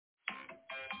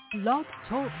Blog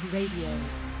Talk Radio.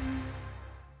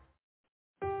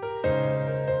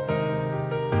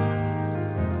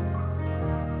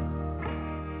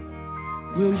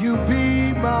 Will you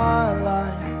be my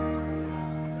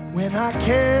light when I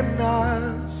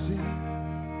cannot see?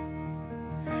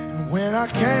 And when I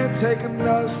can't take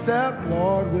another step,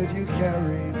 Lord, will you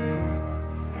carry me?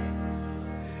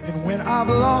 And when I've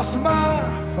lost my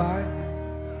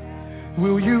fight,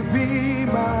 will you be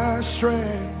my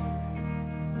strength?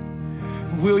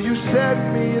 Will you set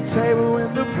me a table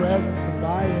in the presence of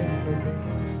my enemies?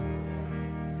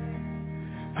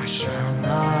 I shall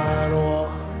not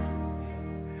want.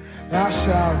 I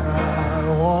shall not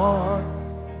want.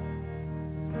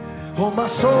 Oh, my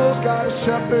soul's got a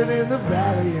shepherd in the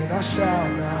valley, and I shall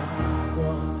not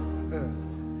want.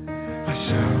 I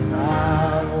shall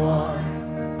not want.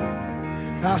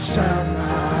 I shall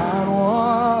not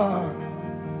want.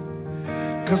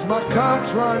 'Cause my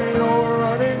cup's running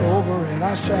over, and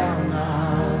I shall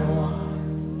not want.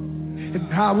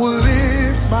 And I will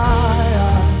lift my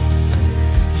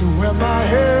eyes to where my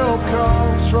help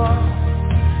comes from.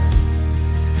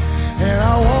 And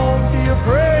I won't be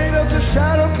afraid of the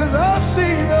shadow, 'cause I've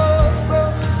seen the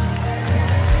sun.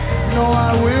 No,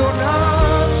 I will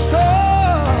not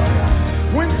stop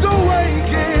when the way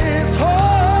gets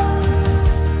hard.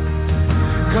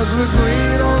 'Cause the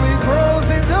green only grows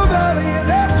in the valley, and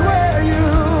that's where you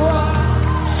are.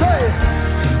 Say,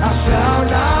 I shall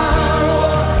not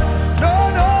walk. No,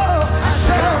 no, I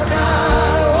shall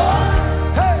not walk.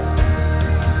 Hey,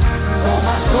 oh,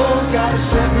 my soul's got a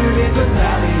shepherd in the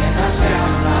valley, and I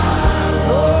shall not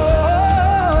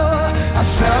walk. I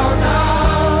shall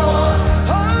not walk.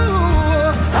 Oh,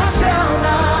 I shall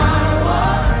not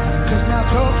walk. 'Cause my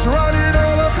cup's running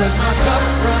over. 'Cause my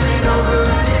cup's running over,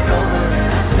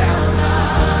 and I shall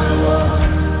not walk.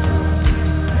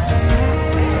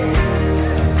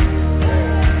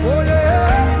 Oh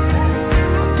yeah,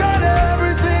 got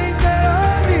everything that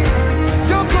I need.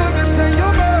 Your goodness and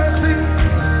your mercy.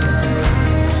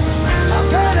 I've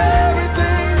got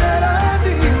everything that I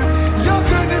need. Your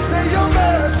goodness and your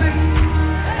mercy.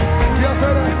 Yes,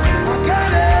 sir. I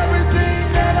got everything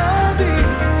that I need.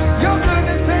 Your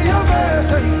goodness and your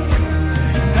mercy.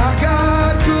 I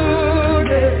got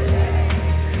goodness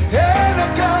and I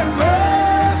got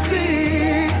mercy.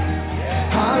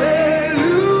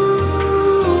 Hallelujah.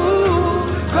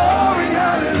 Glory,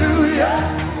 hallelujah.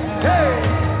 Hey,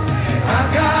 I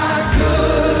got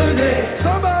goodness.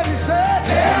 Somebody said,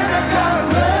 and I got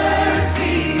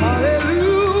mercy.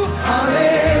 Hallelujah.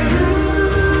 Hallelujah.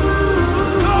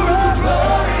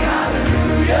 Glory,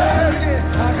 hallelujah.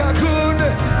 I got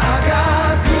goodness. I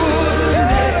got goodness.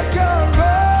 And I got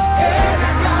mercy. And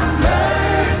I got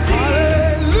mercy.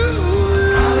 Hallelujah.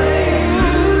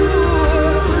 Hallelujah.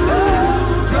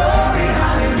 Glory,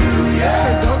 hallelujah.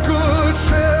 The good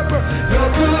shepherd. The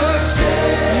good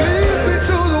shepherd. Lead me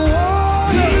to the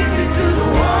water. Lead me to the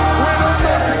water. When I'm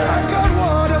thirsty, I got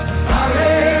water.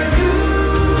 Hallelujah.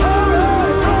 All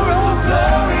right.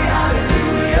 Glory,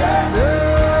 hallelujah.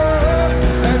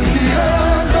 Yeah. And he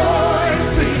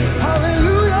anoints me.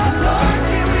 Hallelujah. Anoints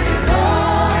me with his oil.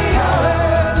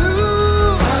 Hallelujah.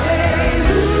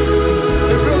 Hallelujah.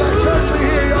 It feel like church in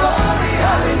here, y'all. Glory,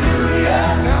 hallelujah.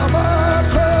 Now my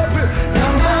cup is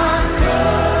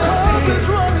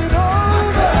running over. My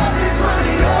cup is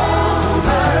running over.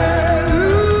 Hallelujah.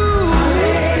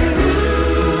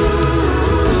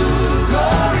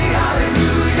 Glory,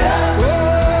 hallelujah. Oh,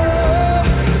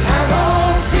 I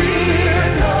won't fear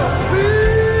no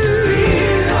need.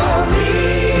 Hallelujah.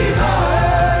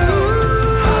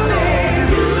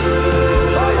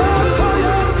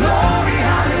 Glory,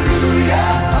 hallelujah.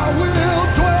 I will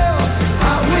dwell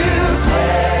in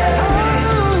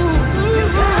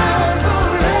his house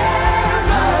forever.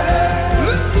 Hallelujah.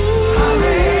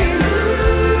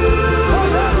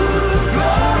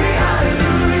 Glory,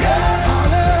 hallelujah.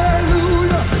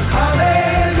 Hallelujah.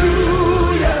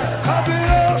 Hallelujah.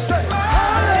 Hallelujah. Say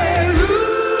hallelujah.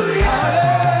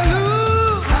 Hallelujah.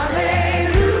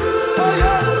 Hallelujah. Oh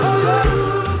yeah.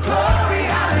 Glory,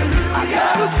 hallelujah. I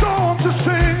got a song to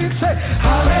sing. Say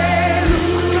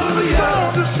hallelujah. Got a song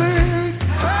to sing.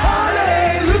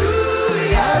 Hallelujah.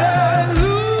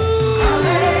 Hallelujah.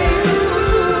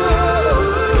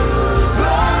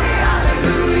 Glory,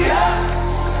 hallelujah.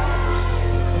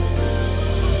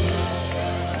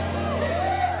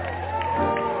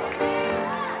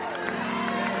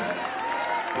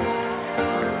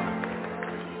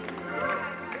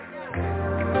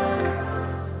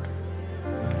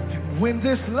 And when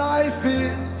this life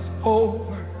is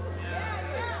over,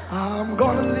 I'm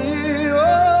gonna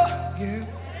live again.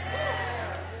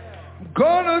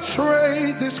 gonna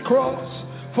trade this cross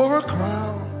for a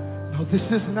crown. No, this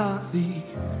is not the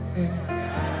end.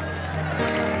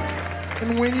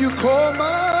 And when you call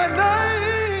my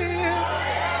name,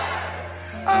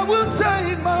 I will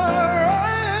take my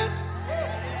right.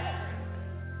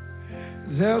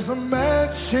 There's a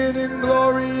mansion in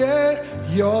glory,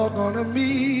 and you're gonna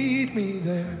meet me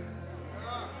there.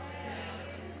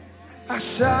 I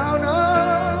shall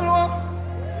not walk,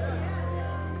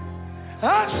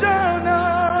 I shall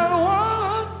not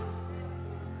walk.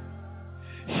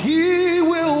 He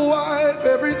will wipe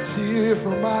every tear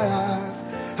from my eyes.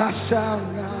 I shall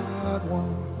not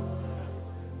want.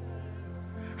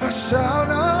 I shall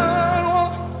not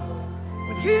walk.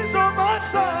 When he's on my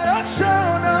side, I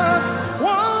shall not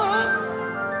want.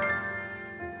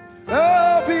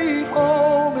 I'll be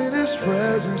home in his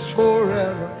presence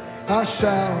forever. I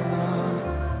shall not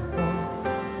want.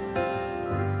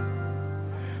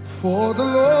 For the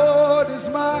Lord is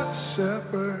my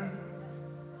shepherd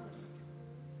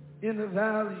in the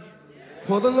valley.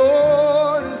 For the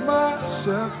Lord is my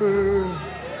shepherd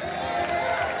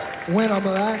when I'm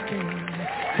lacking.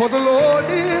 For the Lord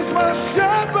is my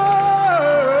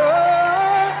shepherd,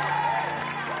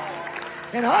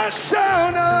 and I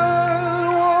shall not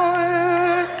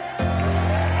want.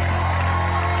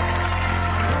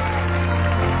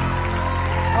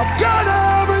 I've got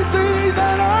everything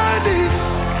that I need.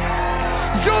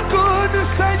 Your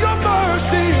goodness and your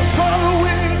mercy is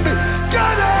following me.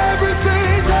 Got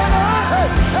everything that I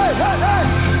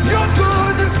your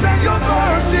goodness and your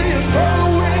mercy is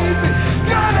following me.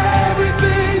 Got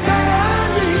everything that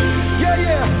I need. Yeah,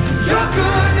 yeah. Your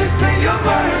goodness and your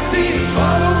mercy is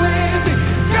following me.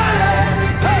 Got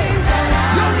everything that I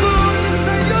need. Your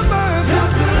goodness and your mercy. Your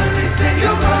goodness and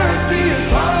your mercy is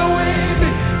following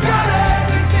me. Got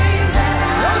everything that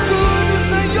I need. Your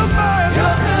goodness and your mercy.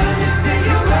 Your goodness and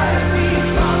your mercy is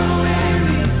following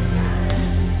me.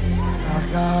 I've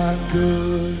got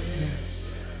goodness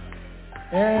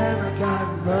and I got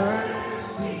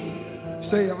mercy.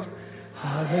 Say y'all.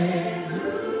 Hallelujah.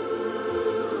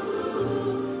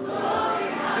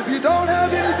 If you don't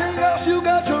have anything else, you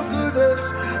got your goodness.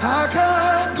 I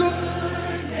got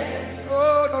goodness.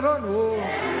 Oh, no, no, no.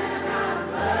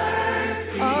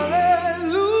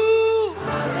 Hallelujah.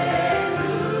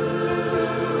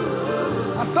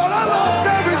 I thought I lost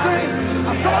everything.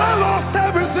 I thought I lost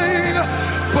everything.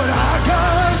 But I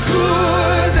got goodness.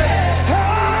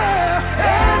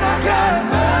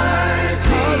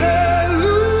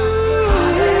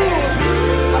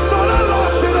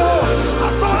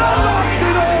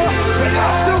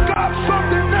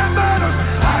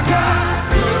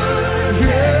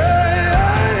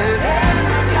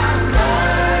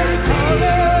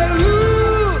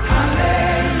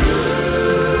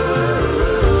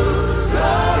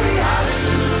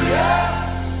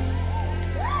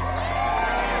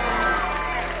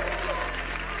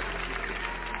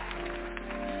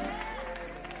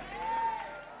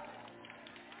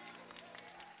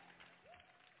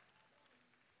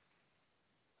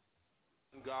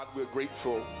 God, we're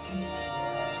grateful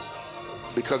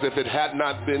because if it had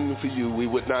not been for you, we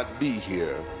would not be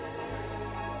here.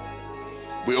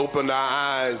 We opened our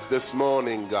eyes this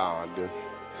morning, God,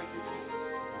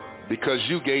 because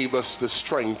you gave us the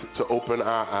strength to open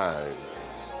our eyes.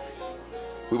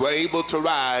 We were able to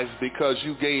rise because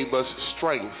you gave us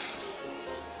strength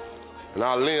in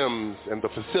our limbs and the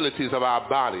facilities of our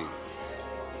body.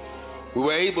 We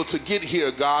were able to get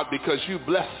here, God, because you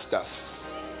blessed us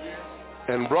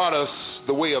and brought us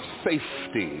the way of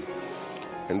safety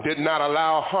and did not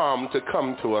allow harm to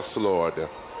come to us, Lord.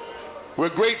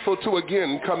 We're grateful to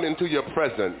again come into your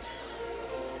presence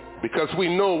because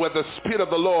we know where the Spirit of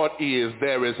the Lord is,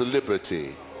 there is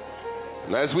liberty.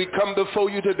 And as we come before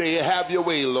you today, have your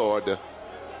way, Lord.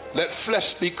 Let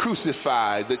flesh be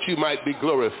crucified that you might be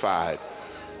glorified,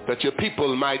 that your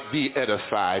people might be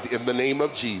edified in the name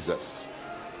of Jesus.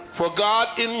 For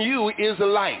God, in you is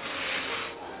life.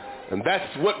 And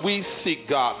that's what we seek,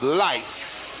 God, life,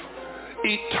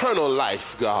 eternal life,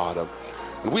 God.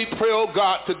 And we pray, oh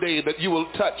God, today that you will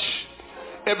touch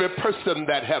every person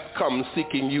that have come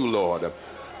seeking you, Lord.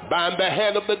 Bind the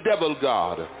hand of the devil,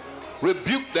 God.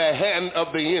 Rebuke the hand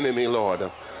of the enemy, Lord.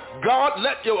 God,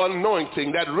 let your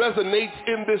anointing that resonates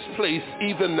in this place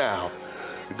even now.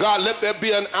 God, let there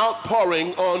be an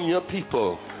outpouring on your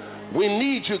people. We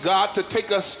need you, God, to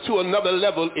take us to another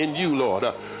level in you, Lord.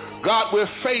 God, we're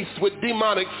faced with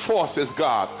demonic forces,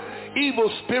 God.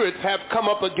 Evil spirits have come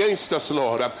up against us,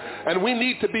 Lord, and we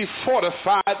need to be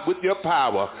fortified with your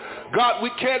power. God, we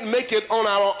can't make it on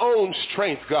our own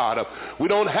strength, God. We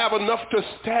don't have enough to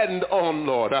stand on,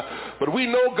 Lord. But we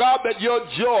know, God, that your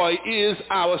joy is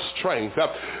our strength.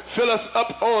 Fill us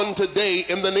up on today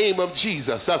in the name of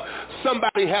Jesus.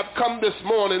 Somebody have come this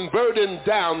morning burdened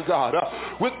down, God,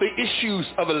 with the issues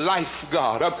of life,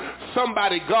 God.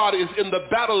 Somebody, God, is in the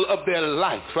battle of their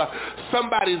life.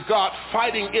 Somebody's, God,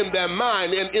 fighting in their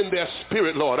mind and in their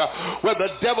spirit, Lord, where the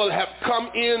devil have come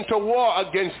in to war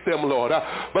against them, Lord.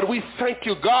 But we thank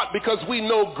you, God, because we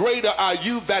know greater are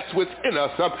you that's within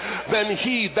us than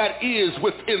he that is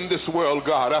within this world,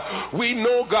 God. We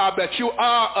know, God, that you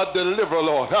are a deliverer,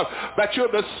 Lord, that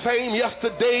you're the same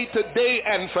yesterday, today,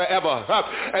 and forever.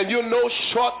 And you're no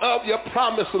short of your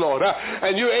promise, Lord,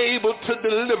 and you're able to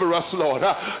deliver us, Lord.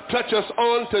 Touch us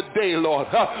on today, Lord.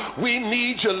 We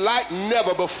need you like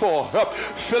never before.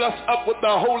 Fill us up with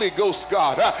the Holy Ghost,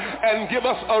 God, and give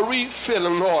us a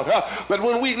refilling, Lord, that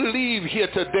when we leave here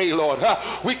today, Lord,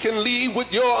 we can leave with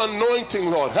your anointing,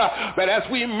 Lord, that as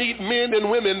we meet men and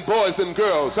women, boys and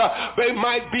girls, they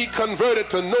might be converted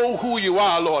to know who you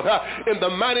are, Lord. In the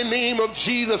mighty name of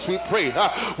Jesus we pray.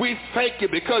 We thank you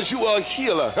because you are a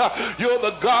healer. You're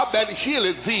the God that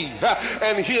healeth thee,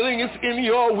 and healing is in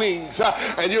your wings,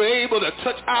 and you're able to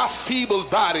touch our feeble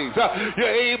bodies.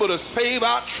 You're able to save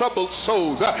our troubled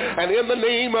souls, and in the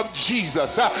name of Jesus,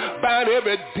 bind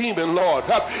every demon, Lord,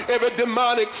 every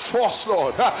demonic force,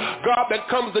 Lord, God, that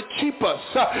comes to keep us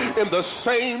in the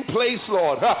same place,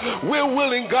 Lord. We're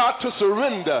willing, God, to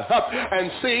surrender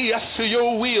and say yes to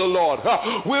your will, Lord.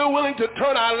 We're willing to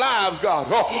turn our lives,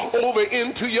 God, over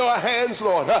into your hands,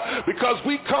 Lord, because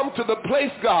we come to the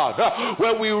place, God,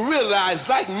 where we realize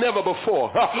like never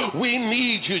before, we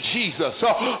need you, Jesus.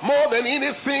 More than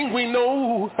anything we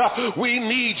know, we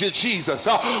need you, Jesus.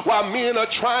 While men are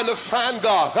trying to find,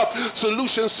 God,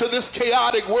 solutions to this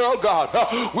chaotic world, God,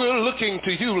 we're looking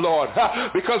to you, Lord,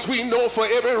 because we know for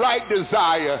every right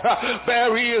desire,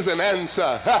 there is an answer.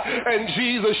 And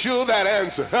Jesus, you're that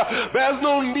answer. There's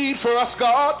no need for us,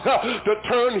 God, to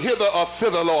turn hither or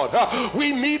thither, Lord.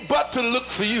 We need but to look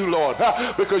for you, Lord,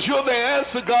 because you're the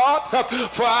answer, God,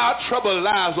 for our troubled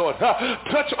lives, Lord.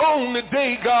 Touch on the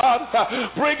day,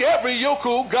 God. Break every yoke,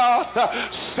 oh God.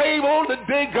 Save on the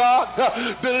day, God.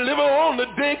 Deliver on the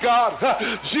day, God.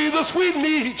 Jesus, we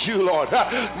need you, Lord.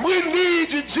 We need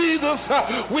you, Jesus.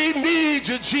 We need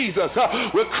you, Jesus.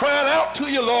 We're crying out to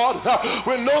you, Lord.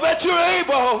 We know that you're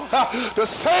able to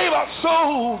save our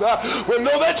souls. We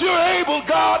know that you're able,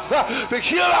 God, to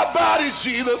heal our bodies,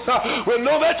 Jesus. We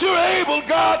know that you're able,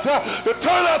 God, to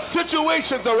turn our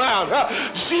situations around.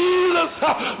 Jesus,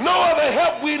 no other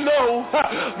help we know.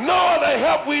 No other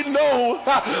help we know.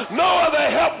 No other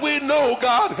help we know,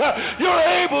 God. You're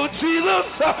able, Jesus,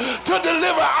 to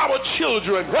deliver our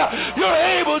children. You're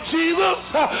able, Jesus,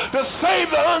 to save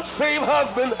the unsaved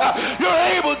husband. You're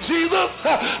able, Jesus,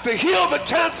 to heal the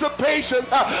cancer patient.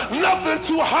 Nothing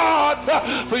too hard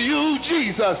for you,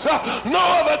 Jesus. No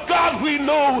other God we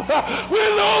know. We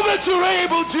know that you're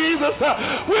able, Jesus.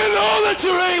 We know that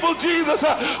you're able, Jesus.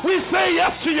 We say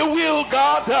yes to your will,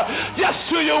 God. Yes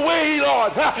to your way,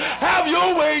 Lord. Have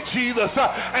your way, Jesus.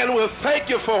 And we'll thank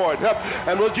you for it.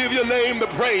 And we'll give your name the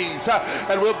praise.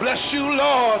 And we'll bless you,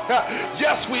 Lord.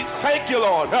 Yes, we thank you,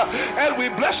 Lord. And we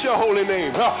bless your holy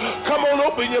name. Come on,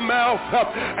 open your mouth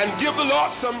and give the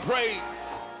Lord some praise.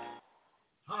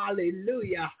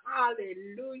 Hallelujah.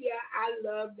 Hallelujah. I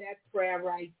love that prayer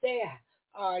right there.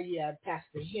 Oh, yeah,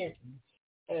 Pastor Hinton.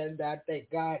 And I thank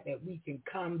God that we can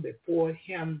come before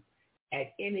him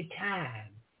at any time,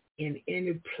 in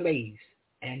any place,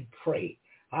 and pray.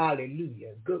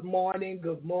 Hallelujah. Good morning,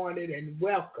 and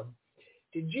welcome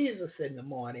to Jesus in the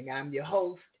Morning. I'm your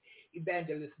host,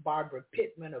 Evangelist Barbara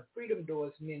Pittman of Freedom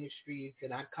Doors Ministries,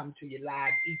 and I come to you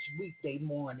live each weekday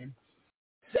morning,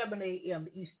 7 a.m.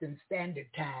 Eastern Standard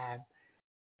Time.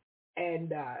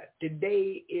 And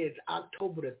today is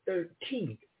October the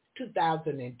 13th,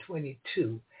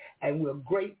 2022. And we're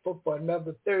grateful for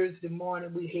another Thursday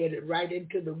morning. We headed right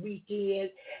into the weekend,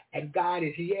 and God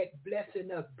is yet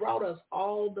blessing us, brought us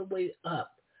all the way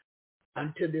up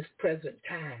until this present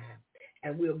time.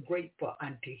 And we're grateful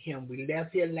unto him. We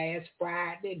left here last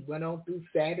Friday and went on through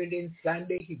Saturday and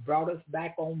Sunday. He brought us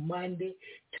back on Monday,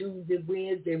 Tuesday,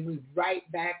 Wednesday, and we're right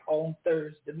back on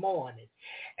Thursday morning.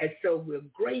 And so we're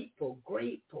grateful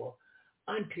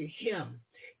unto him.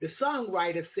 The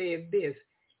songwriter said this: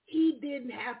 he didn't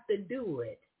have to do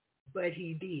it, but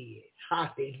he did.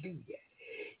 Hallelujah.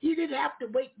 He didn't have to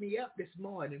wake me up this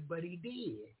morning, but he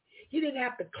did. He didn't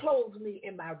have to clothe me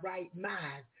in my right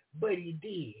mind, but he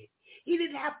did. He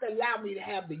didn't have to allow me to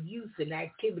have the use and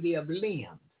activity of limbs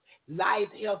life,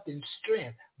 health, and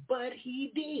strength, but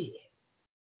he did.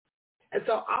 And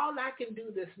so all I can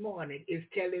do this morning is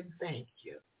tell him thank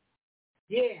you.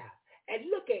 Yeah. And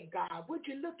look at God. Would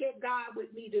you look at God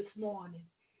with me this morning?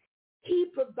 He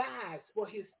provides for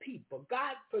his people.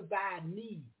 God provides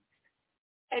needs.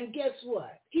 And guess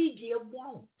what? He gives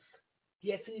wants.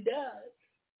 Yes, he does.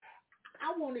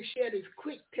 I want to share this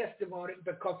quick testimony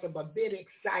because I'm a bit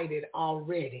excited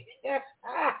already.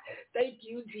 Thank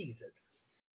you, Jesus.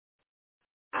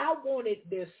 I wanted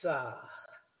this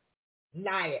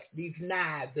these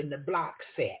knives in the block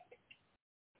set.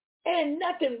 And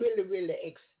nothing really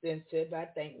expensive. I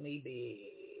think maybe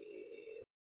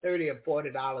 $30 or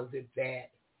 $40 if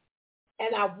that.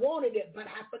 And I wanted it, but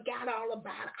I forgot all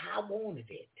about it. I wanted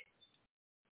it.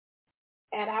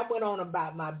 And I went on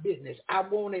about my business. I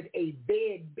wanted a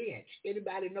bed bench.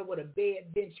 Anybody know what a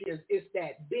bed bench is? It's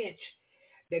that bench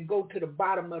that go to the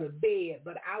bottom of the bed,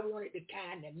 but I wanted the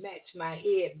kind that matched my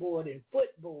headboard and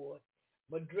footboard,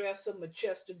 my dresser, my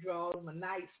chest of drawers, my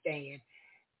nightstand,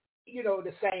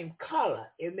 the same color.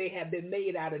 It may have been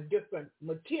made out of different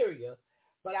material,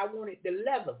 but I wanted the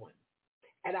leather one.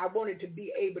 And I wanted to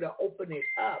be able to open it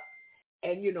up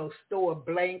and, store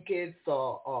blankets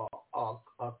or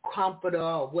a comforter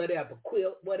or whatever,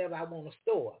 quilt, whatever I want to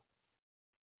store.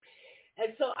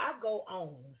 And so I go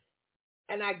on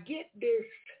and I get this,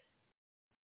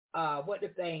 what the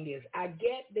thing is, I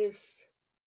get this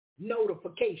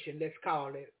notification, let's call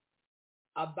it,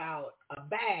 about a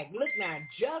bag. Look now,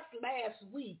 just last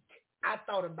week, I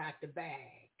thought about the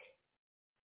bag.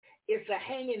 It's a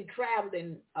hanging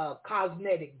traveling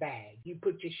cosmetic bag. You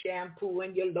put your shampoo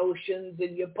and your lotions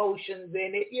and your potions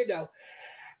in it,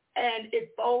 and it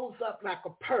folds up like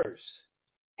a purse.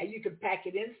 And you can pack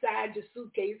it inside your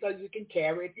suitcase or you can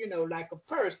carry it, like a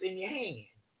purse in your hand.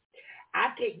 I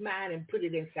take mine and put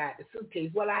it inside the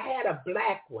suitcase. Well, I had a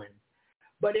black one,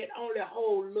 but it only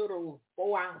holds little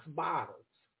 4-ounce bottles.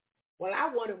 Well,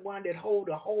 I wanted one that hold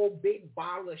a whole big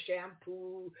bottle of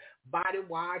shampoo, body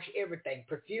wash, everything,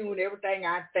 perfume, everything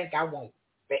I think I want,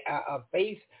 a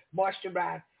face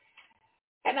moisturizer.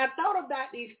 And I thought about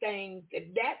these things,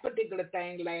 that particular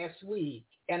thing last week,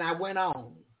 and I went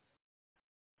on.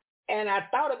 And I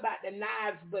thought about the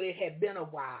knives, but it had been a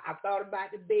while. I thought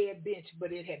about the bed bench,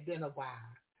 but it had been a while.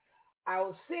 I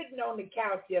was sitting on the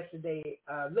couch yesterday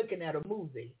looking at a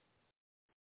movie.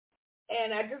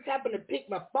 And I just happened to pick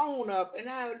my phone up, and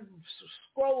I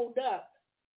scrolled up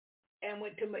and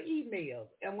went to my email.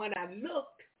 And when I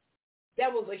looked, there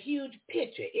was a huge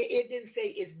picture. It didn't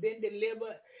say it's been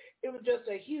delivered. It was just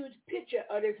a huge picture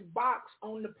of this box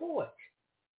on the porch.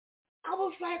 I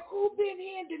was like, who been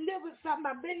here and delivered something?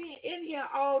 I've been in here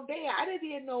all day. I didn't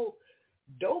hear no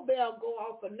doorbell go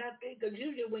off or nothing, because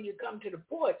usually when you come to the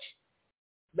porch,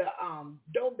 the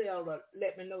doorbell will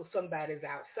let me know somebody's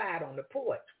outside on the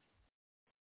porch.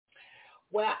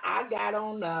 Well, I got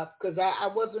on up because I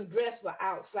wasn't dressed for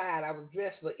outside. I was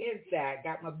dressed for inside.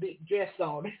 Got my big dress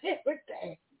on and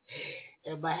everything.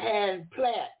 And my hand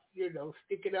plait,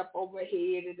 sticking up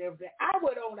overhead and everything. I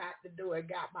went on out the door and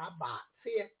got my box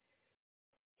here.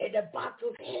 And the box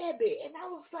was heavy. And I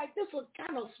was like, this was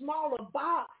kind of smaller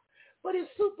box, but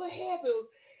it's super heavy.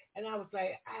 And I was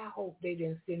like, I hope they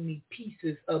didn't send me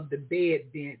pieces of the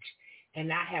bed bench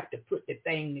and I have to put the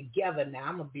thing together now.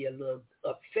 I'm going to be a little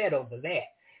upset over that.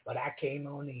 But I came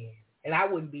on in. And I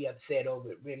wouldn't be upset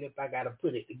over it, really, if I got to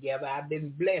put it together. I've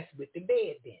been blessed with the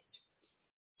bed bench.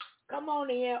 Come on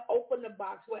in, open the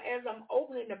box. Well, as I'm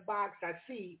opening the box, I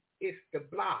see it's the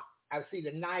block. I see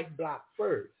the knife block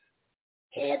first.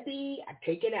 Heavy, I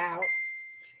take it out.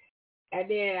 And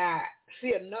then I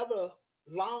see another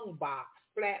long box,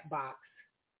 flat box.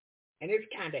 And it's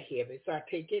kind of heavy, so I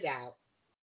take it out.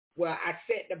 Well, I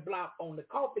set the block on the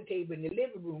coffee table in the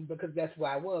living room because that's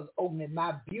where I was opening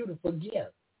my beautiful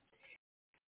gift.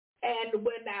 And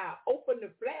when I opened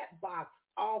the flat box,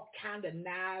 all kind of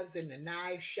knives and the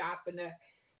knife sharpener.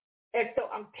 And so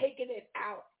I'm taking it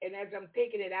out. And as I'm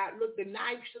taking it out, look, the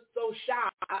knife's so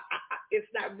sharp, it's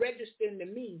not registering to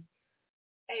me.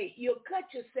 Hey, you'll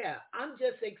cut yourself. I'm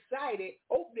just excited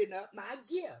opening up my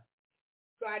gift.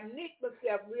 So I nicked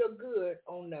myself real good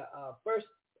on the first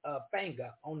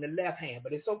finger on the left hand,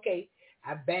 but it's okay.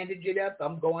 I bandage it up.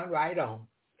 I'm going right on.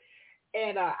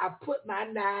 And I put my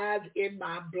knives in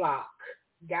my block,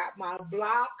 got my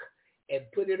block, and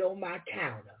put it on my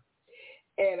counter.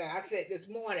 And I said this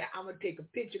morning, I'm going to take a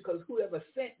picture because whoever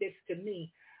sent this to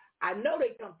me, I know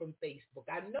they come from Facebook.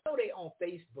 I know they on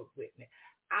Facebook with me.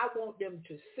 I want them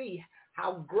to see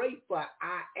how grateful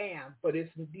I am for these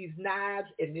knives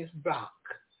and this block.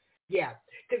 Yeah,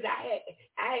 because I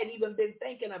had even been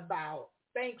thinking about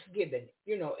Thanksgiving,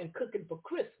 and cooking for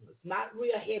Christmas. Not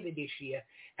real heavy this year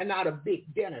and not a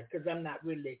big dinner because I'm not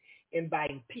really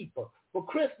inviting people. For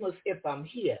Christmas, if I'm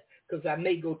here, because I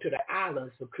may go to the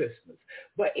islands for Christmas.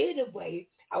 But anyway,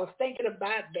 I was thinking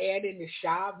about that in the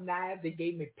sharp knives. They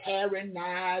gave me paring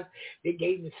knives. They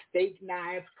gave me steak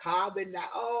knives, carving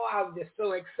knives. Oh, I was just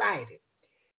so excited.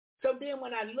 So then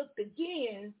when I looked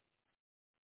again,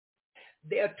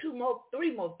 there are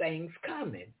 3 more things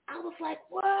coming. I was like,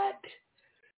 what?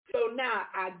 So now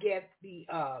I get the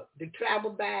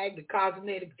travel bag, the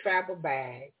cosmetic travel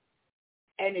bag,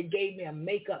 and it gave me a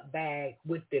makeup bag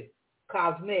with the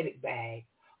cosmetic bag,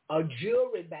 a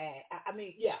jewelry bag.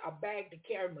 A bag to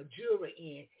carry my jewelry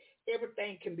in.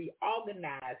 Everything can be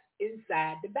organized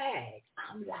inside the bag.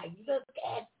 I'm like, look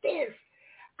at this.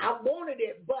 I wanted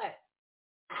it, but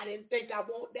I didn't think I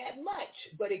want that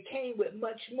much, but it came with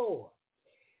much more.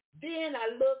 Then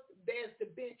I looked, there's the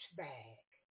bench bag.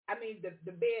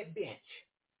 The bed bench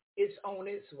is on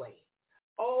its way.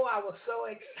 Oh, I was so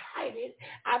excited.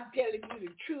 I'm telling you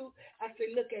the truth. I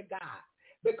said, look at God.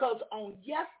 Because on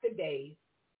yesterday,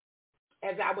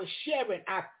 as I was sharing,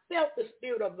 I felt the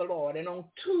Spirit of the Lord. And on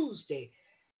Tuesday,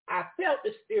 I felt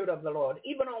the Spirit of the Lord.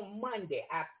 Even on Monday,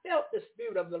 I felt the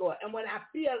Spirit of the Lord. And when I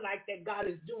feel like that God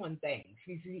is doing things,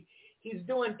 he's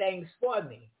doing things for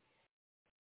me.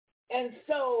 And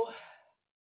so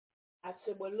I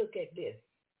said, well, look at this.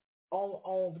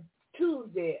 On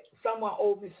Tuesday, someone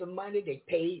owed me some money. They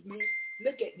paid me.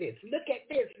 Look at this. Look at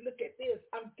this. Look at this.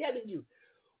 I'm telling you,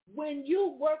 when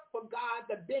you work for God,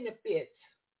 the benefits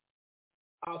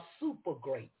are super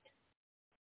great.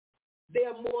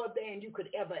 They're more than you could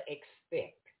ever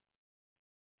expect.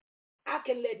 I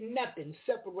can let nothing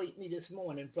separate me this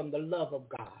morning from the love of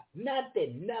God.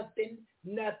 Nothing, nothing,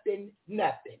 nothing,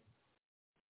 nothing.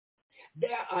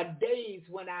 There are days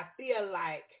when I feel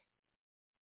like,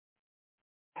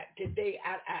 today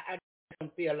I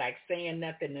don't feel like saying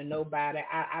nothing to nobody.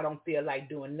 I don't feel like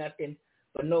doing nothing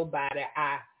for nobody.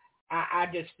 I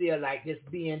just feel like just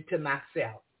being to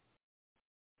myself.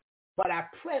 But I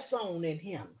press on in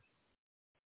him.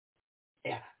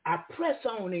 Yeah, I press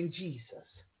on in Jesus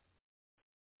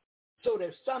so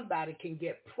that somebody can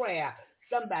get prayer.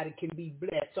 Somebody can be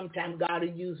blessed. Sometimes God will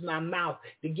use my mouth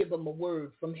to give them a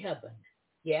word from heaven.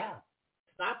 Yeah,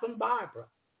 it's not from Barbara.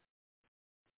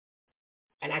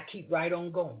 And I keep right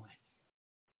on going.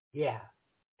 Yeah.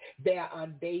 There are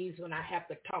days when I have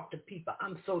to talk to people.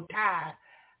 I'm so tired.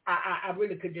 I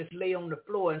really could just lay on the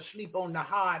floor and sleep on the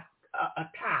hard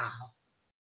tile.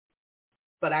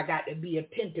 But I got to be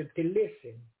attentive to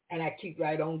listen. And I keep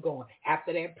right on going.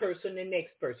 After that person, the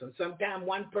next person. Sometimes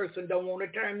one person don't want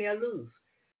to turn me loose.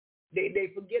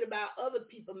 They forget about other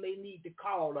people may need to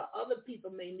call or other people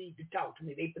may need to talk to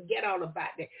me. They forget all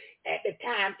about that. At the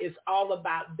time, it's all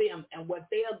about them and what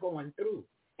they're going through.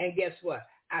 And guess what?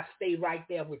 I stay right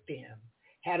there with them.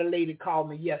 Had a lady call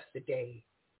me yesterday.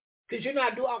 Because,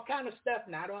 I do all kind of stuff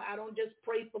now. I don't just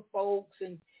pray for folks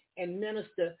and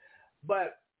minister.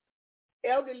 But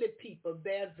elderly people,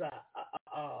 there's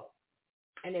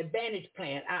an advantage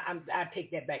plan. I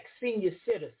take that back. Senior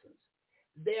citizens.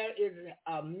 There is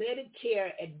a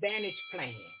Medicare Advantage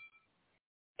plan,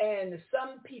 and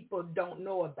some people don't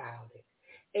know about it,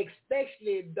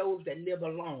 especially those that live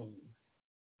alone.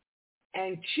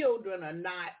 And children are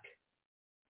not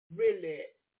really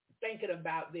thinking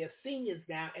about their seniors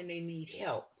now, and they need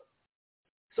help.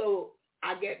 So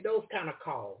I get those kind of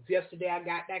calls. Yesterday I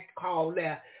got that call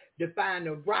there to find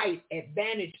the right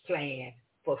Advantage plan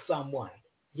for someone.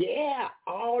 Yeah,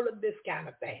 all of this kind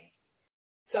of thing.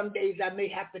 Some days I may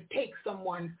have to take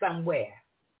someone somewhere,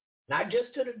 not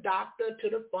just to the doctor, to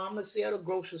the pharmacy or the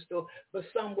grocery store, but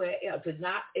somewhere else. It's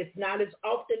not as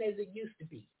often as it used to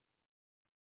be.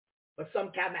 But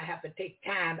sometimes I have to take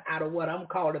time out of what I'm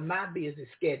calling my busy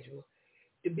schedule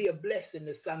to be a blessing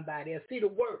to somebody else. See, the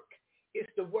work,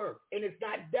 it's the work. And it's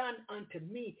not done unto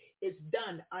me, it's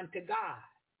done unto God.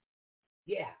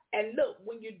 Yeah. And look,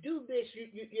 when you do this,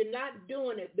 you're not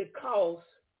doing it because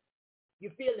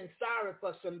you're feeling sorry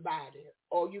for somebody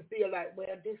or you feel like, well,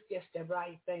 this is just the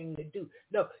right thing to do.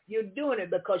 No, you're doing it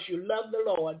because you love the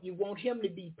Lord. You want him to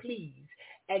be pleased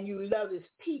and you love his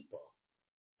people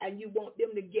and you want them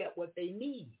to get what they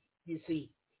need, you see.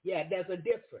 Yeah, there's a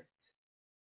difference.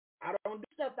 I don't do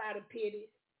stuff out of pity.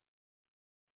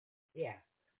 Yeah,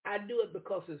 I do it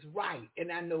because it's right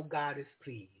and I know God is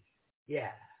pleased. Yeah.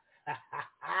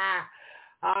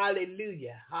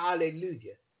 Hallelujah.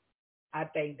 Hallelujah. I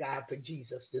thank God for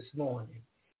Jesus this morning.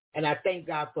 And I thank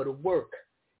God for the work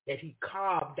that he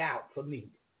carved out for me.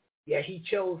 Yeah, he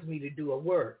chose me to do a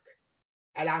work.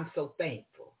 And I'm so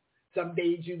thankful. Some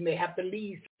days you may have to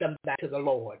lead somebody to the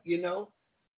Lord, you know.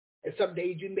 And some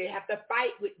days you may have to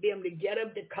fight with them to get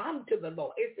them to come to the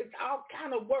Lord. It's all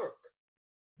kind of work,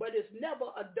 but it's never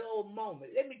a dull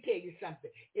moment. Let me tell you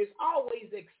something. It's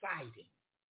always exciting.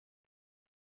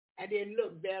 And then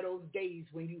look, there are those days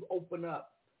when you open up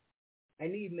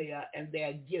an email and there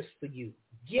are gifts for you.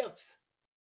 Gifts,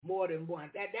 more than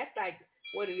one. That's like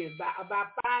what it is, about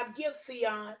 5 gifts,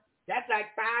 Sion. That's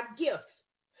like 5 gifts.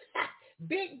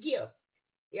 Big gifts.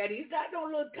 Yeah, these are no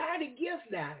little tiny gifts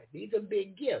now. These are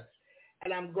big gifts.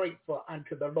 And I'm grateful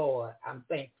unto the Lord. I'm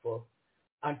thankful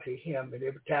unto him. And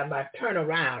every time I turn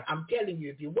around, I'm telling you,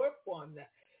 if you work for him now,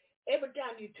 every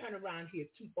time you turn around, he'll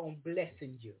keep on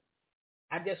blessing you.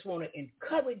 I just want to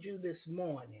encourage you this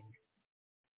morning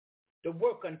to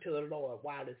work unto the Lord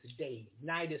while it's day.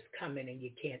 Night is coming and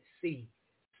you can't see.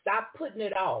 Stop putting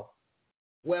it off.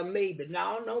 Well, maybe.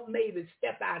 No, maybe.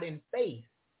 Step out in faith.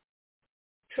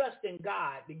 Trust in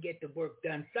God to get the work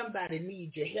done. Somebody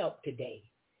needs your help today.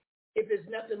 If it's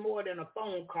nothing more than a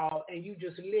phone call and you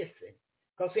just listen.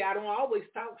 Because, see, I don't always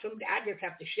talk. I just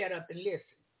have to shut up and listen.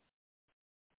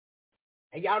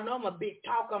 And y'all know I'm a big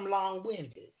talker. I'm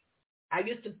long-winded. I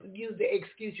used to use the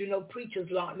excuse, preachers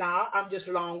long. Now, I'm just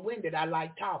long-winded. I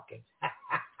like talking.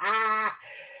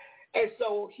 And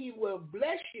so he will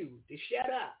bless you to shut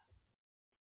up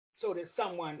so that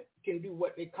someone can do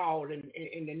what they call in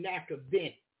the natural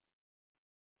vent.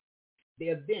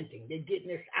 They're venting. They're getting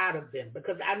this out of them.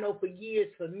 Because I know for years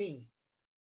for me,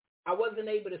 I wasn't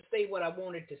able to say what I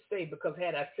wanted to say because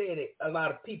had I said it, a lot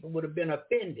of people would have been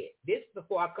offended. This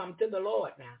before I come to the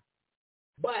Lord now.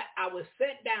 But I would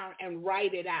sit down and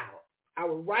write it out. I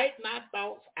would write my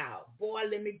thoughts out. Boy,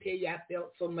 let me tell you, I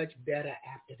felt so much better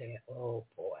after that. Oh,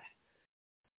 boy.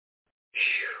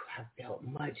 Whew, I felt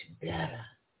much better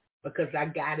because I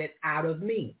got it out of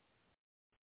me.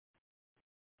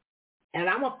 And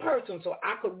I'm a person, so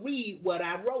I could read what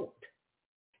I wrote.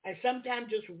 And sometimes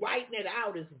just writing it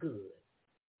out is good.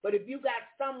 But if you got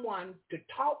someone to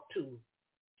talk to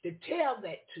tell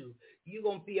that to, you're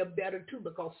going to feel better too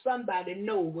because somebody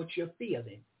knows what you're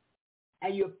feeling.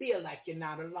 And you feel like you're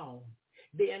not alone.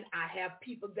 Then I have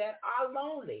people that are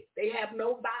lonely. They have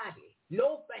nobody,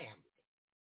 no family.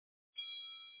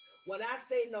 When I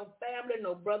say no family,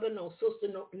 no brother, no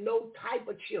sister, no type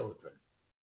of children.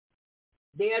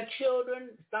 Their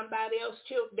children, somebody else's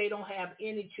children, they don't have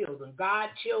any children.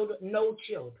 God's children, no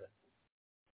children.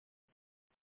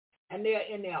 And they're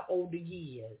in their older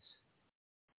years.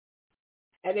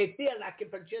 And they feel like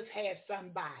if I just had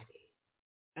somebody,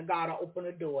 and God will open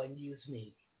the door and use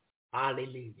me.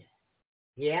 Hallelujah.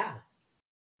 Yeah.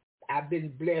 I've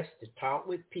been blessed to talk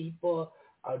with people,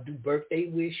 do birthday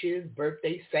wishes,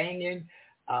 birthday singing,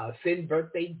 send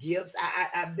birthday gifts.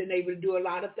 I've been able to do a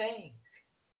lot of things.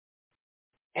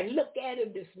 And look at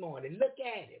him this morning. Look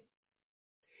at him.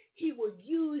 He will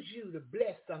use you to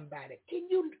bless somebody. Can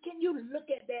you look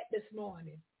at that this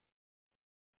morning?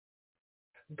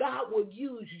 God will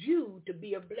use you to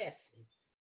be a blessing.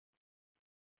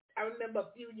 I remember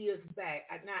a few years back,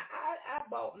 I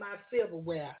bought my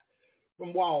silverware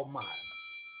from Walmart.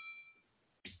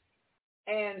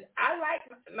 And I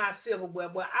like my silverware,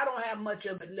 but I don't have much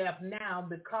of it left now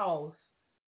because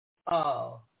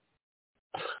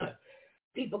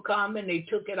people come and they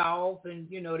took it off and,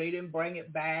 they didn't bring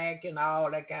it back and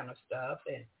all that kind of stuff.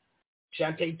 And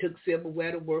Shantae took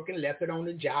silverware to work and left it on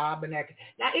the job. And that.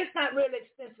 Now, it's not really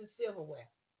expensive silverware.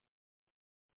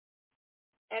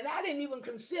 And I didn't even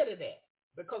consider that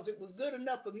because it was good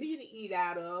enough for me to eat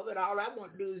out of it. All I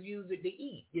want to do is use it to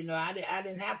eat. I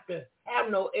didn't have to have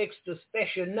no extra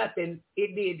special nothing.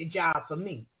 It did the job for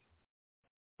me.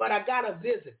 But I got a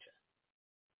visitor.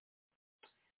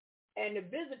 And the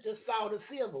visitor saw the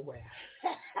silverware.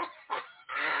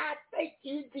 Thank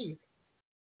you, Jesus.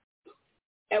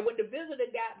 And when the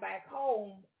visitor got back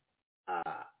home,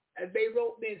 they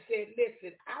wrote me and said,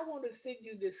 listen, I want to send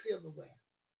you this silverware.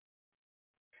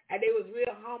 And they was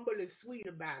real humble and sweet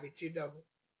about it,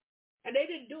 And they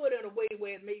didn't do it in a way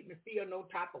where it made me feel no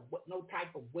type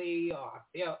of way, or I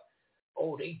felt,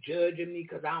 they judging me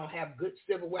because I don't have good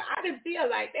silverware. I didn't feel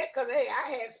like that because, hey,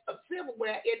 I had a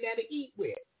silverware in there to eat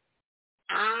with.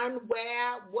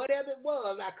 Ironware, whatever it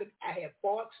was, I had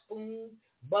forks, spoons,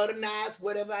 butter knives,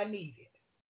 whatever I needed.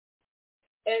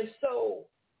 And so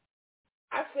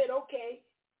I said, okay.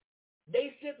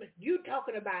 They said, you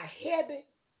talking about heavy?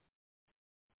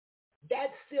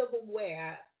 That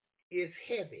silverware is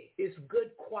heavy. It's good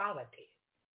quality.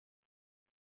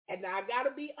 And now I got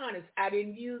to be honest, I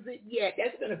didn't use it yet.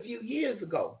 That's been a few years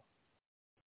ago.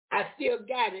 I still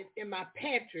got it in my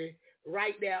pantry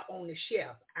right there on the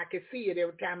shelf. I can see it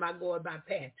every time I go in my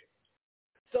pantry.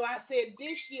 so I said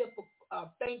this year for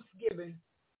Thanksgiving,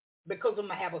 because I'm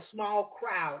going to have a small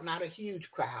crowd, not a huge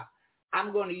crowd,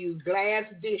 I'm going to use glass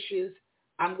dishes.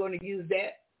 I'm going to use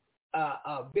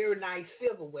that very nice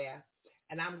silverware,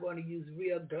 and I'm going to use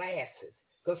real glasses.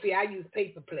 Because, see, I use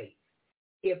paper plates.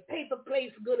 If paper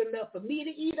plates good enough for me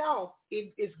to eat off,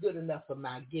 it's good enough for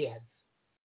my guests.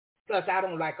 Plus, I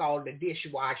don't like all the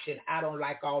dishwashing. I don't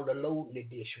like all the loading the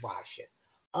dishwasher.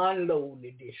 Unloading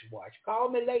the dishwasher. Call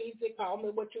me lazy. Call me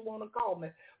what you want to call me.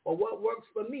 But what works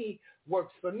for me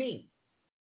works for me.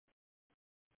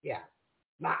 Yeah.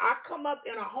 Now, I come up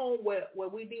in a home where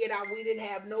we didn't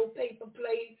have no paper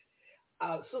plates.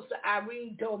 Sister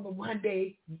Irene told me one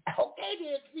day, okay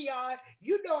then, CR,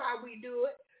 you know how we do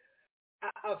it.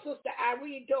 Sister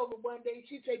Irene told me one day,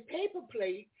 she said, paper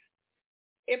plates.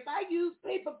 If I use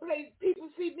paper plates, people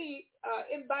see me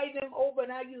invite them over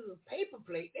and I use a paper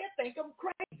plate, they think I'm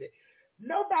crazy.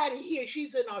 Nobody here,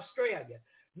 she's in Australia,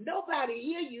 nobody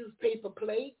here use paper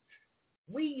plates.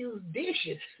 We use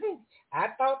dishes. I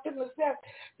thought to myself,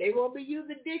 they won't be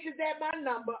using dishes at my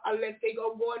number unless they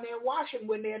go in there and wash them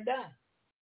when they're done.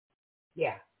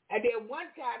 Yeah. And then one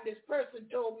time this person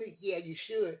told me, yeah, you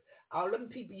should. All them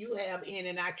people you have in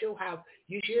and out your house,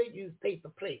 you should use paper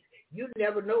plates. You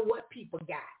never know what people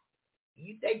got.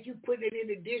 You think you put it in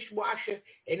the dishwasher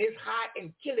and it's hot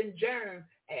and killing germs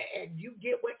and you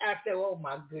get what I said, oh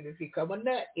my goodness, here come a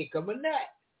nut.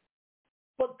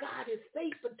 But God is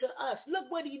faithful to us. Look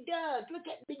what he does. Look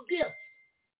at the gifts.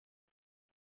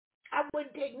 I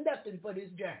wouldn't take nothing for this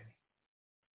journey.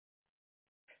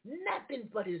 Nothing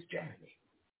for this journey.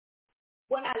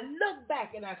 When I look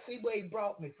back and I see where he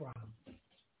brought me from,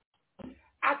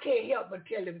 I can't help but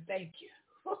tell him thank you.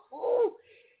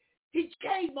 He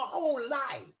changed my whole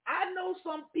life. I know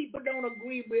some people don't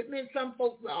agree with me, and some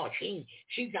folks, oh,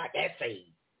 she got that faith.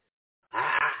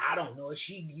 I don't know if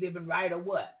she's living right or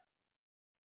what.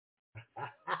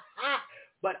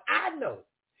 But I know.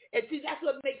 And see, that's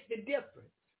what makes the difference.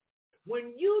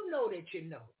 When you know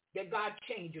that God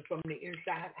changed you from the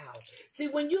inside out. See,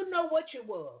 when you know what you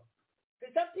were,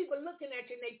 because some people looking at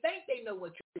you and they think they know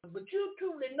what you were, but you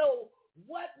truly know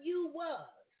what you was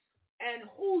and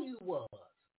who you was.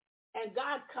 And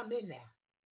God come in there.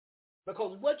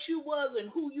 Because what you was and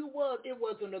who you was, it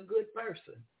wasn't a good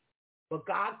person. But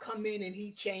God come in and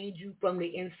he changed you from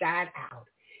the inside out.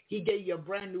 He gave you a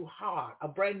brand new heart, a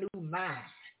brand new mind.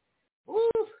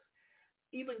 Ooh,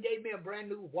 even gave me a brand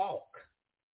new walk.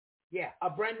 Yeah, a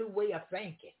brand new way of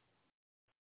thinking.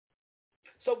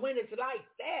 So when it's like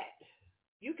that,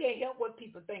 you can't help what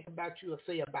people think about you or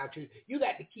say about you. You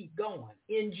got to keep going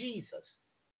in Jesus.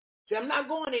 See, I'm not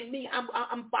going in me.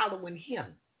 I'm following him.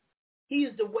 He's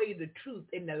the way, the truth,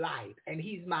 and the light, and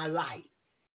he's my light.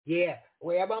 Yeah,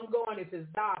 wherever I'm going, if it's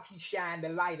dark, he shine the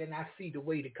light, and I see the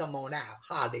way to come on out.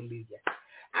 Hallelujah.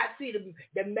 I see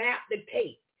the map to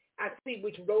take. I see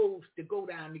which roads to go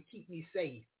down to keep me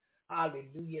safe.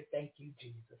 Hallelujah. Thank you,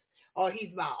 Jesus. Oh,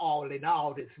 he's my all in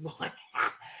all this morning,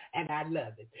 and I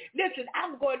love it. Listen,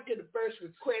 I'm going to the first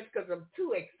request because I'm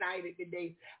too excited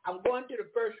today. I'm going to the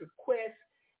first request,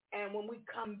 and when we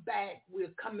come back,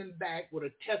 we're coming back with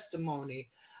a testimony.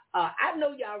 I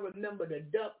know y'all remember the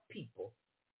duck people.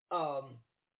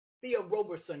 Theo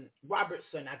Robertson,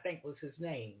 I think was his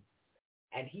name.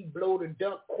 And he blowed a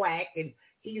duck quack, and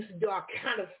he used to do all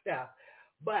kind of stuff.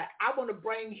 But I want to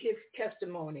bring his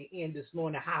testimony in this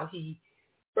morning, how he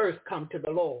first come to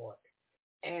the Lord.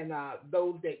 And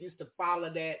those that used to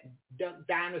follow that Duck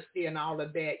Dynasty and all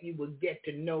of that, you would get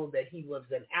to know that he was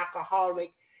an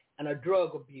alcoholic and a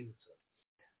drug abuser.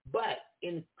 But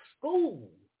in school,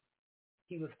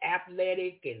 he was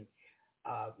athletic and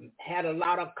had a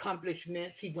lot of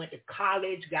accomplishments. He went to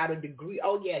college, got a degree.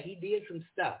 Oh, yeah, he did some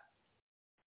stuff.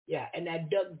 Yeah, and that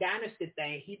Duck Dynasty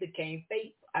thing, he became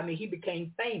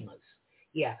famous.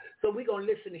 Yeah, so we're going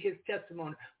to listen to his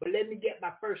testimony. But let me get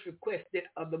my first request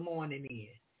of the morning in.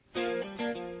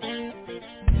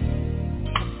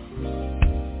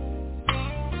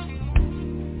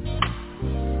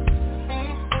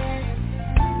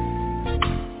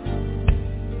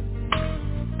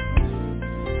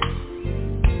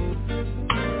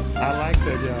 I like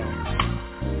that, y'all.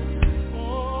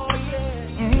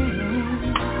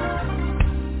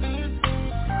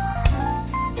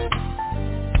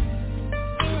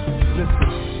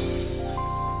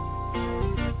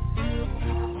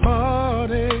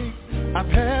 Heartache, I've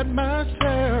had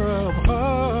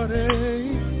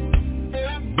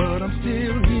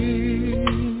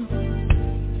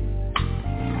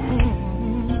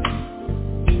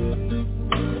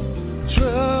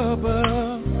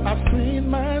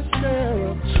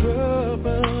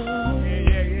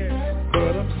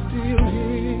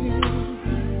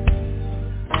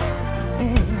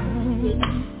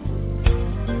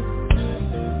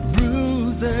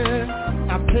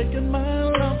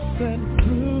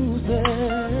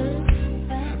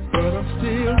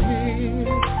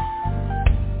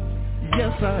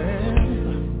Yes, I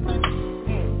am.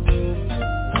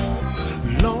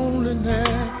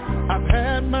 Loneliness, I've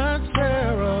had my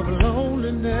share of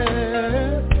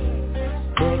loneliness,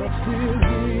 but I'm still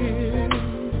here.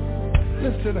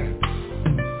 Listen,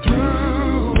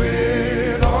 through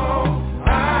it all,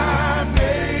 I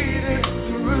made it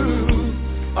through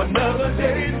another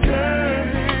day's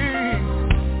journey.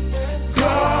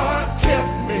 God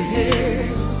kept me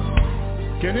here.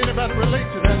 Can anybody relate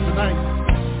to that tonight?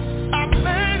 I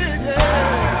made it,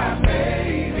 yeah. I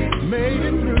made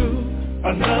it through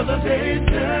another day's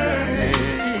journey.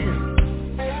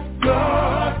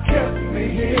 God kept me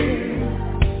here.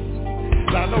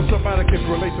 Now I know somebody can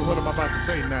relate to what I'm about to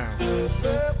say now.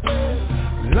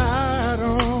 Lied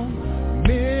on,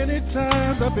 many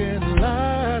times I've been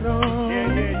lied on.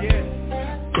 Yeah.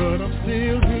 But I'm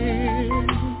still here.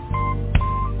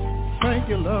 Thank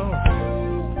you, Lord.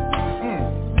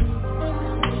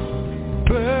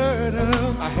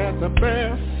 Burden, I had to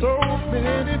bear so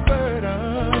many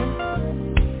burdens,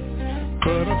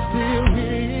 but I'm still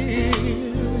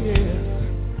here, yeah.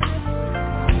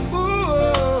 Ooh,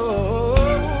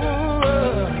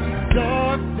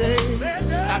 dark days,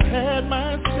 I've had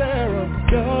my share of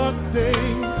dark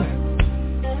days,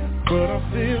 but I'm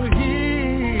still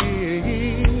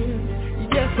here,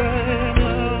 yes I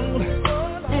am.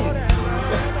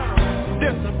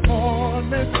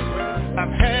 Disappointment,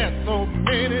 I've had so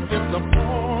many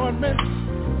disappointments,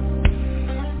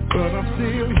 but I'm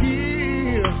still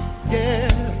here,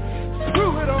 yeah.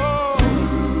 Through it all,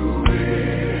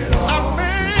 I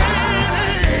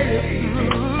made it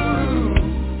through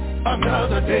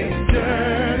another day's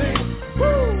journey.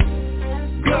 Woo.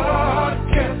 God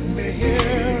kept me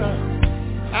here.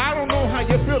 I don't know how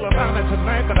you feel about it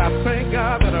tonight, but I thank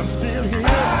God that I'm still here.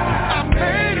 I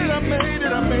made it.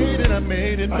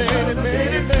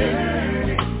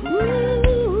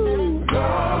 Woo.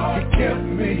 God kept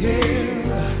me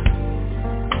here.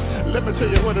 Let me tell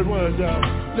you what it was, y'all.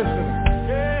 Listen.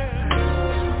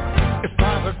 It's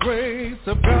by the grace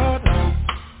of God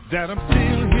that I'm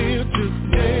still here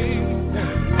today.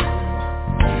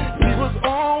 He was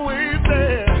always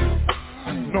there,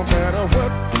 no matter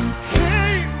what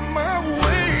came my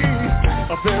way.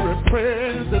 A very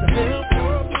present help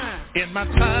in my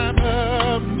time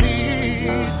of need.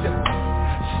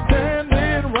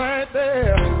 Standing right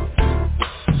there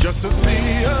just to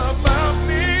see about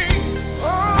me. Oh,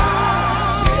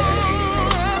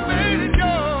 I made it,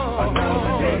 y'all.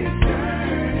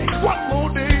 One more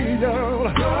day, y'all.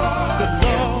 The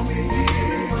Lord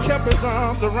kept his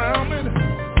arms around me.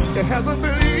 It hasn't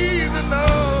been easy, no.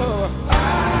 I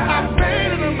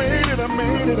made it,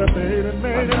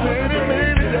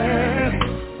 yeah.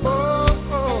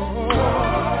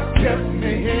 Oh, kept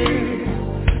me here.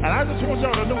 And I just want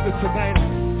y'all to know this tonight.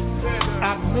 I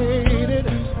made it.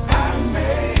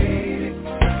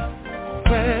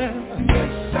 Well,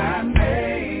 yes, I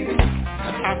made it.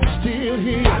 I'm still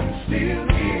here.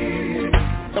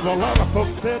 Because a lot of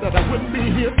folks said that I wouldn't be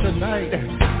here tonight,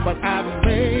 but I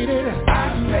made it.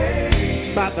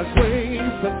 By the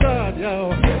grace of God,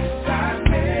 y'all. Yes,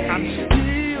 I'm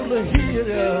still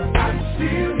here.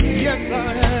 Yes, I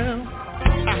am.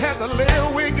 I had to lay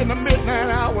awake in the midnight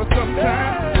hour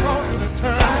sometimes, tossing and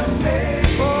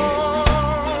turning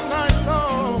all night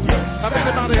long. Have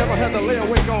anybody ever had to lay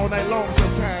awake all night long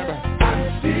sometimes?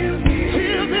 Tears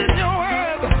in your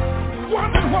eyes,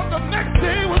 wondering what the next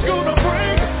day was going to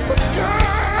bring. But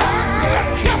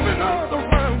God kept it all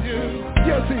around you.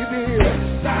 Yes, He did.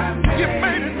 You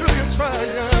made it through your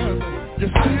trials.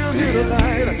 You're still here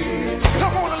tonight.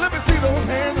 Come on and let me see those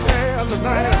hands there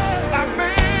tonight. I made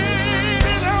it.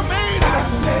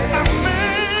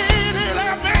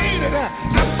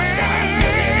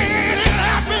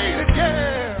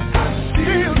 Yeah. I'm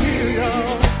still here,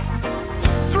 y'all.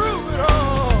 Through it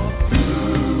all.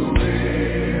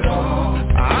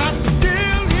 I'm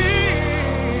still here.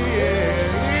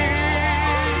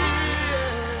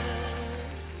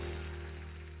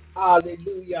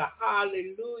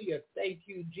 Hallelujah. Thank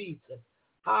you, Jesus.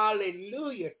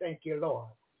 Hallelujah. Thank you, Lord.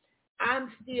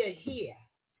 I'm still here.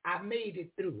 I made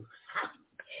it through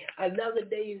another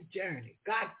day's journey.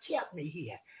 God kept me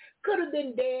here. Could have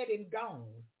been dead and gone.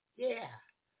 Yeah.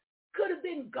 Could have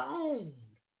been gone.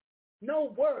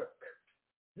 No work.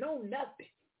 No nothing.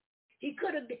 He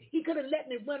could have let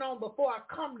me went on before I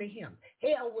come to him.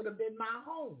 Hell would have been my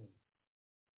home.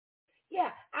 Yeah,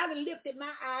 I'd have lifted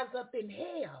my eyes up in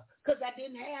hell because I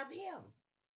didn't have him.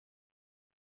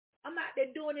 I'm out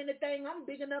there doing anything I'm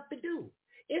big enough to do.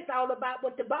 It's all about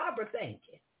what the barber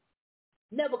thinking.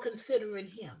 Never considering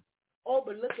him. Oh,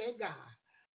 but look at God.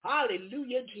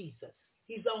 Hallelujah, Jesus.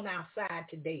 He's on our side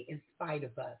today in spite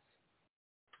of us,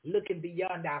 looking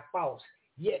beyond our faults,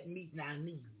 yet meeting our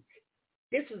needs.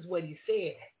 This is what he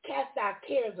said. Cast our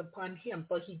cares upon him,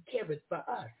 for he careth for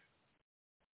us.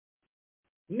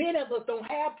 Many of us don't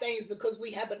have things because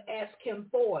we haven't asked him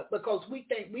for it, because we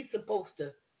think we're supposed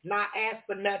to not ask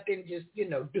for nothing, just,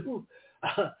 do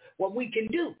what we can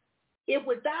do. If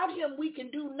without him we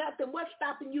can do nothing, what's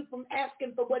stopping you from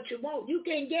asking for what you want? You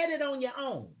can't get it on your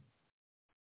own.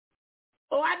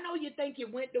 Oh, I know you think you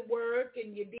went to work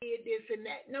and you did this and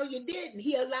that. No, you didn't.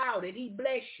 He allowed it. He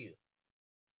blessed you.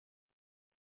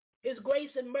 His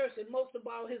grace and mercy, most of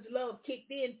all, his love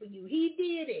kicked in for you. He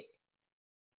did it.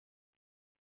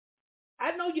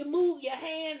 I know you move your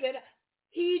hands, and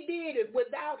he did it.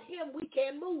 Without him, we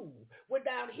can't move.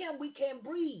 Without him, we can't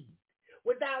breathe.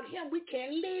 Without him, we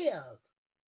can't live.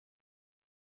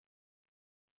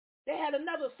 They had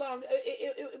another song.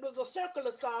 It was a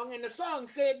circular song, and the song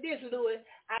said this, Louis: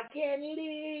 I can't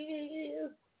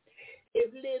live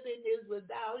if living is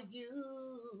without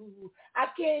you. I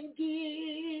can't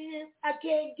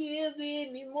give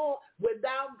anymore.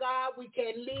 Without God, we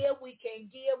can't live, we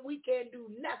can't give, we can't do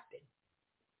nothing.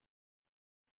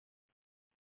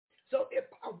 So if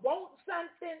I want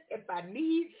something, if I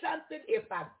need something,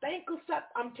 if I think of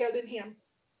something, I'm telling him.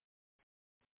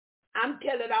 I'm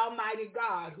telling Almighty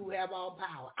God, who have all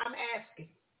power. I'm asking.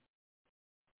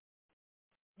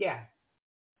 Yeah,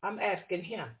 I'm asking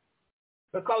him.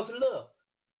 Because look,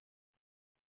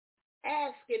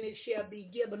 asking it shall be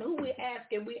given. Who we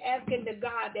asking? We asking the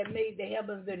God that made the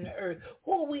heavens and the earth.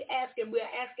 Who are we asking? We're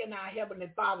asking our Heavenly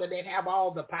Father that have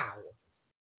all the power.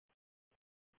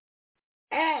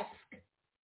 Ask,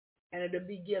 and it'll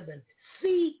be given.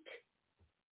 Seek,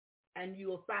 and you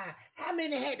will find. How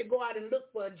many had to go out and look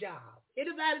for a job?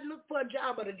 Anybody look for a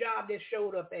job, or the job that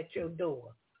showed up at your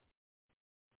door?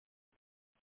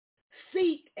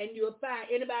 Seek, and you'll find.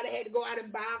 Anybody had to go out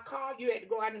and buy a car? You had to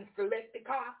go out and select the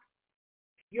car?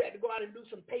 You had to go out and do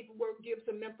some paperwork, give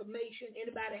some information?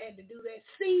 Anybody had to do that?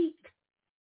 Seek.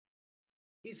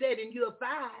 He said, and you'll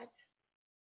find.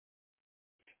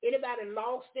 Anybody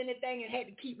lost anything and had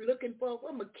to keep looking for it?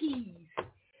 Where my keys?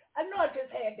 I know I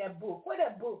just had that book. Where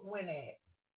that book went at?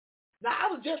 Now, I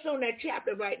was just on that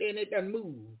chapter right there, and it done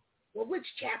moved. Well,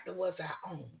 which chapter was I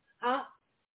on? Huh?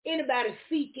 Anybody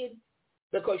seeking?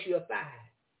 Because you'll find.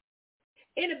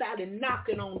 Anybody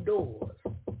knocking on doors,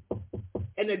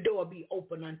 and the door be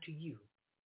open unto you.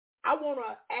 I want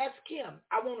to ask him.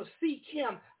 I want to seek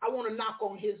him. I want to knock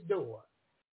on his door.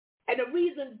 And the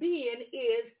reason being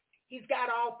is he's got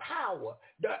all power.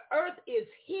 The earth is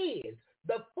his,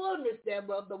 the fullness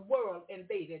thereof, the world, and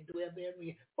they that dwell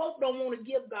therein. Folks don't want to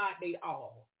give God their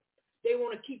all. They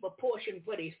want to keep a portion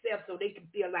for themselves so they can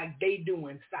feel like they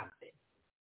doing something.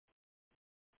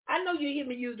 I know you hear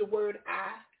me use the word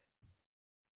I.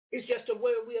 It's just a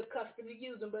word we're accustomed to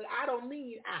using, but I don't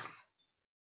mean I.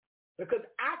 Because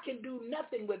I can do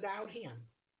nothing without him.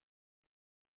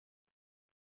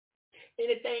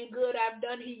 Anything good I've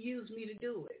done, he used me to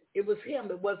do it. It was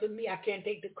him. It wasn't me. I can't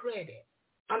take the credit.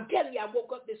 I'm telling you, I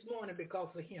woke up this morning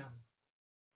because of him.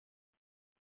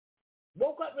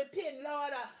 Woke up repenting,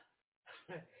 Lord.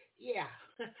 Yeah.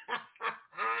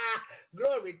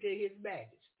 Glory to his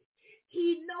majesty.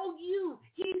 He know you.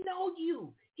 He know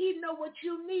you. He know what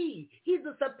you need. He's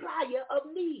a supplier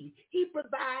of need. He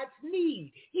provides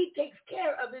need. He takes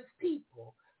care of his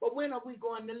people. But when are we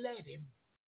going to let him?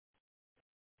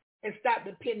 And stop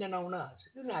depending on us.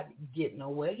 You're not getting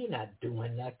nowhere. You're not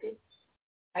doing nothing.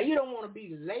 Now, you don't want to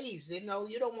be lazy. No,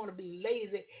 you don't want to be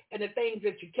lazy. And the things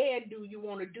that you can do, you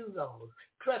want to do those.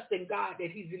 Trusting God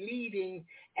that he's leading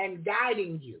and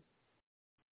guiding you.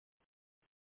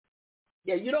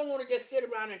 Yeah, you don't want to just sit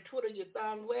around and twiddle your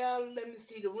thumbs. Well, let me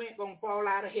see, the rent going to fall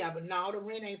out of heaven. No, the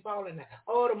rent ain't falling out.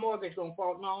 Oh, the mortgage going to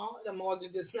fall. No, the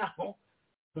mortgage is not fall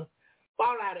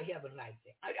out of heaven like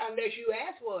that. Unless you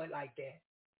ask for it like that.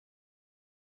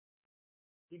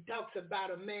 He talks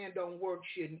about a man don't work,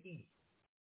 shouldn't eat.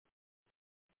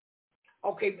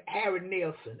 Okay, Harry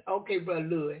Nelson. Okay, Brother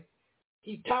Louis.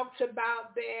 He talks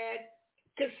about that.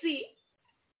 To see,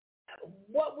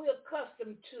 what we're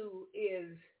accustomed to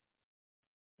is,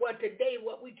 well, today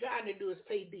what we're trying to do is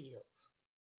pay bills.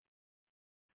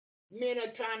 Men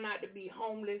are trying not to be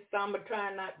homeless. Some are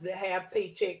trying not to have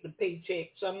paycheck to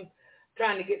paycheck. Some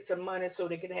trying to get some money so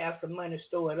they can have some money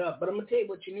stored up. But I'm going to tell you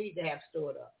what you need to have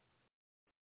stored up.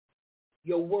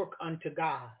 Your work unto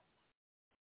God.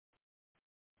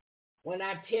 When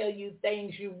I tell you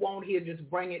things you want, he'll just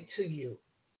bring it to you.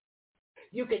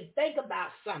 You can think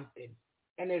about something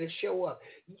and it'll show up.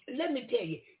 Let me tell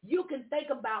you, you can think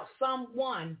about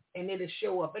someone and it'll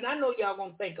show up. And I know y'all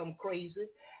gonna think I'm crazy.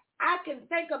 I can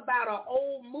think about an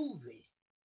old movie.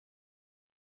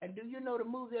 And do you know the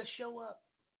movie will show up?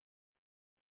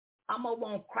 I'm over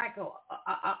on Cracker.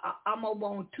 I'm over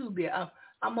on Tubi.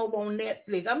 I'm over on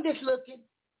Netflix. I'm just looking.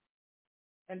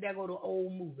 And there go the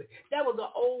old movie. That was an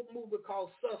old movie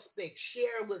called Suspect.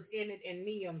 Cher was in it, and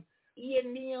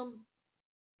Ian Neum,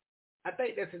 I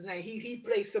think that's his name. He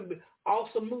played some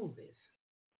awesome movies.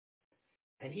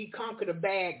 And he conquered the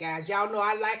bad guys. Y'all know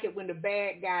I like it when the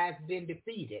bad guys been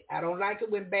defeated. I don't like it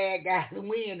when bad guys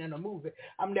win in a movie.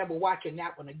 I'm never watching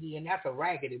that one again. That's a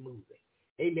raggedy movie.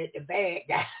 They let the bad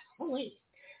guys win.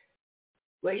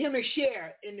 Well, him and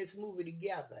Cher in this movie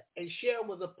together. And Cher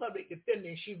was a public defender,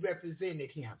 and she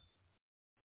represented him.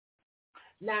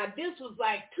 Now, this was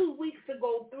like 2 weeks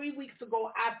ago, 3 weeks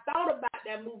ago. I thought about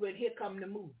that movie, and here come the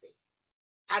movie.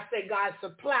 I said, God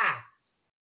supply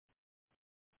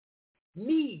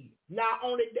need. Not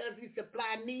only does he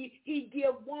supply need, he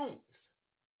give wants.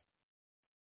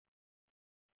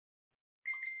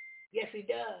 Yes, he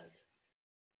does.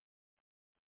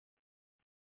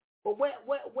 But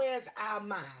where's our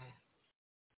mind?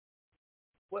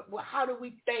 How do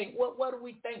we think? What are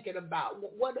we thinking about?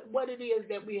 What it is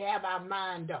that we have our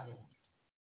mind on?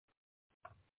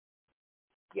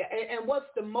 Yeah, and what's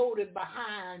the motive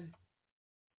behind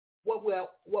what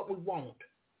we want?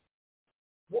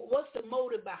 What's the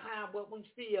motive behind what we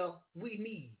feel we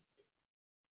need?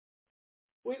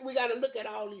 We got to look at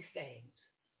all these things.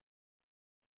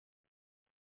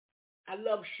 I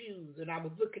love shoes, and I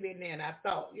was looking in there, and I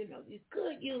thought, you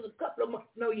could use a couple of more.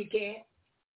 No, you can't.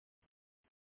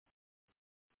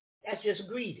 That's just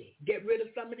greedy. Get rid of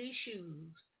some of these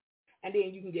shoes, and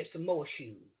then you can get some more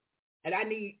shoes. And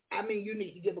you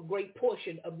need to give a great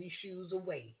portion of these shoes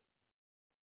away.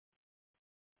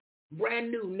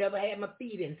 Brand new, never had my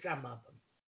feet in some of them.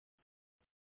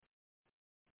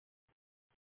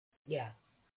 Yeah.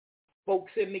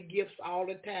 Folks send me gifts all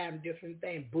the time, different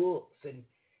things, books and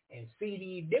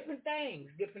CDs, different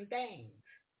things.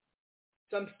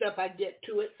 Some stuff I get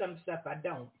to it, some stuff I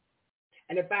don't.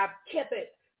 And if I've kept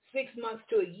it 6 months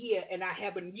to a year and I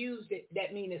haven't used it,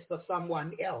 that means it's for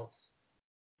someone else.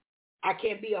 I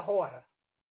can't be a hoarder.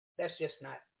 That's just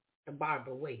not the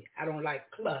Bible way. I don't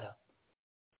like clutter.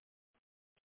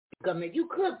 Because you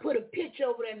could put a picture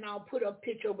over there, and I'll put a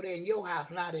picture over there in your house,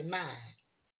 not in mine.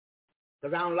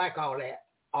 Because I don't like all that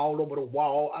all over the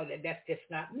wall. That's just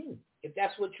not me. If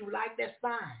that's what you like, that's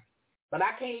fine. But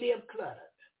I can't live cluttered.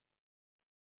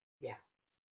 Yeah.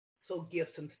 So give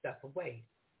some stuff away.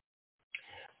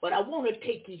 But I want to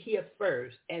take you here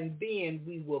first, and then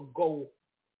we will go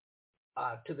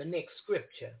to the next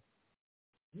scripture.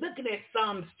 Looking at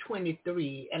Psalms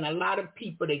 23, and a lot of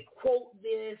people, they quote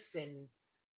this, and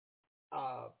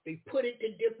they put it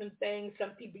to different things.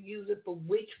 Some people use it for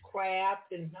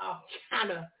witchcraft and all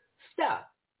kind of stuff.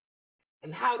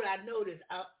 And how do I know this?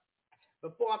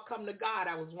 Before I come to God,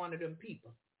 I was one of them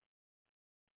people.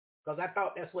 Because I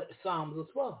thought that's what the Psalms was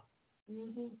for.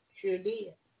 Sure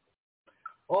did.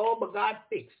 Oh, but God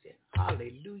fixed it.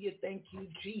 Hallelujah. Thank you,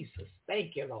 Jesus.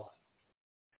 Thank you, Lord.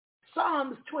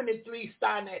 Psalms 23,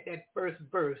 starting at that first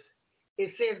verse,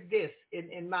 it says this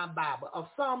in my Bible, a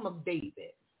Psalm of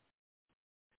David.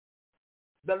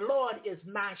 The Lord is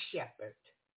my shepherd.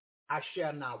 I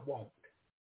shall not want.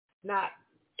 Now,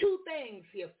 two things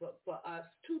here for us.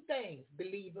 Two things,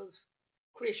 believers,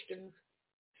 Christians,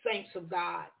 saints of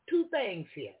God. Two things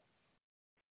here.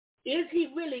 Is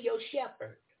he really your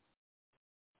shepherd?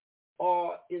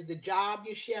 Or is the job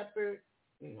your shepherd?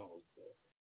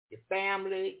 Your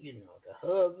family, the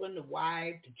husband, the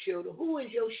wife, the children. Who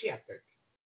is your shepherd?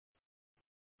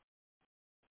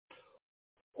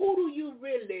 Who do you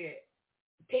really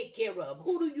take care of?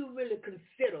 Who do you really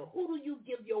consider? Who do you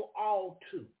give your all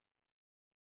to?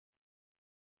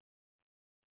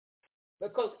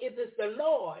 Because if it's the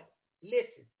Lord,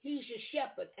 listen, he's your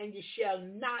shepherd and you shall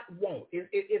not want.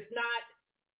 It's not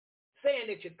saying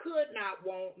that you could not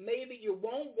want. Maybe you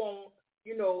won't want.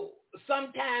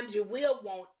 Sometimes you will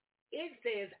want. It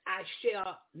says, I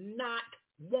shall not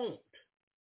want.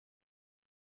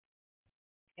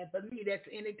 And for me, that's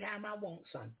any time I want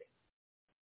something.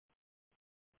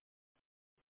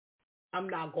 I'm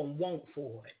not going to want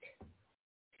for it.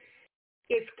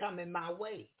 It's coming my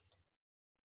way.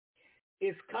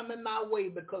 It's coming my way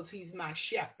because he's my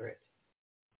shepherd.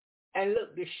 And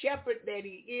look, the shepherd that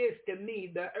he is to me,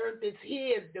 the earth is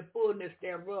his, the fullness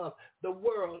thereof, the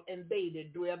world and they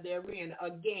that dwell therein,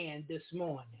 again this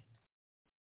morning.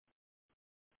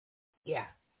 Yeah.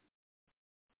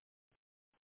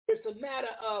 It's a matter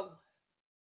of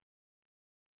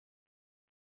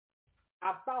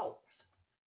our thoughts.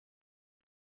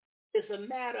 It's a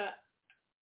matter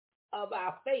of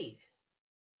our faith.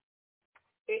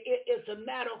 It's a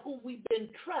matter of who we've been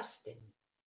trusting.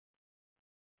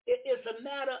 It's a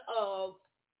matter of,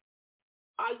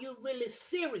 are you really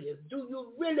serious? Do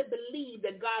you really believe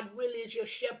that God really is your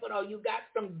shepherd, or you got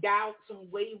some doubt, some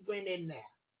wavering in there?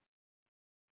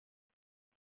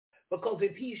 Because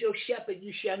if he's your shepherd,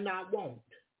 you shall not want.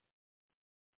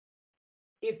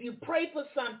 If you pray for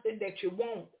something that you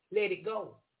want, let it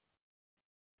go.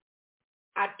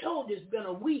 I told you it's been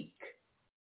a week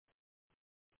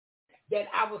that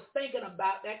I was thinking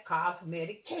about that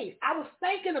cosmetic case. I was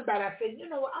thinking about it. I said, you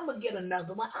know what, I'm going to get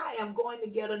another one. I am going to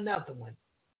get another one.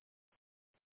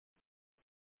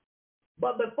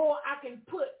 But before I can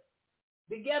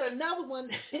get another one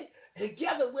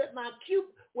together with my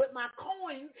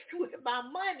coins, with my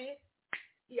money,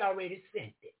 he already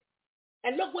sent it.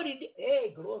 And look what he did.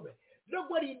 Hey, glory. Look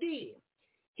what he did.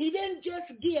 He didn't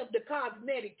just give the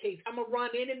cosmetic case. I'm going to run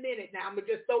any minute now. I'm going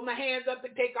to just throw my hands up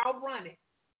and take off running.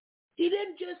 He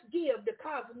didn't just give the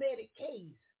cosmetic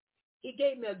case. He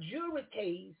gave me a jewelry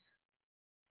case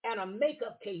and a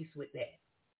makeup case with that.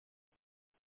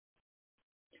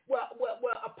 Well,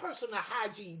 a personal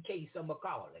hygiene case, I'm going to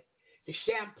call it. The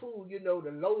shampoo, you know,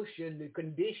 the lotion, the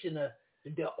conditioner,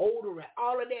 the deodorant,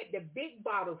 all of that, the big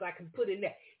bottles I can put in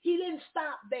there. He didn't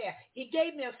stop there. He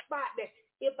gave me a spot that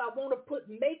if I want to put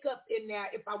makeup in there,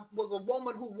 if I was a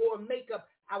woman who wore makeup,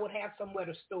 I would have somewhere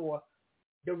to store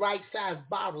the right size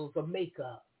bottles of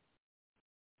makeup.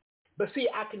 But see,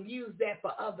 I can use that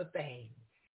for other things,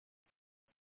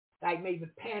 like maybe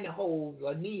pantyhose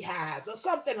or knee highs or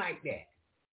something like that.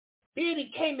 Then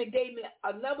he came and gave me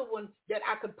another one that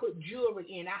I could put jewelry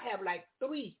in. I have like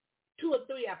two or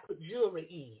three I put jewelry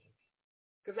in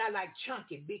because I like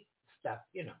chunky, big stuff.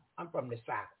 You know, I'm from the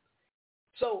South.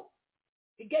 So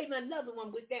he gave me another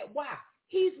one with that. Why?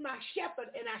 He's my shepherd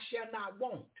and I shall not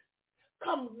want.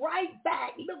 Come right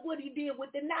back. Look what he did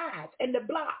with the knives and the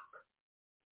block.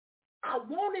 I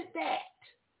wanted that.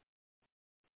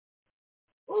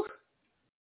 Ooh.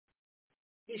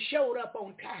 He showed up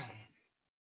on time.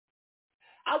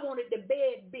 I wanted the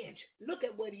bed bench. Look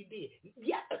at what he did.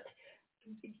 Yeah,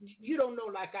 you don't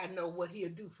know like I know what he'll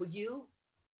do for you.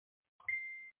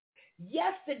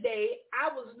 Yesterday,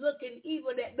 I was looking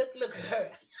even at, look at her.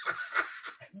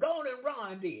 Go on and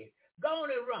run, then. Go on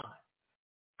and run.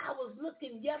 I was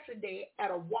looking yesterday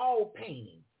at a wall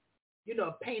painting. You know,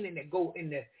 a painting that go in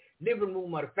the living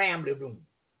room or the family room.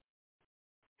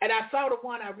 And I saw the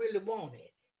one I really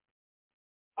wanted.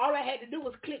 All I had to do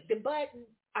was click the button.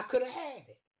 I could have had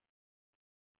it.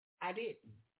 I didn't.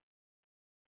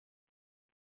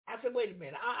 I said, wait a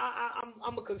minute.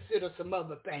 I'm going to consider some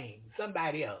other things,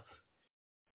 somebody else,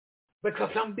 because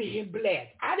I'm being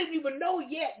blessed. I didn't even know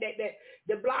yet that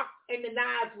the block and the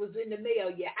knives was in the mail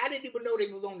yet. I didn't even know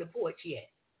they was on the porch yet.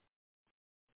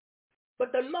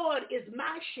 But the Lord is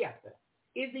my shepherd.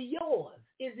 Is he yours?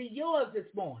 Is he yours this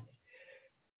morning?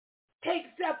 Take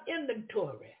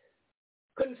self-inventory.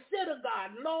 Consider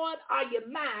God. Lord, are you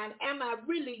mine? Am I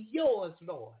really yours,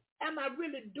 Lord? Am I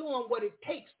really doing what it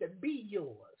takes to be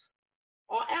yours?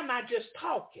 Or am I just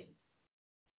talking?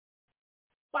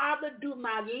 Father, do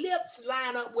my lips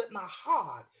line up with my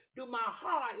heart? Do my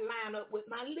heart line up with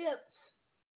my lips?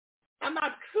 Am I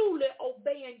truly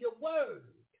obeying your word?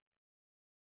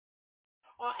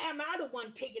 Or am I the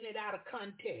one taking it out of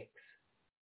context?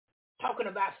 Talking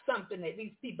about something that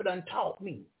these people done taught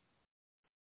me.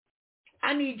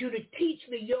 I need you to teach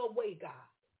me your way, God.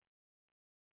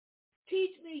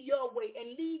 Teach me your way and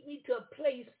lead me to a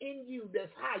place in you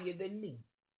that's higher than me.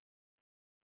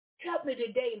 Help me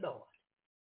today, Lord.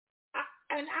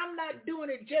 And I'm not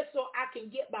doing it just so I can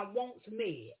get my wants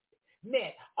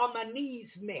met or my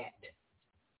needs met.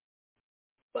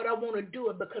 But I want to do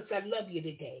it because I love you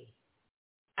today.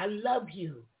 I love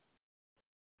you.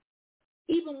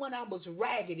 Even when I was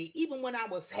raggedy, even when I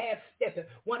was half-stepping,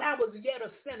 when I was yet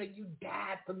a sinner, you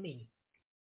died for me.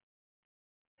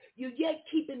 You're yet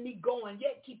keeping me going,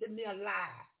 yet keeping me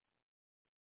alive.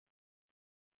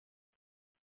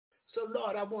 So,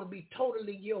 Lord, I want to be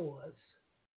totally yours,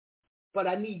 but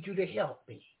I need you to help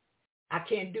me. I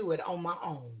can't do it on my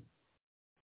own.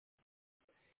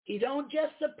 He don't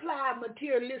just supply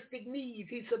materialistic needs.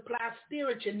 He supplies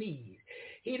spiritual needs.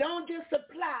 He don't just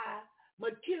supply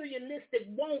materialistic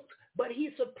wants, but he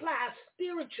supplies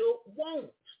spiritual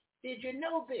wants. Did you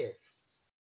know this?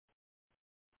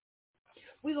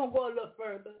 We're going to go a little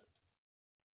further.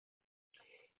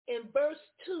 In verse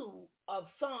 2 of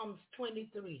Psalms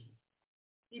 23,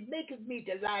 he maketh me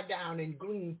to lie down in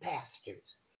green pastures.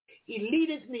 He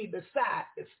leadeth me beside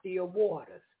the still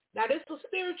waters. Now, this is a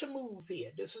spiritual move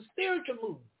here. This is a spiritual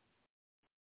move.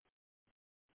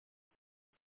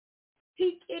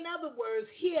 In other words,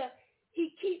 here,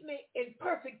 he keep me in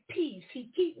perfect peace.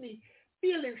 He keep me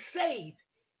feeling safe.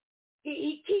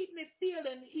 He keep me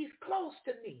feeling he's close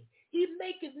to me. He's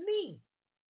making me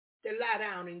to lie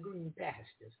down in green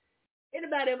pastures.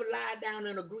 Anybody ever lie down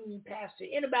in a green pasture?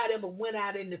 Anybody ever went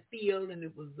out in the field and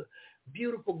it was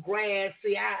beautiful grass?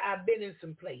 See, I've been in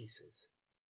some places.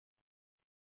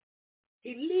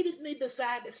 He leadeth me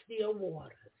beside the still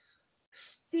waters.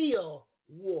 Still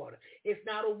water. It's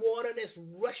not a water that's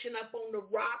rushing up on the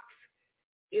rocks.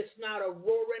 It's not a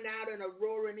roaring out and a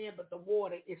roaring in, but the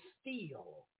water is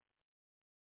still.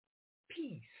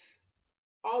 Peace.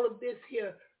 All of this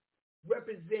here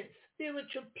represents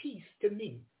spiritual peace to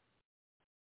me.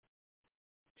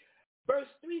 Verse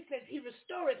 3 says, he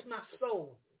restoreth my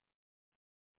soul.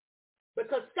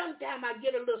 Because sometimes I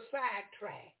get a little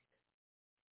sidetracked.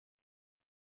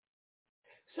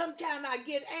 Sometimes I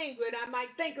get angry and I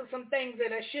might think of some things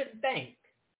that I shouldn't think.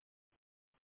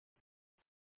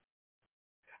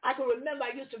 I can remember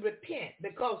I used to repent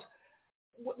because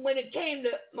when it came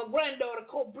to my granddaughter,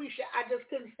 Cobrisha, I just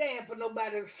couldn't stand for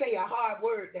nobody to say a hard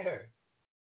word to her,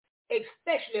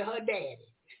 especially her daddy.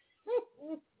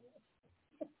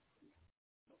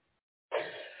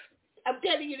 I'm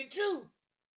telling you the truth.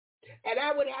 And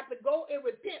I would have to go and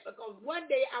repent because one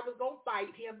day I was going to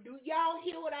fight him. Do y'all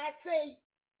hear what I say?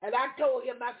 And I told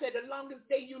him, I said, the longest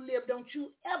day you live, don't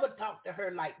you ever talk to her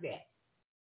like that.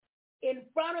 In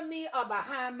front of me or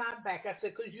behind my back. I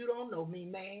said, because you don't know me,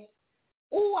 man.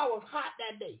 Oh, I was hot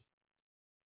that day.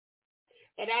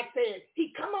 And I said,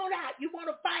 come on out. You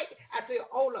want to fight? I said,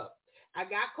 hold up. I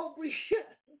got Cobrisha.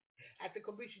 I said,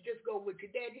 Cobrisha, just go with your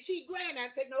daddy. She grand.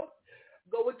 I said, no.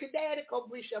 Go with your daddy,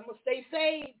 Cobrisha. I'm going to stay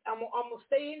saved. I'm going to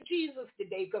stay in Jesus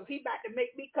today because he about to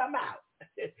make me come out. I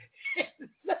said,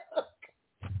 look.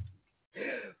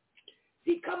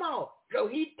 He come on. So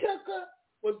he took her.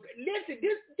 Well, listen,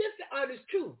 this is the honest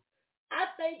truth. I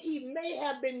think he may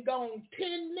have been gone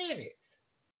 10 minutes.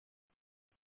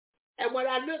 And when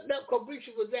I looked up,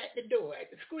 Cobrisha was at the door,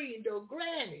 at the screen door,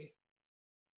 Granny.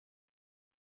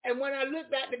 And when I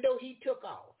looked out the door, he took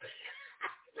off. I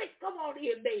said, come on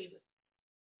here, baby.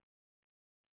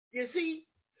 You see?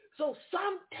 So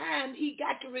sometimes he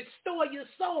got to restore your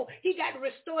soul. He got to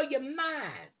restore your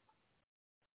mind.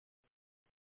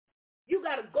 You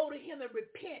got to go to him and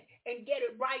repent and get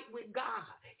it right with God.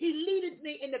 He leadeth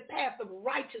me in the path of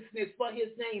righteousness for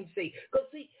his name's sake.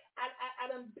 Because see, I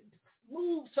done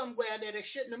moved somewhere that I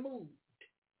shouldn't have moved.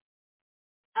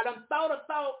 I done thought a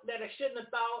thought that I shouldn't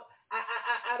have thought.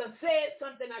 I done said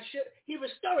something I should. He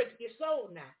restored your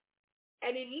soul now.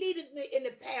 And he leadeth me in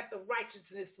the path of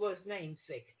righteousness for his name's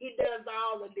sake. He does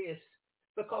all of this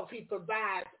because he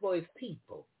provides for his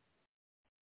people.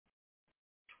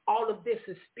 All of this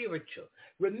is spiritual.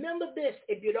 Remember this.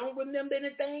 If you don't remember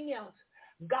anything else,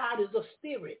 God is a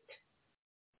spirit.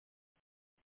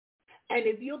 And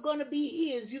if you're going to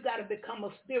be his, you got to become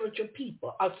a spiritual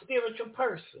people, a spiritual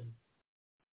person.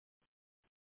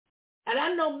 And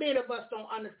I know many of us don't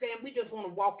understand. We just want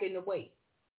to walk in the way.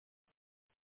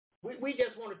 We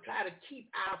just want to try to keep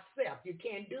ourselves. You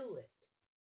can't do it.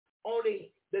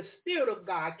 Only the Spirit of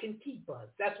God can keep us.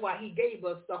 That's why he gave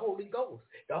us the Holy Ghost,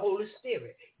 the Holy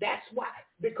Spirit. That's why,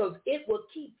 because it will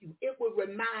keep you. It will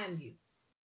remind you.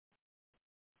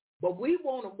 But we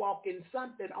want to walk in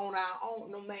something on our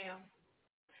own. No, ma'am.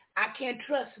 I can't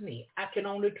trust me. I can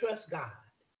only trust God.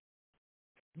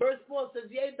 Verse 4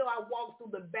 says, yea, though I walk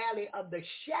through the valley of the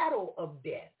shadow of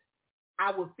death,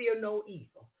 I will fear no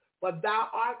evil. For thou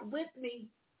art with me,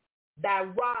 thy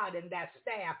rod and thy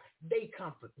staff, they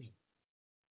comfort me.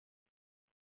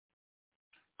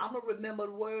 I'm going to remember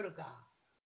the word of God.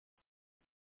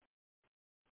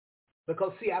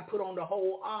 Because, see, I put on the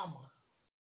whole armor.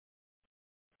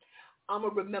 I'm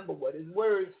going to remember what his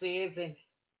word says, and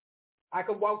I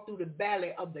can walk through the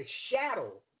valley of the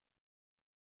shadow.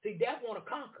 See, death want to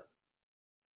conquer.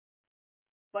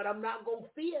 But I'm not going to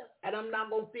fear, and I'm not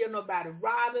going to fear nobody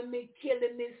robbing me,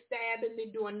 killing me, stabbing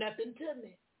me, doing nothing to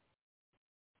me.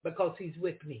 Because he's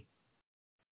with me.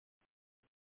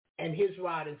 And his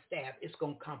rod and staff is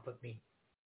going to comfort me.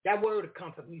 That word will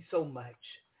comfort me so much.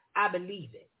 I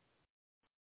believe it.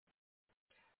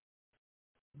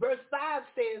 Verse 5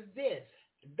 says this,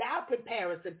 thou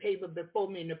preparest a table before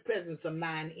me in the presence of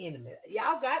mine enemies.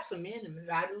 Y'all got some enemies.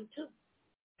 I do too.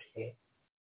 Okay.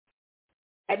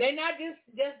 And they're not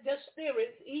just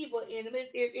spirits, evil enemies.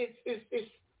 It's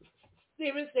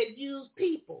spirits that use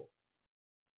people,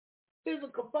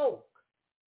 physical folk.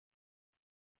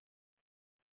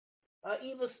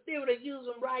 Evil spirit that use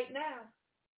them right now.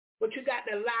 But you got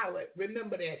to allow it.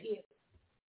 Remember that here.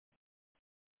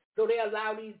 So they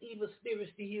allow these evil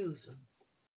spirits to use them.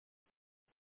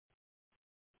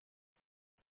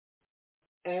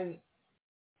 And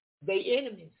they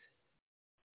enemies.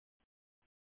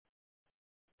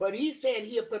 But he said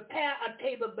he'll prepare a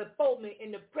table before me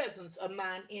in the presence of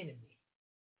mine enemy.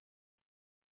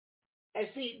 And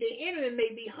see, the enemy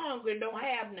may be hungry and don't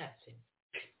have nothing.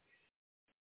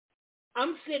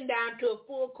 I'm sitting down to a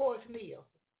full course meal.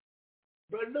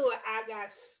 But Lord, I got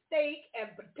steak and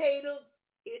potatoes.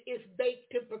 It's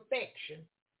baked to perfection.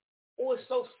 Oh, it's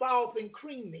so soft and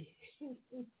creamy.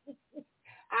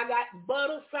 I got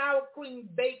butter, sour cream,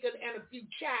 bacon, and a few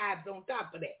chives on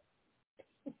top of that.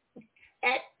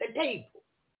 At the table.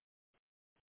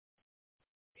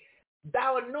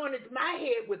 Thou anointest my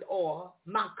head with oil,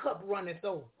 my cup runneth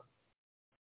over.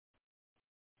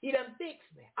 He done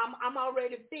fixed me. I'm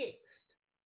already fixed.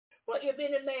 For if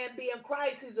any man be in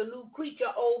Christ, he's a new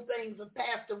creature. Old things have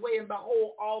passed away, and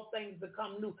behold, all things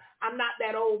become new. I'm not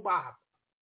that old Bob.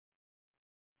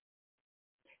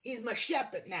 He's my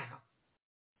shepherd now.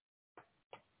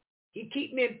 He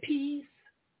keep me in peace.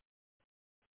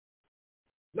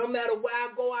 No matter where I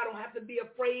go, I don't have to be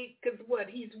afraid because what?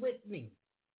 He's with me.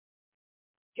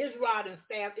 His rod and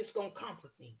staff is going to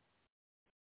comfort me.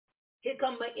 Here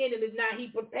come my enemies. Now he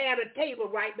prepared a table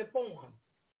right before him.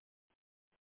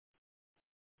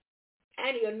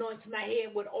 And he anoints my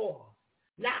head with oil.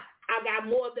 Now, I got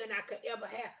more than I could ever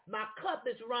have. My cup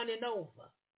is running over.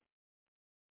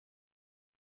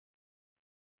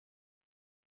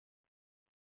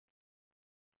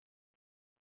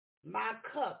 My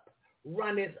cup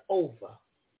runneth over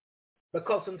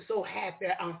because I'm so happy.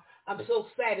 I'm so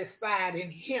satisfied in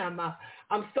him.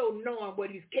 I'm so knowing what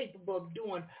he's capable of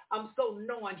doing. I'm so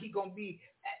knowing he's going to be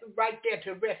right there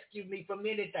to rescue me from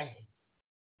anything.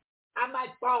 I might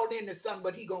fall into something,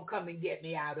 but he's going to come and get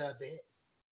me out of it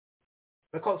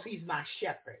because he's my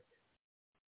shepherd.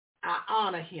 I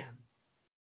honor him.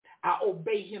 I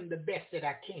obey him the best that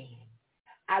I can.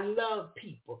 I love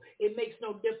people. It makes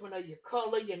no difference of your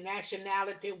color, your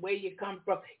nationality, where you come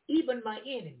from, even my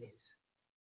enemies.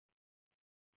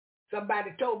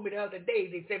 Somebody told me the other day,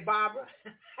 they said, Barbara,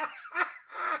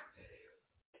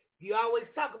 you always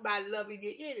talk about loving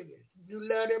your enemies. You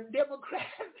love them Democrats.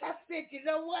 I said, you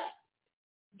know what?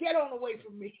 Get on away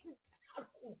from me.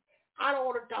 I don't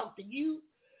want to talk to you,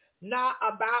 not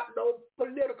about no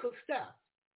political stuff.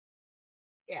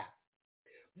 Yeah.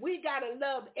 We got to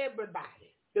love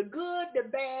everybody, the good, the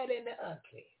bad, and the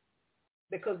ugly,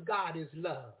 because God is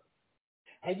love.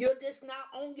 And you're just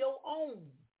not on your own.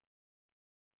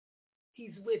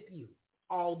 He's with you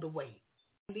all the way.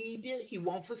 He won't leave you. He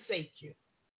won't forsake you.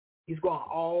 He's going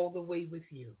all the way with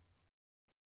you.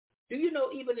 Do you know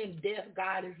even in death,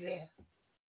 God is there?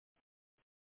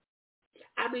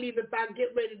 I believe if I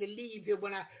get ready to leave here,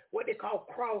 what they call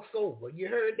crossover, you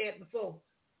heard that before?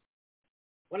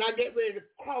 When I get ready to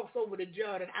cross over the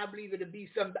Jordan, I believe it'll be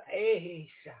somebody,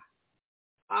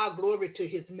 our glory to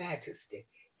his majesty.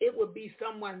 It will be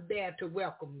someone there to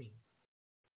welcome me.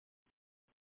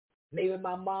 Maybe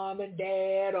my mom and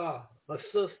dad or my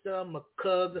sister, my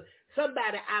cousin,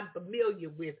 somebody I'm familiar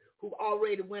with who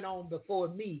already went on before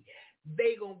me.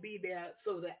 They going to be there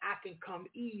so that I can come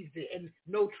easy and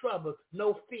no trouble,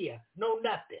 no fear, no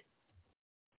nothing.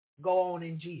 Go on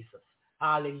in Jesus.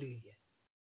 Hallelujah.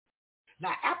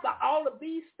 Now, after all of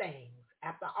these things,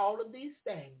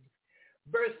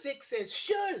 verse 6 says,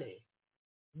 surely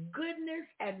goodness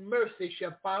and mercy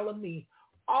shall follow me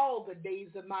all the days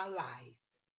of my life,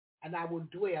 and I will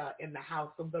dwell in the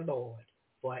house of the Lord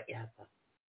forever.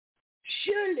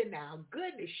 Surely now,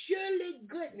 surely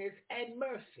goodness and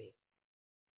mercy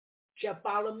shall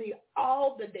follow me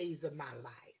all the days of my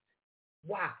life.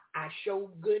 Why? I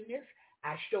show goodness,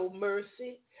 I show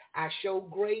mercy, I show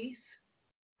grace,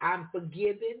 I'm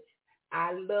forgiven,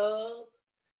 I love,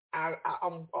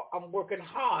 I'm working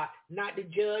hard not to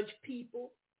judge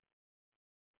people.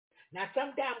 Now,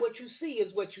 sometimes what you see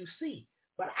is what you see,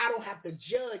 but I don't have to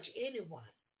judge anyone.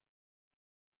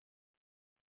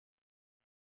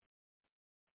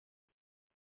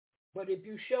 But if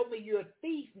you show me you're a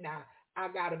thief now, I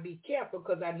got to be careful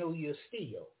because I know you're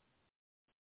steal.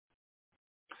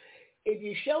 If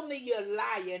you show me you're a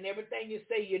liar and everything you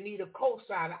say you need a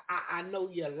cosigner, I know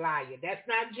you're a liar. That's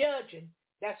not judging.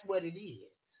 That's what it is.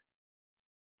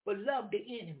 But love the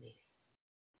enemy.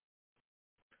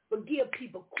 Forgive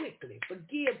people quickly.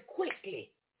 Forgive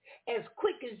quickly. As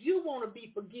quick as you want to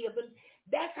be forgiven,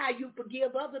 that's how you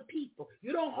forgive other people.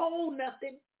 You don't hold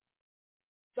nothing.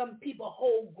 Some people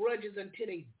hold grudges until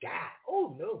they die.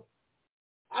 Oh, no.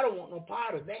 I don't want no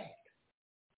part of that.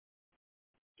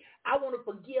 I want to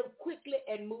forgive quickly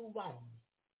and move on.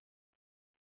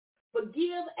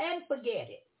 Forgive and forget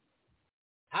it.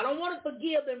 I don't want to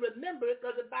forgive and remember it,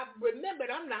 because if I remember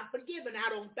it, I'm not forgiven. I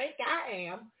don't think I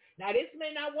am. Now, this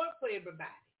may not work for everybody,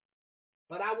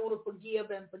 but I want to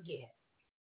forgive and forget.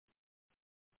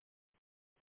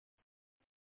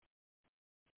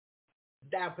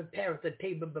 Thou preparest a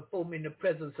table before me in the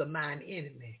presence of mine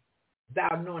enemy. Thou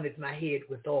anointest my head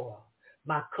with oil.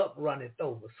 My cup runneth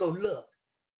over. So look,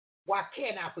 why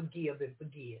can't I forgive and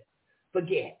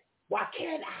forget? Why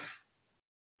can't I?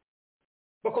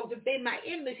 Because if they're my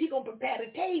enemies, he's going to prepare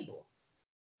the table.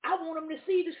 I want them to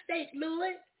see the steak,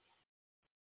 Louis.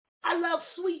 I love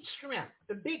sweet shrimp,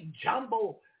 the big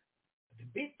jumbo, the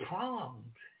big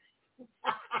prawns.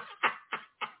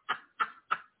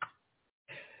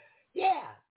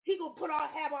 Yeah, he going to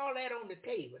have all that on the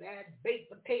table, that baked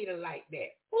potato like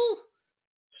that. Ooh,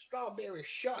 strawberry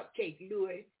shortcake,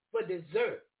 Louis, for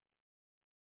dessert.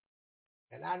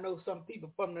 And I know some people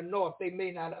from the north, they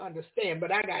may not understand,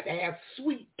 but I got to have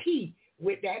sweet tea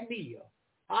with that meal.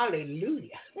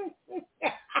 Hallelujah.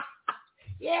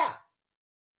 Yeah.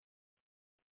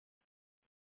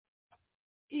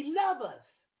 He loves us,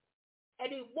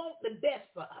 and he wants the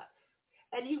best for us,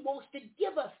 and he wants to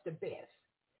give us the best.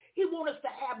 He wants us to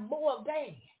have more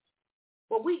than,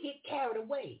 but we get carried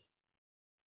away.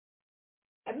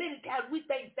 And many times we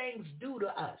think things due to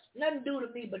us. Nothing due to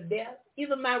me but death.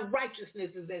 Even my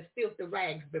righteousness is as filthy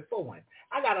rags before him.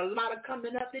 I got a lot of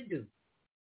coming up to do.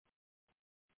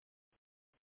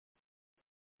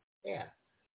 Yeah.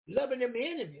 Loving them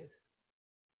enemies.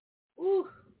 Ooh.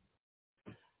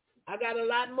 I got a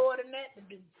lot more than that to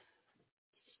do.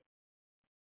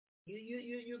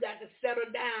 You got to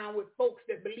settle down with folks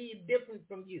that believe different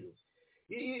from you.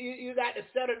 You got to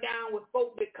settle down with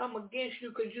folk that come against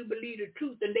you because you believe the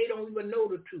truth and they don't even know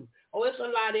the truth. Oh, it's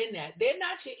a lot in that. They're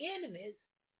not your enemies.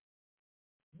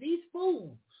 These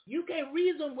fools. You can't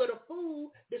reason with a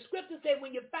fool. The scripture says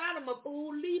when you find them a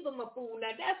fool, leave them a fool.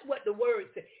 Now, that's what the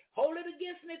word says. Hold it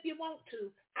against them if you want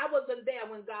to. I wasn't there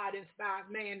when God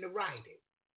inspired man to write it.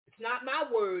 It's not my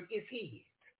word, it's his.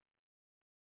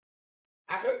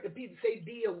 I heard the people say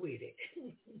deal with it.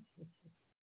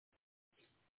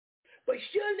 But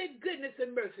surely goodness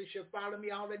and mercy shall follow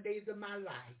me all the days of my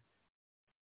life.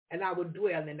 And I will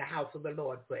dwell in the house of the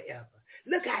Lord forever.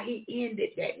 Look how he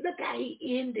ended that. Look how he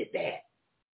ended that.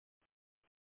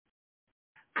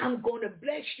 I'm going to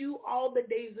bless you all the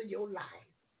days of your life.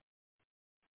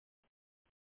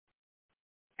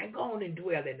 And go on and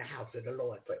dwell in the house of the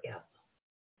Lord forever.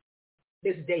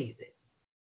 This David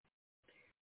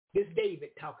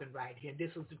talking right here.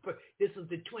 This was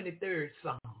the 23rd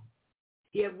Psalm.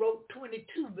 He had wrote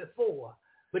 22 before,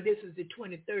 but this is the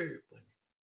 23rd one.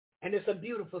 And it's a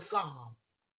beautiful psalm.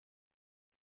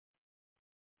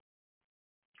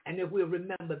 And if we'll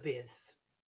remember this,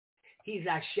 he's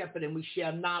our shepherd and we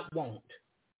shall not want.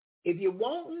 If you're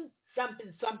wanting,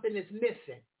 something is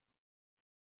missing.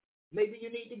 Maybe you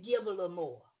need to give a little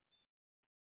more.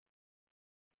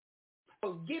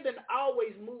 Because giving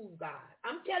always moves God.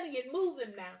 I'm telling you, it moves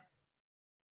him now.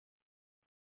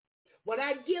 When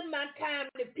I give my time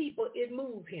to people, it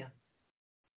moves him.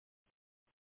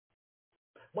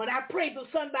 When I pray for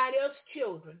somebody else's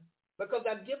children, because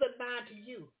I've given mine to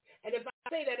you. And if I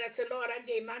say that, I say, Lord, I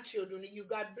gave my children to you.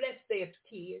 God bless their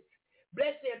kids.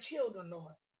 Bless their children,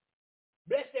 Lord.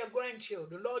 Bless their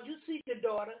grandchildren. Lord, you see the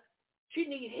daughter. She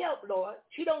needs help, Lord.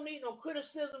 She don't need no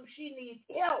criticism. She needs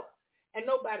help. And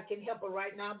nobody can help her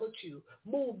right now but you.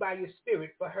 Move by your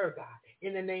spirit for her, God,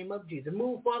 in the name of Jesus.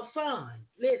 Move for a son.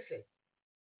 Listen.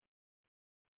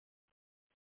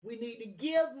 We need to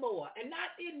give more, and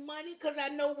not in money, because I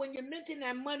know when you mention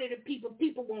that money to people,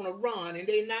 people want to run, and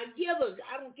they're not givers.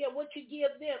 I don't care what you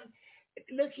give them.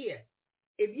 Look here.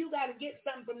 If you got to get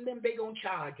something from them, they're going to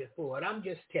charge you for it. I'm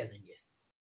just telling you.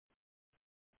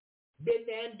 Been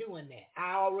there and doing that.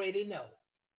 I already know.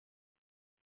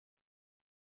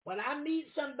 When I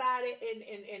meet somebody,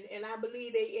 and I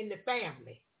believe they in the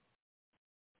family,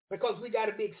 because we got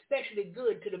to be especially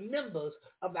good to the members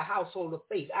of the household of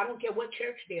faith. I don't care what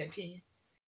church they attend.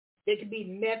 They could be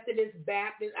Methodist,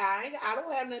 Baptist. I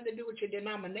don't have nothing to do with your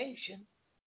denomination.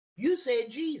 You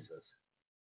said Jesus.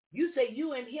 You say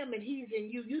you in him and he's in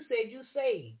you. You said you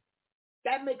saved.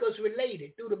 That makes us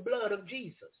related through the blood of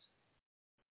Jesus.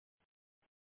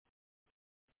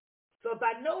 So if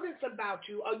I know this about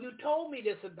you, or you told me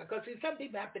this, because see, some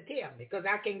people have to tell me, because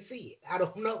I can't see it. I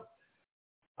don't know.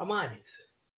 I'm honest.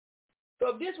 So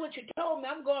if this is what you told me,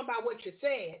 I'm going by what you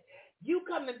said. You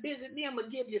come and visit me, I'm going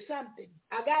to give you something.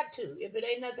 I got to, if it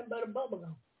ain't nothing but a bubble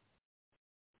gum.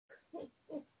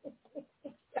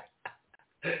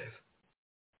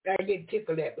 I get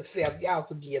tickled at myself. Y'all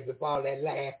forgive me for all that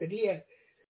laughing here.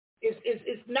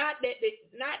 It's not that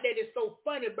it's so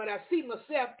funny, but I see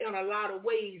myself in a lot of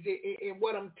ways in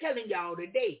what I'm telling y'all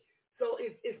today. So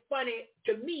it's funny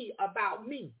to me about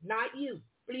me, not you.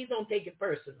 Please don't take it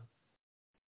personal.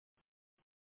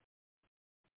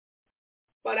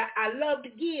 But I love to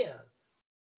give.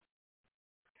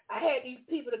 I had these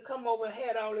people to come over and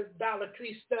had all this Dollar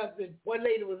Tree stuff, and one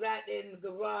lady was out there in the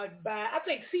garage buying. I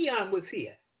think Sion was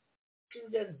here. She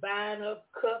was just buying up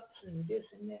cups and this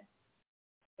and that.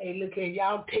 Hey, look here,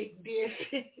 y'all take this,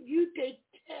 you take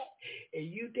that,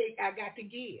 and you take, I got to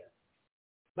give.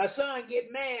 My son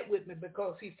get mad with me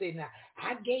because he said, now,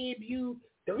 I gave you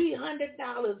 $300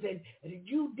 and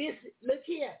you this, look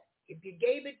here. If you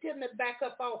gave it to me, back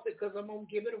up off it because I'm going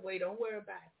to give it away. Don't worry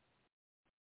about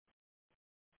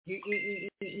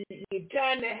it. You're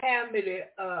trying to have me to,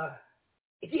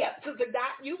 yeah, Sister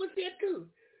Doc, you was there too.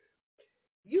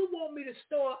 You want me to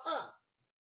store up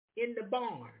in the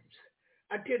barns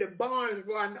until the barns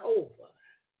run over.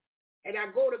 And I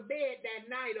go to bed that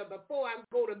night, or before I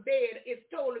go to bed, it's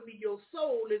told me your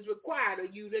soul is required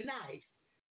of you tonight.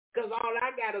 Because all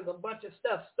I got is a bunch of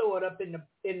stuff stored up in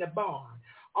the barn.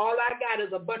 All I got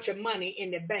is a bunch of money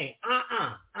in the bank.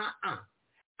 I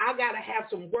got to have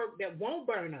some work that won't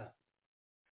burn up.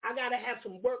 I got to have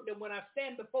some work that when I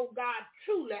stand before God,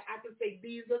 truly, I can say,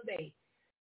 these are they.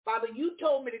 Father, you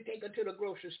told me to take her to the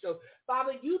grocery store.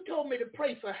 Father, you told me to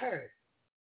pray for her.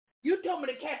 You told me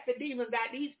to cast the demons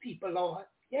out these people, Lord.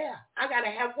 Yeah, I got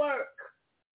to have work.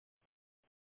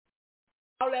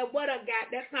 All that what I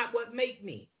got, that's not what make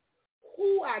me.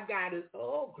 Who I got is,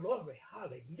 oh, glory,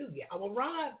 hallelujah. I'm going to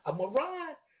run.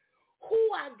 Who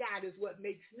I got is what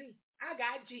makes me. I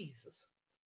got Jesus.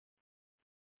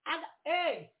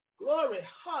 Hey, glory,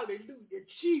 hallelujah,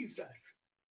 Jesus.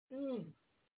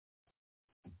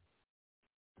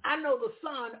 I know the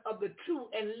Son of the true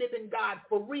and living God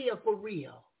for real, for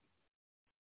real.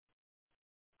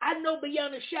 I know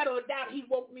beyond a shadow of doubt he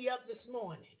woke me up this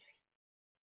morning.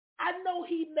 I know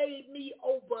he made me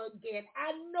over again.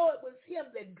 I know it was him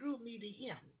that drew me to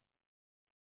him.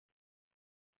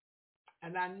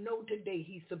 And I know today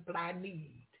he supplied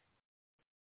need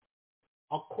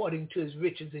according to his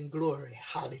riches and glory.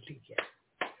 Hallelujah.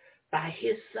 By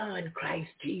his Son, Christ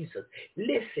Jesus.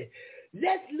 Listen,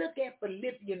 let's look at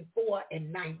Philippians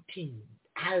 4:19.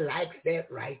 I like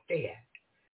that right there.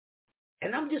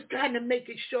 And I'm just trying to make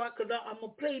it short because I'm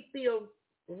going to play Phil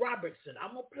Robertson.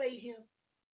 I'm going to play him.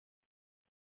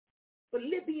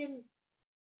 Philippians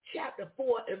chapter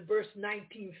 4 and verse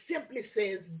 19 simply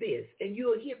says this, and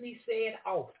you'll hear me say it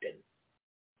often.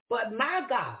 But my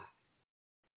God,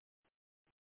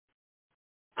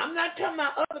 I'm not talking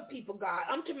about other people, God.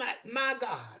 I'm talking about my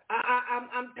God.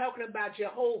 I'm talking about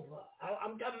Jehovah.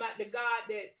 I'm talking about the God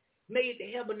that made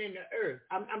the heaven and the earth.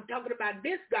 I'm talking about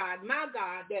this God, my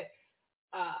God, that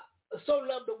so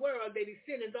loved the world that he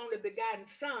sent his only begotten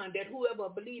Son, that whoever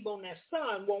believe on that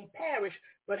Son won't perish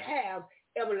but have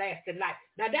everlasting life.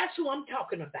 Now that's who I'm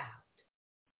talking about.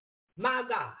 My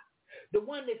God, the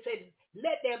one that said,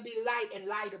 let there be light, and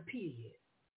light appeared.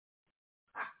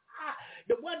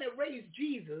 The one that raised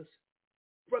Jesus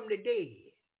from the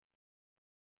dead.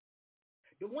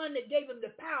 The one that gave him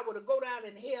the power to go down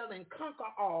in hell and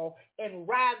conquer all and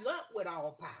rise up with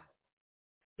all power.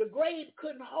 The grave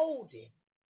couldn't hold him.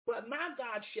 But my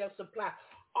God shall supply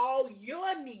all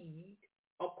your need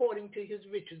according to his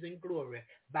riches and glory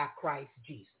by Christ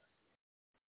Jesus.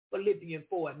 Philippians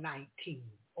 4:19.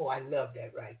 Oh, I love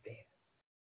that right there.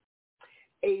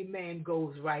 Amen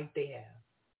goes right there.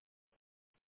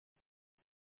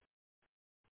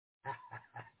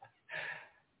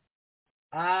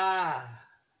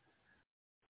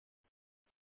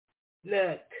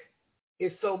 Look,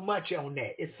 it's so much on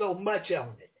that. It's so much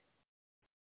on it.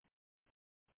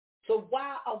 So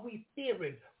why are we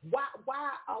fearing? Why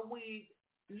are we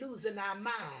losing our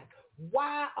mind?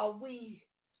 Why are we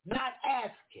not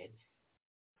asking?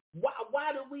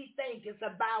 Why do we think it's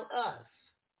about us?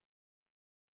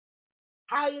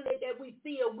 How is it that we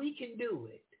feel we can do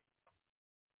it?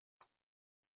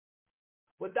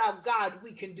 Without God,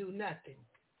 we can do nothing.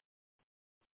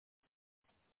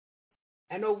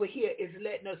 And over here is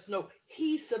letting us know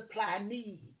he supplies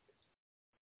needs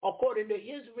according to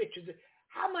his riches.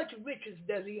 How much riches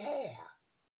does he have?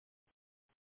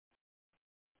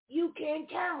 You can't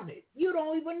count it. You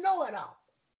don't even know it all.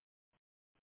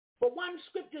 But one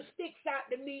scripture sticks out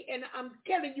to me, and I'm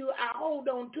telling you, I hold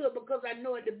on to it because I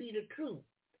know it to be the truth.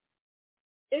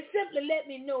 It simply let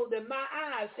me know that my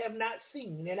eyes have not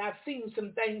seen, and I've seen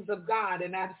some things of God,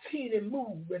 and I've seen him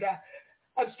move, but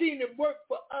I've seen him work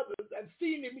for others. I've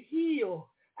seen him heal.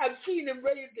 I've seen him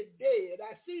raise the dead.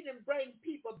 I've seen him bring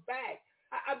people back.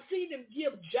 I've seen him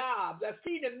give jobs. I've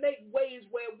seen him make ways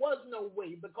where there was no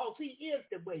way because he is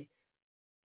the way.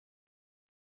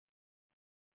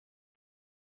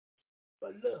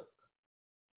 But look,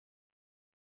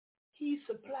 he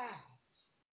supplies.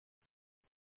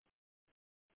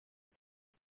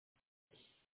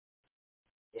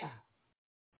 Yeah.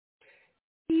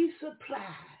 He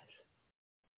supplies.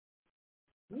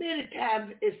 Many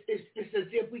times it's as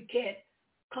if we can't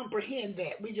comprehend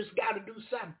that. We just got to do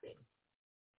something.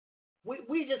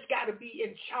 We just got to be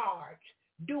in charge,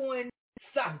 doing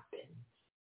something.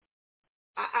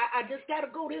 I just got to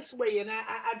go this way, and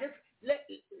I just let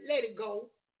it go.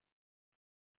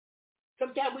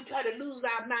 Sometimes we try to lose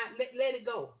our mind, let it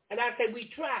go. And I say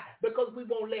we try because we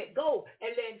won't let go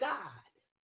and let God.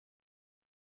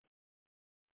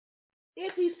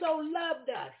 If he so loved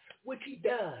us, which he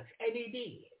does, and he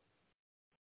did,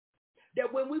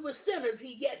 that when we were sinners,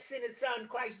 he yet sent his son,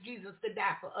 Christ Jesus, to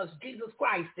die for us, Jesus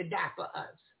Christ to die for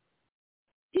us.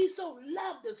 He so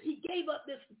loved us, he gave up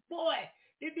this boy,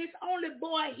 this only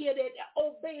boy here that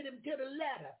obeyed him to the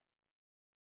letter.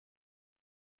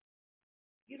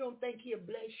 You don't think he'll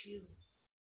bless you?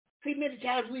 See, many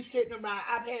times we sitting around,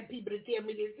 I've had people to tell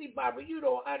me this, see, Barbara, you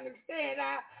don't understand,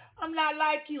 I'm not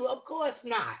like you. Of course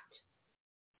not.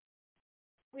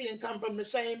 We didn't come from the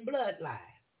same bloodline.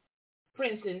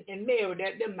 Prince and Mary,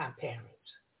 they're my parents.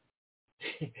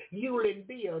 Yule and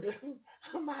Bill,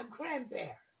 they're my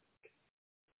grandparents.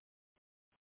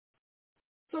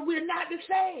 So we're not the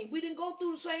same. We didn't go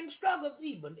through the same struggles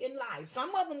even in life.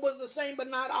 Some of them was the same, but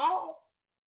not all.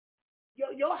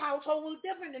 Your household was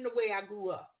different than the way I grew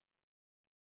up.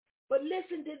 But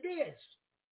listen to this.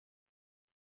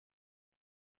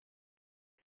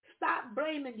 Stop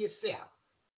blaming yourself.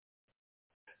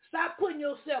 Stop putting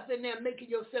yourself in there, making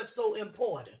yourself so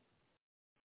important.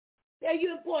 Yeah,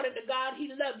 you're important to God.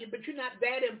 He loves you, but you're not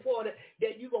that important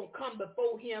that you're going to come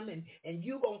before him and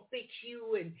you're going to fix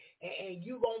you and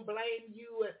you're going to blame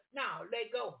you. No,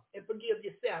 let go and forgive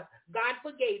yourself. God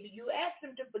forgave you. You asked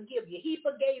him to forgive you. He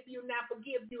forgave you. Now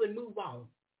forgive you and move on.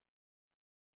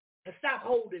 And stop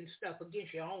holding stuff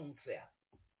against your own self.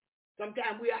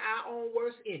 Sometimes we are our own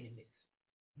worst enemies.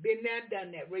 Been there,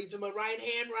 done that. Raise my right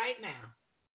hand right now.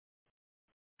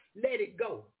 Let it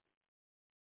go.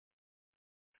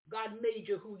 God made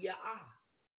you who you are.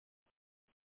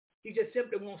 He just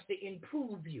simply wants to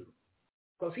improve you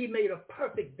because he made a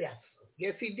perfect vessel.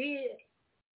 Yes, he did.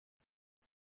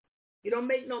 You don't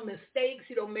make no mistakes.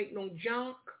 You don't make no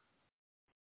junk.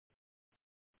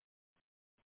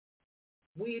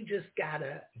 We just got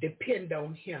to depend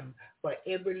on him for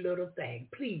every little thing,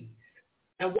 please.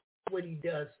 And watch what he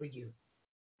does for you.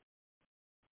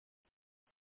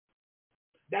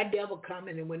 That devil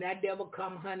coming, and when that devil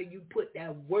come, honey, you put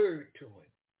that word to him.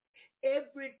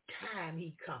 Every time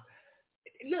he comes.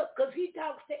 Look, because he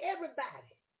talks to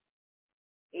everybody.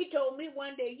 He told me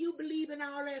one day, you believe in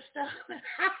all that stuff?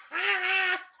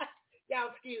 Y'all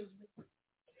excuse me.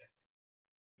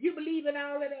 You believe in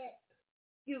all of that?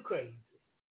 You crazy.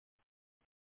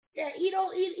 Yeah, he's no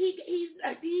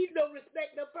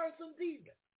respect no persons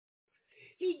either.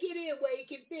 He get in where he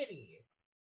can fit in.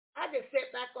 I just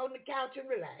sat back on the couch and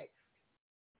relax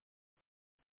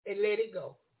and let it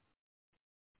go.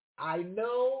 I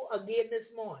know again this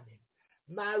morning,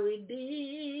 my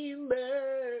Redeemer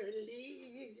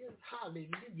lives.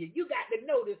 Hallelujah. You got to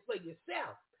know this for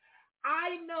yourself.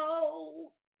 I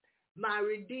know my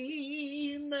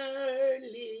Redeemer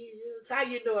lives. How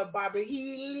you know it, Barbara?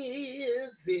 He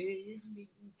lives in me.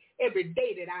 Every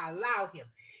day that I allow him,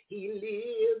 he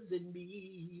lives in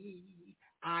me.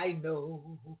 I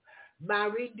know my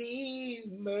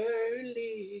Redeemer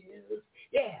lives.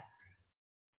 Yeah.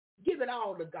 Give it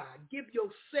all to God. Give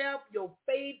yourself, your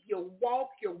faith, your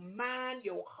walk, your mind,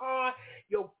 your heart,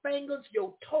 your fingers,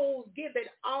 your toes. Give it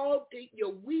all to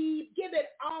your weave. Give it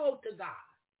all to God.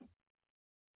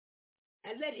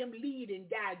 And let him lead and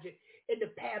guide you in the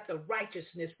path of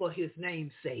righteousness for his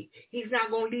name's sake. He's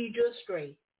not going to lead you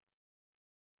astray.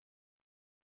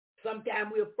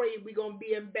 Sometimes we're afraid we're going to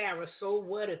be embarrassed. So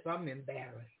what if I'm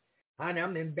embarrassed? And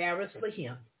I'm embarrassed for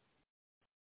him.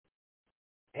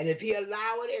 And if he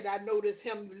allow it and I notice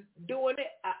him doing it,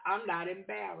 I'm not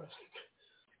embarrassed.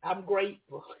 I'm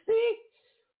grateful.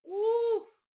 Woo.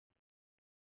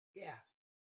 Yeah.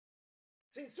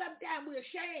 See, sometimes we're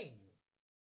ashamed.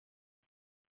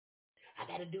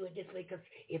 I got to do it this way because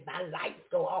if my lights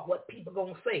go off, what people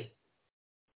going to say?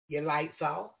 Your lights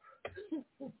off?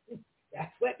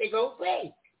 That's what they going to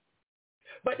say.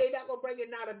 But they're not going to bring in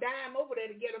not a dime over there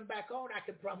to get them back on. I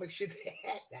can promise you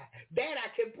that. That I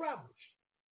can promise.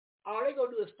 All they're going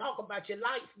to do is talk about your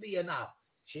lights being off.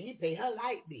 She ain't pay her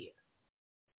light bill.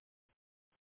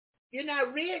 You're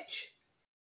not rich?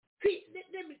 See,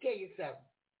 let me tell you something.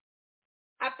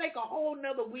 I think a whole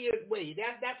nother weird way.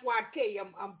 That's why I tell you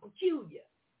I'm peculiar.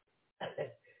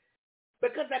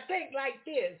 Because I think like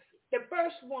this. The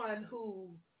first one who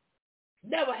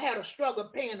never had a struggle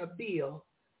paying a bill,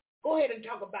 go ahead and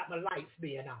talk about my lights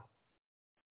being off.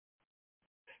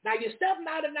 Now, your stuff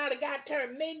might have not got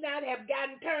turned, may not have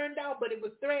gotten turned off, but it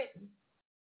was threatened.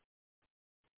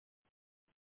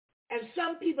 And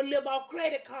some people live off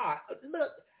credit card.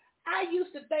 Look, I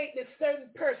used to think that certain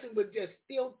person was just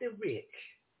filthy rich.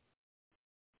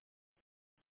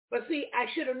 But see, I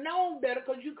should have known better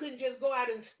because you couldn't just go out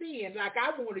and spend like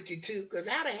I wanted you to, because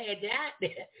I'd have had you out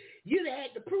there. You'd have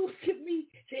had to prove to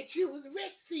me that you was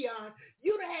rich, Sion.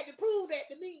 You'd have had to prove that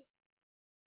to me.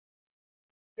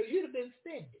 Because you'd have been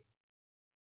spending.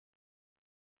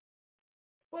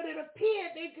 But it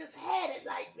appeared they just had it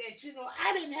like that. You know,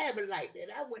 I didn't have it like that.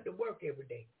 I went to work every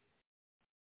day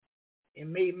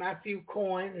and made my few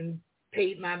coins and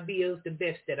paid my bills the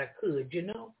best that I could, you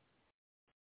know.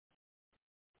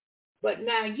 But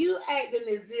now you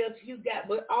acting as if you got,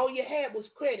 but all you had was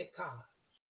credit cards.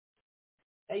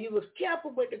 And you was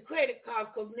careful with the credit cards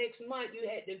because next month you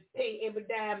had to pay every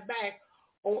dime back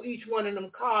on each one of them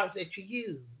cards that you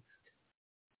used.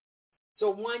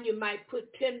 So one you might put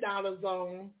 $10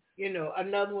 on, you know,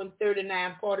 another one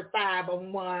 $39.45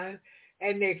 on one,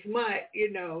 and next month,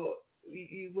 you know,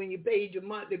 when you paid your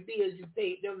monthly bills, you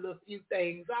paid them little few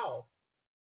things off.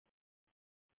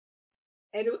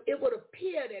 And it would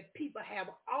appear that people have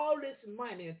all this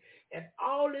money and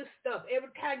all this stuff. Every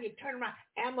time you turn around,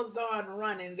 Amazon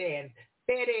running there, and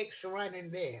FedEx running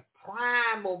there,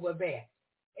 Prime over there.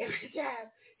 Every time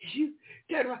you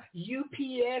turn around,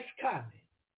 UPS coming.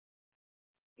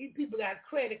 These people got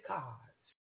credit cards.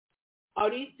 Or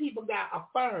these people got a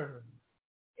firm.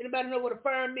 Anybody know what a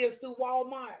firm is through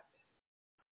Walmart?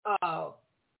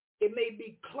 It may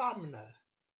be Clumner.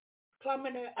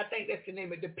 Clumner, I think that's the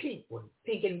name of the pink one,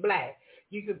 pink and black.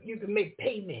 You can make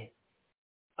payment.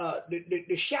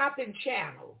 The shopping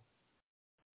channel.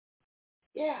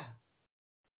 Yeah.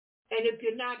 And if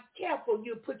you're not careful,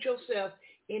 you'll put yourself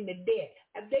in the debt.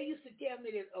 And they used to tell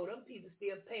me that, oh, them people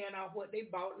still paying off what they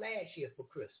bought last year for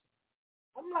Christmas.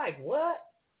 I'm like, what?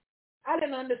 I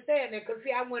didn't understand that because,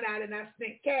 see, I went out and I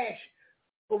spent cash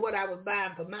for what I was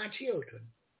buying for my children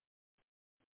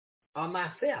or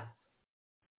myself.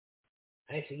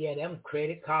 I said, yeah, them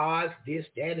credit cards, this,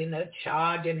 that, and that,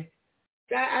 charging.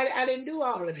 So I didn't do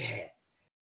all of that.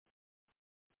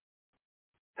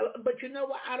 But you know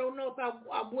what? I don't know if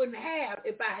I wouldn't have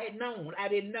if I had known. I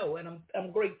didn't know, and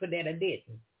I'm grateful that I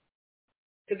didn't.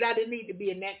 Because I didn't need to be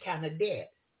in that kind of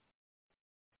debt.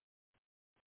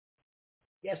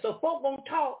 Yeah, so folk gonna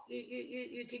talk,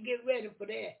 you can get ready for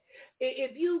that.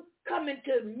 If you come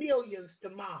into millions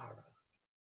tomorrow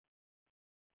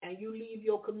and you leave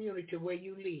your community where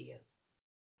you live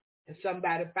and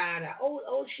somebody find out,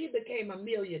 oh, she became a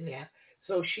millionaire,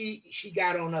 so she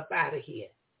got on up out of here.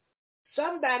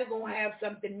 Somebody gonna have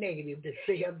something negative to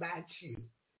say about you.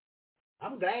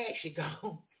 I'm glad she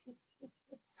gone.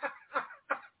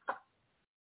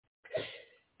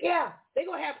 Yeah, they're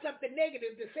going to have something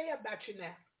negative to say about you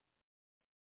now.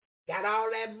 Got all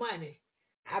that money.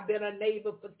 I've been a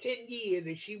neighbor for 10 years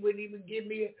and she wouldn't even give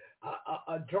me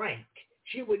a drink.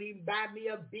 She wouldn't even buy me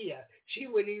a beer. She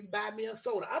wouldn't even buy me a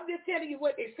soda. I'm just telling you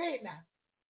what they say now.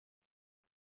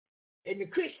 And the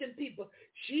Christian people,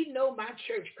 she know my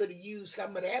church could have used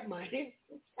some of that money.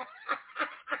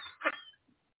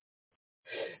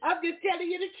 I'm just telling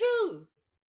you the truth.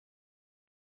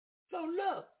 So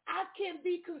look, I can't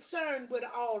be concerned with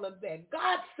all of that.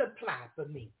 God supply for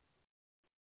me.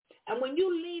 And when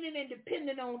you're leaning and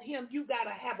depending on him, you got to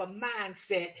have a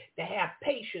mindset to have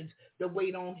patience to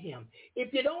wait on him.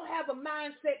 If you don't have a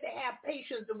mindset to have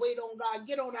patience to wait on God,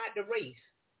 get on out the race.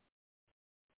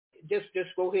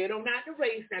 Just go ahead on out the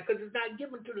race now, because it's not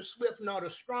given to the swift nor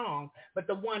the strong, but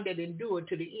the one that endured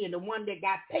to the end, the one that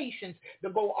got patience to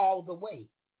go all the way.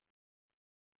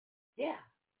 Yeah.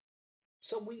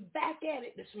 So we back at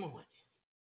it this morning.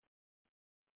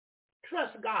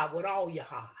 Trust God with all your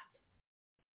heart.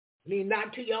 Lean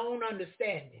not to your own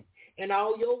understanding. In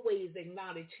all your ways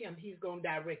acknowledge him. He's going to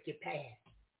direct your path.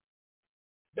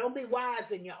 Don't be wise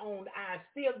in your own eyes.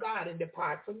 Fear God and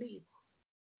depart from evil.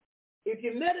 If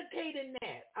you meditate in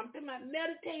that, I'm talking about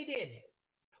meditate in it.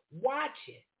 Watch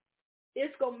it.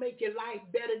 It's going to make your life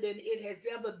better than it has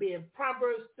ever been.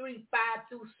 Proverbs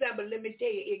 3:5-7. Let me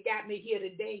tell you, it got me here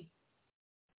today.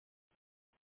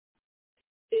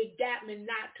 It got me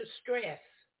not to stress.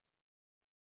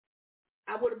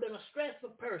 I would have been a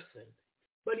stressful person,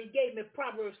 but he gave me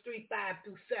Proverbs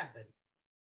 3:5-7.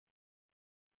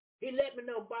 He let me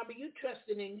know, Barbara, you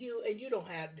trusting in you, and you don't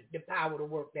have the power to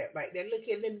work that right there. Look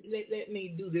here, let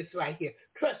me do this right here.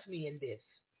 Trust me in this.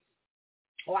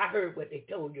 Oh, I heard what they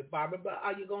told you, Barbara, but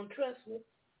are you going to trust me?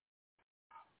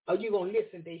 Are you going to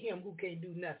listen to him who can't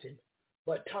do nothing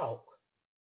but talk?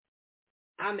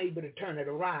 I'm able to turn it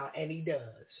around, and he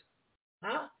does.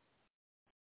 Huh?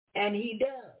 And he does.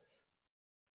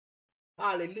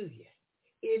 Hallelujah.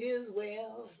 It is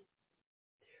well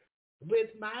with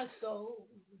my soul.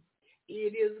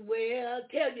 It is well.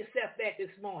 Tell yourself that this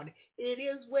morning. It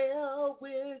is well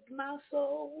with my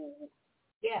soul.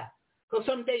 Yeah. Because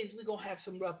some days we're going to have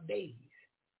some rough days.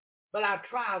 But our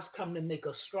trials come to make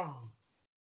us strong.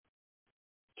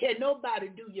 Can nobody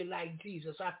do you like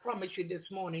Jesus? I promise you this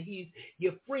morning, he's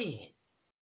your friend.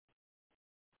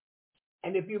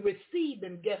 And if you receive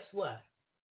him, guess what?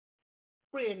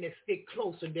 Friend that stick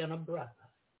closer than a brother.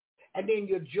 And then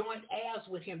you're joint heirs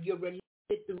with him. You're related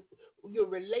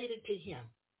to him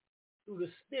through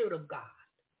the Spirit of God,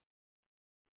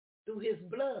 through his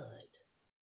blood.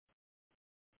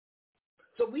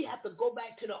 So we have to go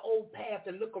back to the old path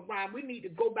and look around. We need to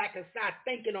go back and start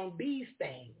thinking on these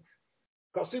things.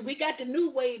 Because, see, we got the new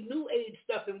wave, new age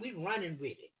stuff, and we running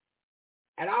with it.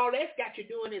 And all that's got you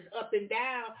doing is up and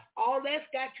down. All that's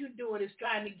got you doing is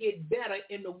trying to get better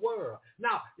in the world.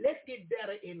 Now, let's get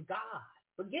better in God.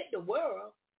 Forget the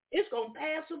world. It's going to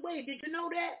pass away. Did you know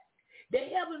that? The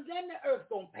heavens and the earth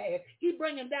going to pass. He's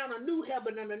bringing down a new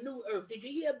heaven and a new earth. Did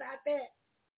you hear about that?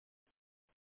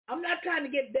 I'm not trying to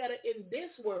get better in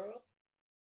this world.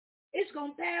 It's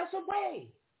going to pass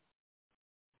away.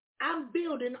 I'm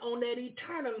building on that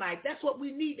eternal life. That's what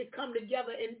we need to come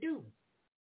together and do.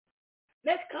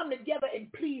 Let's come together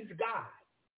and please God.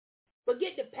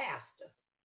 Forget the pastor.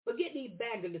 Forget the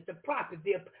evangelist, the prophet.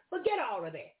 Forget all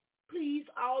of that. Please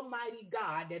Almighty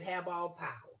God that have all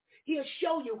power. He'll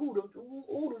show you who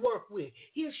to work with.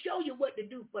 He'll show you what to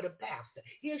do for the pastor.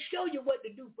 He'll show you what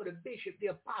to do for the bishop, the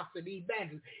apostle, the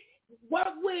evangelist.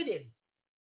 Work with him.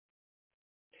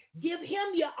 Give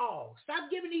him your all. Stop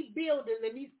giving these buildings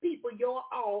and these people your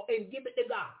all and give it to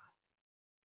God.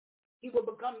 He will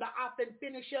become the author and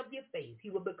finisher of your faith. He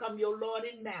will become your Lord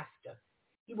and Master.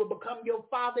 He will become your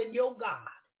Father and your God.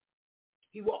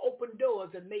 He will open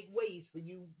doors and make ways for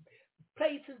you,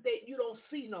 places that you don't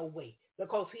see no way,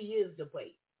 because he is the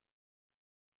way.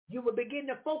 You will begin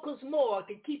to focus more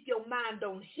to keep your mind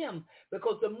on him,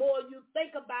 because the more you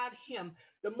think about him,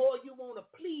 the more you want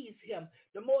to please him,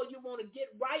 the more you want to get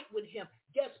right with him.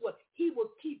 Guess what? He will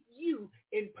keep you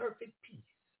in perfect peace.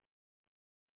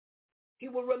 He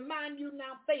will remind you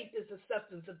now faith is the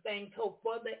substance of things hoped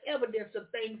for, the evidence of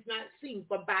things not seen.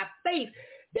 For by faith,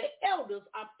 the elders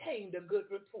obtained a good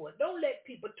report. Don't let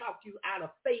people talk you out of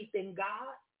faith in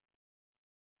God.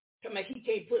 Tell me he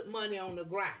can't put money on the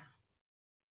ground.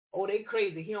 Oh, they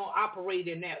crazy. He don't operate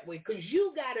in that way because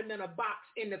you got him in a box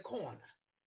in the corner.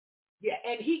 Yeah,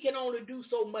 and he can only do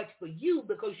so much for you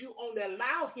because you only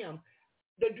allow him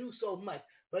to do so much.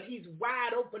 But he's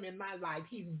wide open in my life.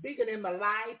 He's bigger than my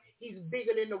life. He's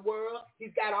bigger than the world.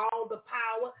 He's got all the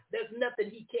power. There's nothing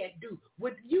he can't do.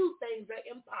 With you, things are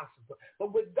impossible.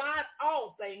 But with God,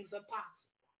 all things are possible.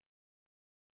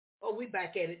 Oh, we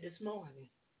back at it this morning.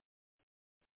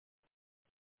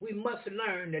 We must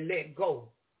learn to let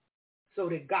go so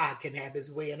that God can have his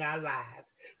way in our lives.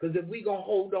 Because if we're going to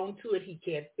hold on to it, he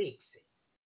can't fix it.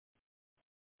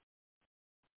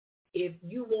 If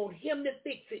you want him to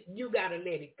fix it, you got to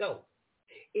let it go.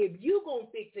 If you going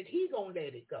to fix it, he going to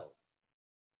let it go.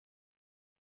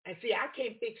 And see, I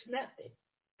can't fix nothing.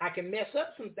 I can mess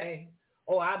up some things.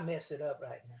 Oh, I mess it up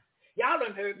right now. Y'all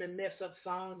done heard me mess up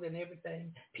songs and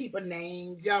everything. People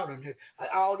names. Y'all done heard.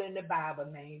 All in the Bible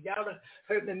names. Y'all done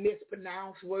heard me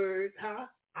mispronounce words, huh?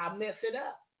 I mess it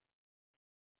up.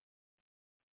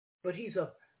 But he's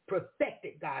a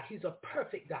perfected God. He's a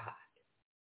perfect God.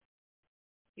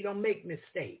 He don't make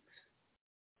mistakes.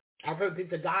 I've heard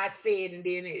people say God said, and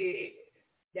then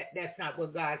that's not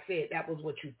what God said. That was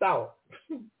what you thought.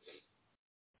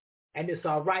 And it's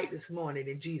all right this morning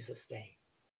in Jesus' name.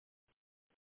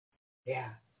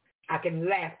 Yeah. I can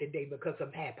laugh today because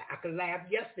I'm happy. I can laugh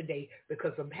yesterday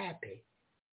because I'm happy.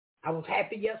 I was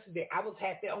happy yesterday. I was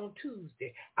happy on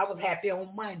Tuesday. I was happy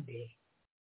on Monday.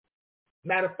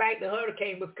 Matter of fact, the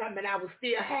hurricane was coming. I was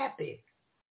still happy.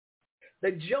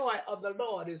 The joy of the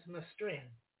Lord is my strength.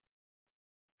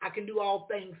 I can do all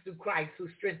things through Christ who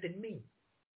strengthened me.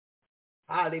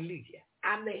 Hallelujah.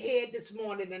 I'm the head this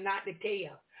morning and not the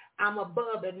tail. I'm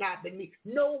above and not beneath.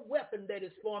 No weapon that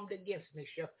is formed against me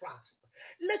shall prosper.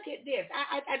 Look at this.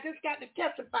 I just got to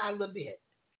testify a little bit.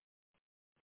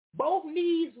 Both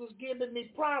knees was giving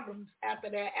me problems after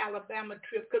that Alabama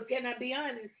trip. Because can I be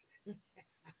honest?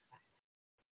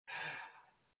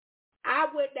 I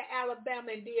went to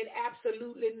Alabama and did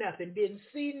absolutely nothing. Didn't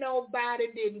see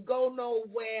nobody, didn't go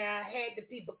nowhere. I had the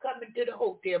people coming to the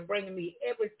hotel bringing me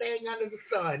everything under the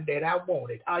sun that I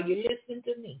wanted. Are you listening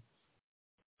to me?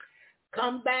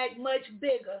 Come back much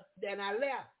bigger than I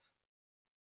left.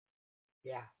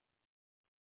 Yeah.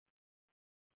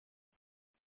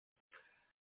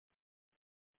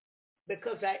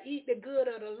 Because I eat the good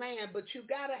of the land, but you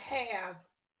got to have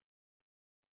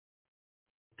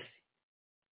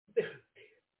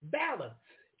balance.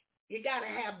 You got to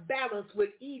have balance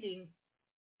with eating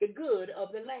the good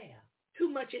of the land. Too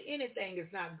much of anything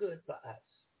is not good for us.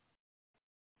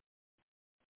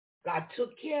 God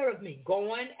took care of me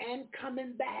going and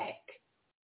coming back.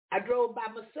 I drove by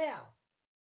myself.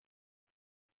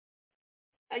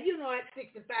 And you know, at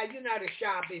 65, you're not as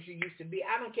sharp as you used to be.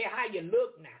 I don't care how you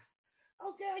look now.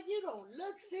 Oh, girl, you don't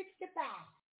look 65.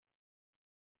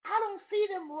 I don't see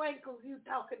them wrinkles you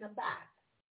talking about.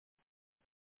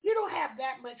 You don't have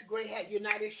that much gray hair. You're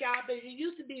not as sharp as you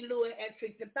used to be, Louis, at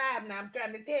 65. Now, I'm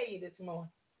trying to tell you this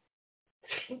morning.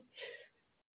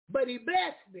 But he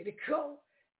blessed me to go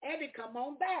and to come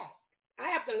on back. I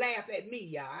have to laugh at me,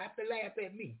 y'all. I have to laugh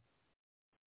at me.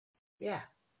 Yeah.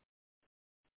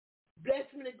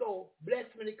 Bless me to go. Bless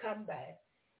me to come back.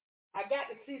 I got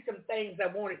to see some things I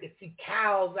wanted to see.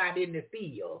 Cows out in the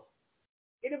field.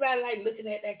 Anybody like looking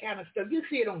at that kind of stuff? You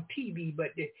see it on TV,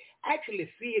 but to actually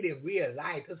see it in real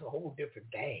life is a whole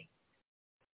different thing.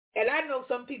 And I know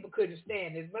some people couldn't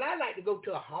stand this, but I like to go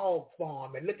to a hog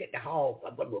farm and look at the hogs.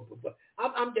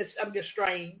 I'm just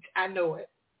strange. I know it.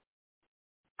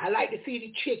 I like to see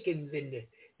the chickens and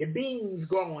the beans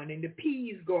growing and the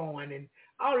peas growing and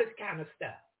all this kind of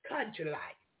stuff. Country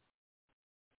life.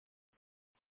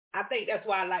 I think that's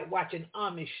why I like watching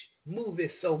Amish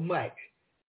movies so much.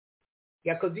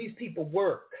 Yeah, because these people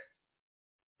work.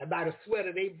 About a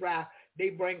sweater they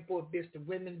bring forth this to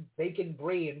women baking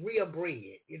bread, real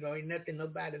bread. You know, ain't nothing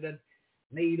nobody done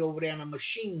made over there on a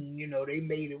machine. You know, they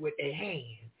made it with their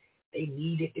hands. They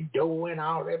kneaded the dough and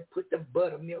all that, put the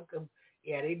buttermilk.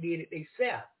 Yeah, they did it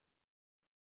themselves.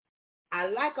 I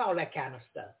like all that kind of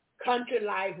stuff. Country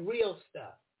life, real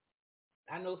stuff.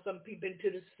 I know some people into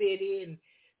the city and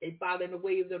they follow in the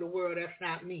ways of the world. That's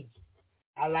not me.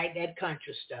 I like that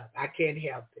country stuff. I can't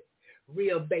help it.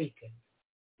 Real bacon.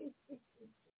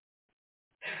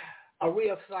 A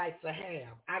real slice of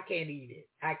ham. I can't eat it.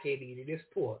 I can't eat it. It's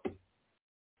pork.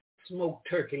 Smoked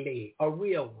turkey leg. A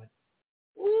real one.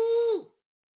 Woo!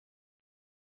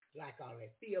 Like all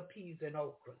that. Field peas and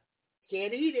okra.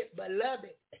 Can't eat it, but love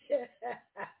it.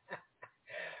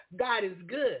 God is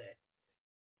good.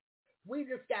 We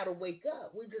just got to wake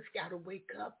up. We just got to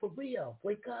wake up for real.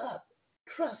 Wake up.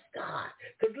 Trust God.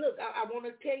 Because look, I want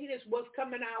to tell you this, what's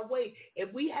coming our way.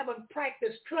 If we haven't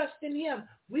practiced trusting him,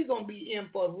 we're going to be in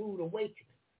for a rude awakening.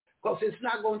 Because it's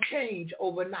not going to change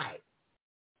overnight.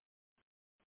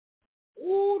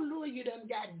 Ooh, Louis, you done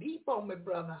got deep on me,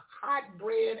 brother. Hot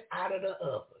bread out of the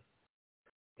oven.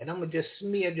 And I'm going to just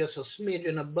smear just a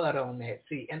smidgen of butter on that.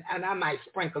 See, and I might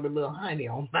sprinkle a little honey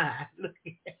on mine. Look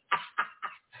at that.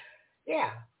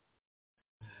 Yeah.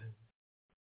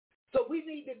 So we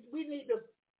need to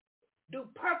do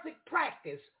perfect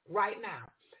practice right now,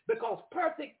 because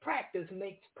perfect practice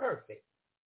makes perfect.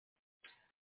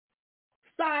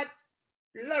 Start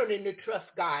learning to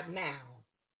trust God now.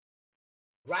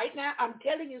 Right now, I'm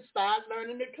telling you, start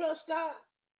learning to trust God.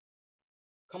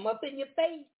 Come up in your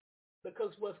faith,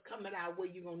 because what's coming our way,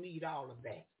 you're going to need all of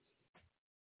that.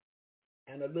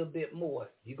 And a little bit more.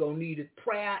 You're going to need his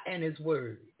prayer and his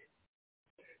word.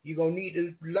 You're going to need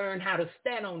to learn how to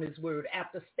stand on his word.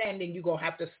 After standing, you're going to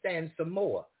have to stand some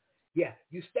more. Yeah,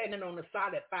 you're standing on a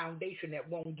solid foundation that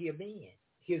won't give in,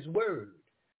 his word.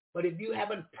 But if you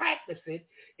haven't practiced it,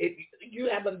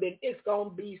 it's going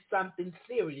to be something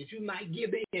serious. You might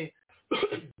give in,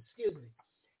 excuse me,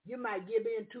 you might give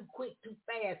in too quick, too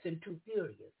fast, and too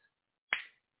furious.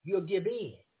 You'll give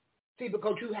in. See,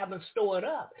 because you haven't stored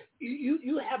up.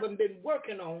 You haven't been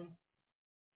working on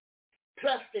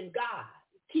trusting God.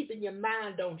 Keeping your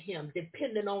mind on him,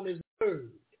 depending on his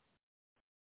word,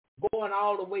 going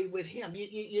all the way with him.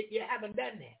 You haven't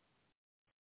done that.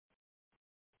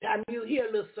 Time you hear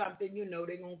a little something, you know,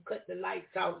 they're going to cut the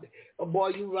lights out. Or boy,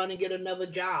 you run and get another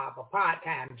job, a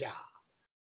part-time job.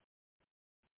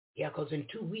 Yeah, because in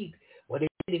 2 weeks, well,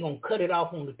 they're going to cut it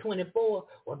off on the 24th,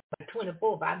 or by the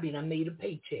 24th, I done made a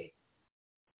paycheck.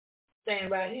 Saying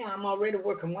right here, I'm already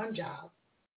working one job.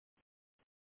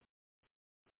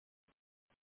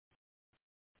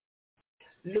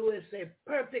 Lewis said,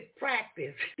 perfect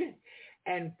practice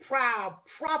and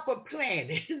proper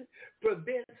planning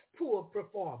prevents poor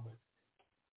performance.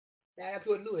 That's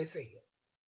what Lewis said.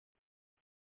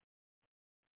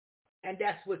 And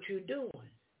that's what you're doing.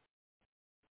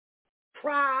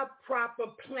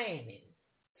 Proper planning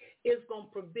is going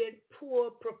to prevent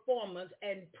poor performance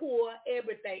and poor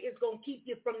everything. It's going to keep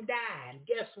you from dying.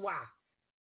 Guess why?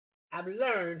 I've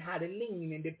learned how to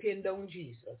lean and depend on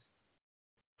Jesus.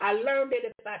 I learned that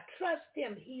if I trust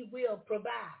him, he will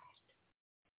provide.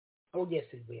 Oh, yes,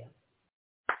 he will.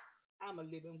 I'm a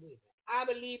living witness. I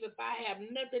believe if I have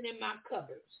nothing in my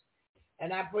cupboards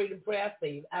and I pray the prayer of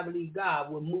faith, I believe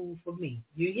God will move for me.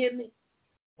 You hear me?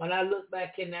 When I look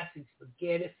back in, I see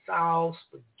spaghetti sauce,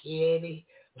 spaghetti.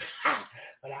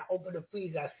 When I open the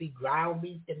freezer, I see ground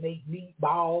beef to make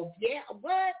meatballs. Yeah,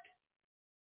 what?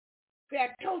 See, I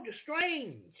told you,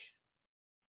 strange.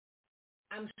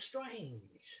 I'm strange.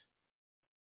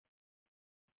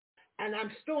 And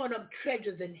I'm storing up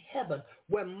treasures in heaven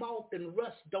where moth and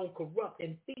rust don't corrupt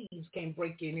and thieves can't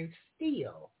break in and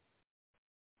steal.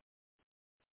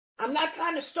 I'm not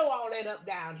trying to store all that up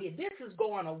down here. This is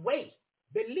going away.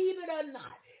 Believe it or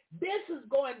not, this is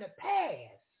going to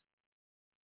pass.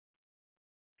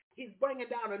 He's bringing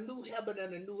down a new heaven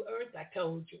and a new earth, I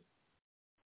told you.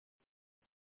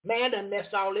 Man done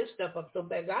messed all this stuff up so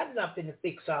bad. I'm not going to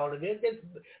fix all of this. Just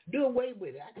do away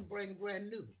with it. I can bring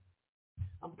brand new.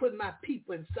 I'm putting my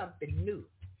people in something new.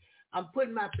 I'm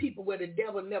putting my people where the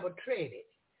devil never treaded.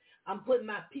 I'm putting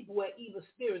my people where evil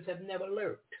spirits have never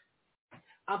lurked.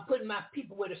 I'm putting my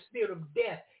people where the spirit of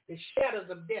death, the shadows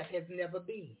of death has never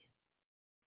been.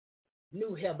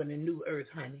 New heaven and new earth,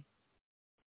 honey.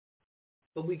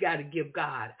 But we got to give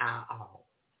God our all.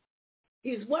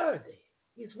 He's worthy.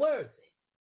 He's worthy.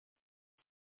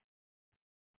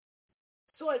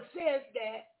 So it says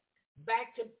that,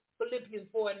 back to Philippians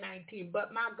 4:19,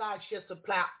 but my God shall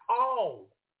supply all,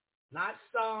 not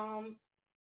some.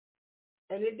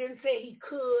 And it didn't say he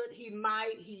could, he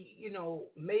might,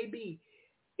 maybe.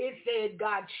 It said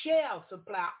God shall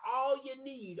supply all you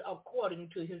need according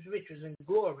to his riches and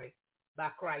glory by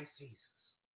Christ Jesus.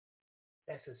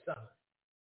 That's his son.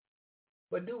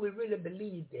 But do we really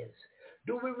believe this?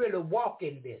 Do we really walk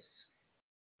in this?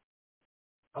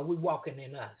 Are we walking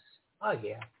in us? Oh,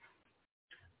 yeah.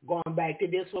 Going back to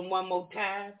this one more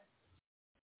time.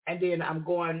 And then I'm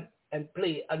going and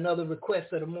play another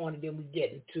request of the morning. Then we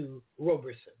get into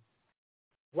Robertson.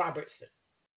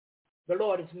 The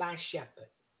Lord is my shepherd.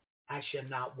 I shall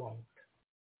not want.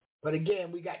 But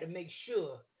again, we got to make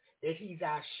sure that he's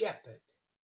our shepherd.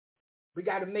 We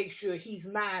got to make sure he's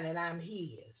mine and I'm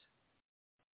his.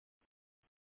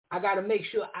 I got to make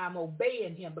sure I'm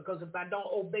obeying him, because if I don't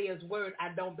obey his word, I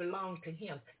don't belong to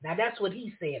him. Now, that's what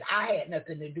he said. I had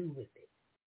nothing to do with it.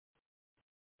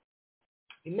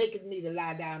 He maketh me to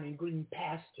lie down in green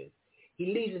pastures.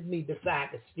 He leadeth me beside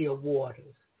the still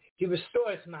waters. He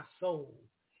restores my soul.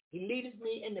 He leadeth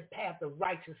me in the path of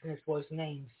righteousness for his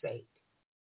name's sake.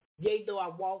 Yea, though I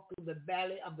walk through the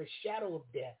valley of the shadow of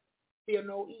death, fear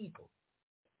no evil,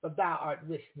 for thou art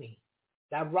with me.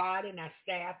 Thy rod and thy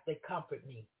staff, they comfort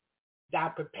me. Thou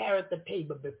preparest the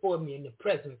table before me in the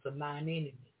presence of mine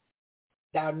enemies.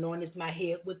 Thou anointest my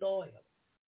head with oil.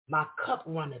 My cup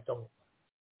runneth over.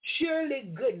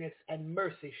 Surely goodness and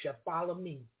mercy shall follow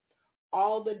me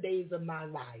all the days of my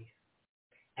life,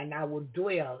 and I will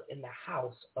dwell in the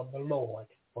house of the Lord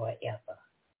forever.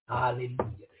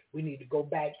 Hallelujah. We need to go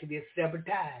back to this several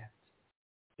times.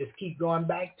 Just keep going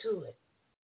back to it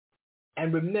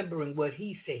and remembering what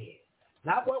he said.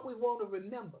 Not what we want to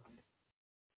remember,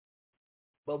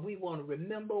 but we want to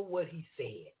remember what he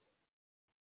said.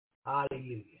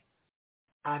 Hallelujah.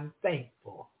 I'm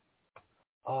thankful.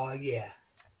 Oh, yeah.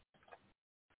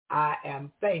 I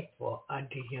am thankful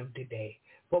unto him today.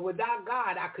 But without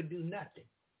God, I could do nothing.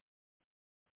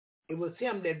 It was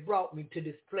him that brought me to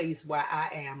this place where I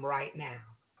am right now.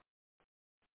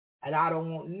 And I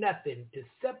don't want nothing to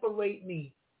separate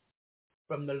me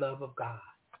from the love of God.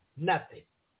 Nothing.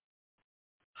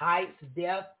 Heights,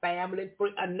 death, family,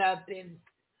 nothing.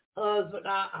 Husband,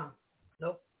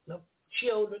 Nope.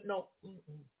 Children, no.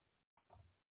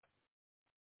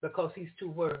 Because he's too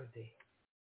worthy.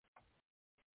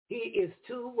 He is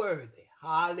too worthy.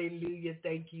 Hallelujah.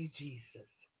 Thank you, Jesus.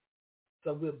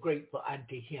 So we're grateful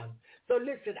unto him. So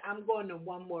listen, I'm going to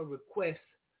one more request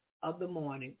of the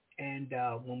morning, And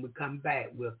when we come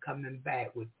back, we're coming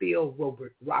back with Phil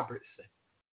Robertson.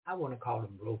 I want to call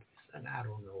him Robertson. I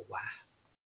don't know why.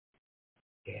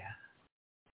 Yeah.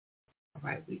 All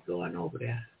right, we going over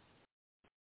there.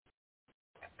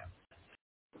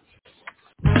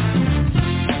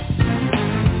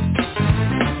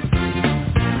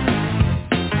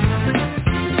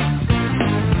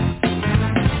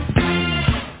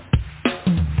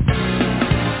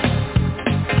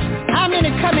 How many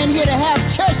come in here to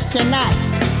have church tonight?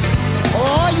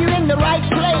 Oh, you in the right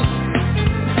place.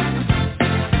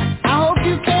 I hope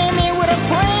you came in with a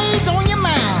praise on your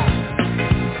mind.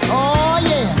 Oh,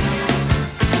 yeah.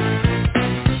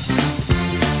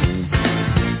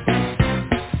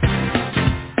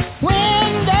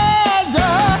 When there's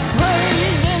a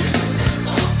praise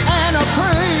and a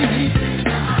praise,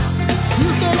 you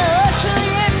can usher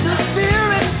in the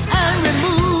spirit and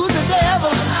remove the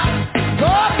devil.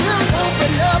 God will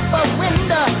open up a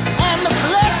window and the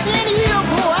blessing he'll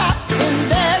pour out. When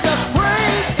there's a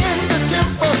praise in the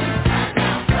temple.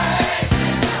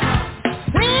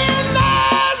 When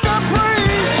there's a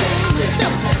praise in the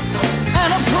temple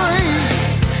and a praise,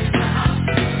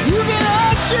 you can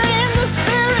usher in the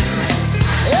spirit.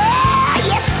 Yeah,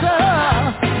 yes, sir.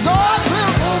 God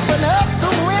will open up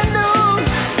the windows.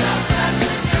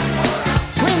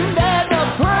 When there's a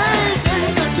praise in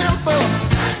the temple.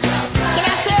 Can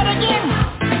I say it again?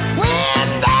 When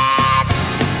there's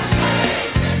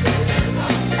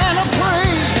and a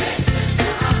praise,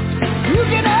 you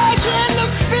can usher in the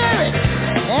spirit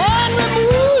and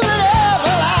remove the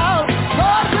devil out.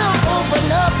 God will open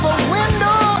up a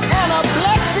window and a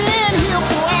blessing he'll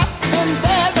pour out. When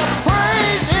there's a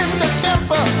praise in the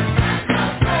temple.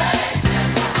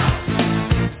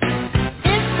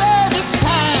 It's service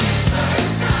time.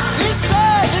 It's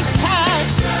service time.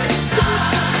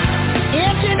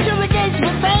 Enter into the gates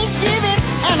with thanksgiving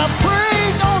and a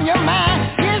praise on your mind.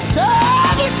 It's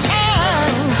service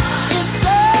time. It's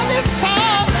service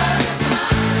time.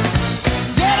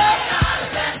 Get up.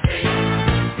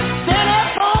 Stand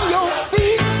up on your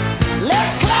feet.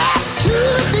 Let's clap to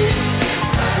the beat.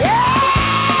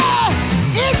 Yeah.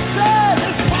 It's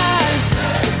service time.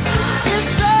 It's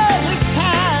service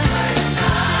time.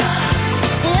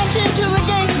 Enter into the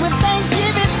gates with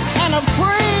thanksgiving and a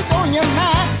praise on your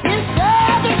mind. It's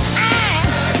service time.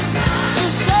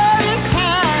 It's service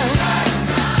time.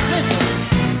 Listen,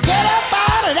 get up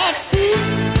out of that seat.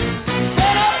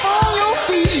 Stand up on your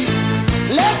feet.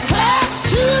 Let's clap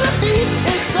to the beat.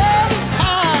 It's service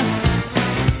time.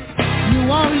 You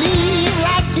won't leave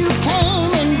like you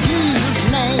came in Jesus'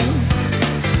 name.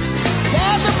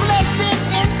 There's a blessing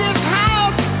in this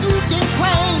house you can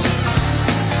claim.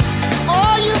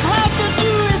 All you have to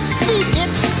do is speak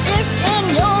it. It's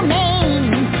in your name.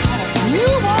 You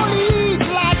won't leave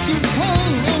like you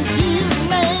came in Jesus'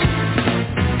 name.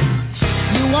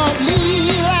 You won't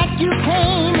leave like you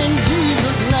came in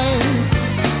Jesus' name.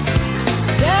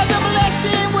 There's a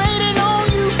blessing waiting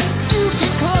on you. You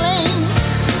can claim.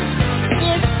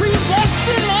 It's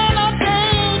predestined and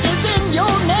ordained. It's in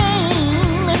your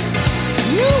name.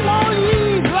 You won't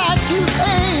leave like you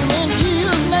came in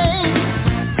Jesus' name.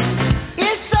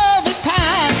 It's service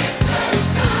time.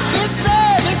 It's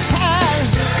service time.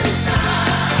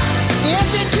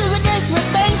 Enter into the gates with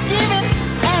thanksgiving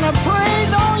and a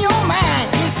praise on your mind.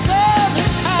 It's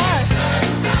service time.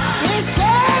 It's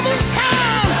service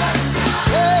time.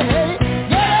 Hey, hey,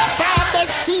 get up out that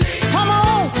seat. Come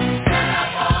on.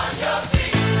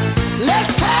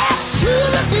 Let's clap to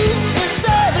the beat. It's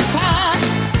service time.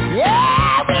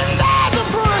 Yeah, when there's a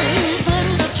praise in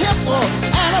the temple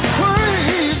and a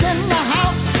praise in the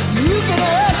house, you can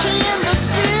usher in the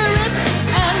spirit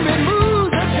and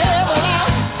remove the devil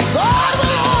out. God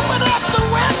will open up the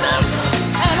windows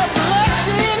and a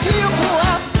blessing he'll pour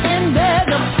out. And there's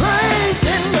a praise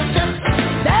in the temple.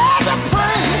 There's a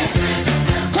praise.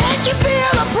 Can't you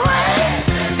feel the praise?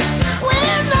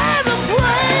 When there's a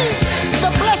praise,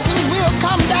 the blessing will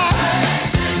come down.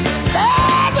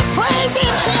 There's a praise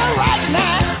in here right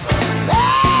now.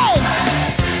 Hey!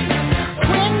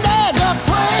 When there's a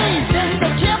praise in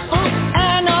the temple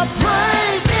and a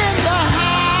praise in the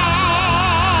house.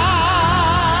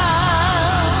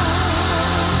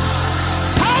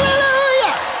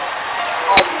 Hallelujah!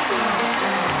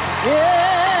 Yeah!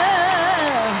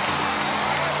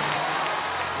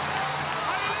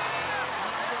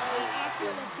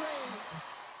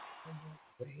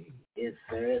 It's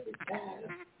service time.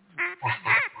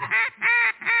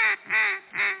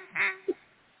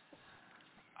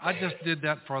 I just did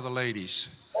that for the ladies.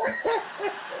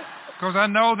 Because I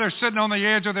know they're sitting on the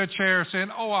edge of their chair saying,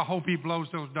 oh, I hope he blows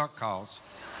those duck calls.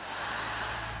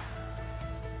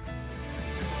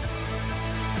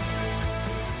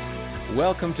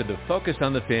 Welcome to the Focus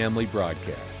on the Family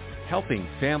broadcast, helping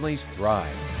families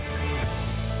thrive.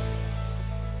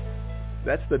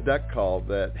 That's the duck call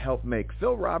that helped make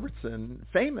Phil Robertson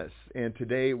famous. And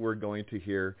today we're going to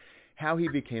hear how he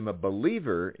became a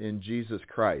believer in Jesus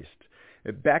Christ.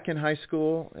 Back in high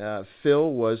school,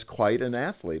 Phil was quite an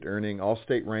athlete, earning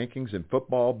all-state rankings in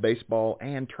football, baseball,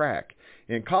 and track.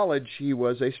 In college, he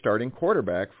was a starting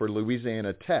quarterback for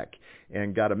Louisiana Tech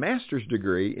and got a master's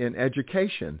degree in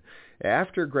education.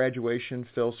 After graduation,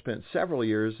 Phil spent several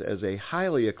years as a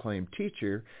highly acclaimed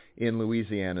teacher in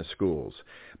Louisiana schools.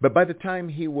 But by the time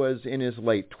he was in his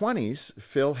late 20s,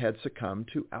 Phil had succumbed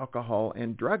to alcohol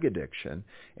and drug addiction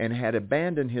and had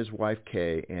abandoned his wife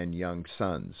Kay and young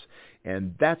sons.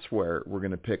 And that's where we're going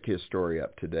to pick his story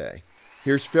up today.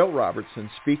 Here's Phil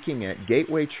Robertson speaking at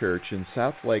Gateway Church in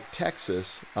Southlake, Texas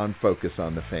on Focus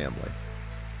on the Family.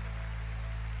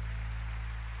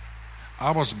 I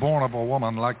was born of a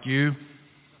woman like you.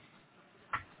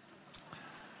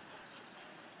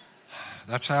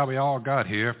 That's how we all got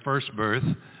here, first birth.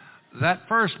 That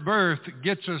first birth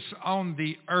gets us on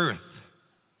the earth,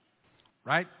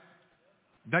 right?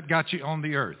 That got you on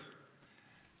the earth.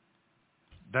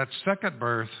 That second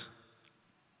birth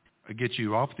gets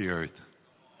you off the earth.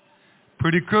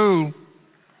 Pretty cool.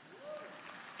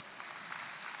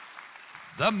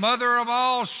 The mother of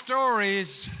all stories.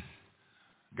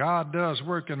 God does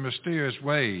work in mysterious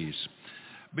ways.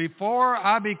 Before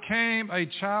I became a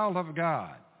child of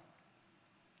God,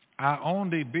 I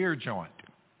owned a beer joint.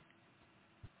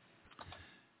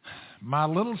 My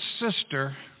little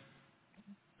sister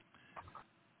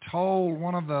told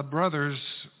one of the brothers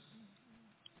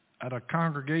at a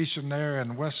congregation there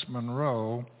in West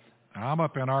Monroe, I'm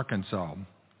up in Arkansas.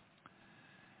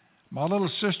 My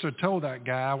little sister told that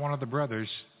guy, one of the brothers,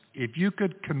 if you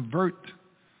could convert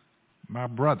my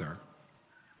brother,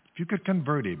 if you could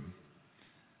convert him,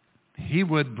 he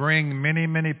would bring many,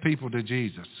 many people to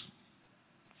Jesus.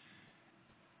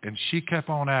 And she kept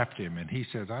on after him, and he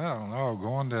says, I don't know,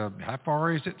 going to, how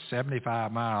far is it?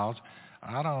 75 miles.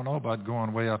 I don't know about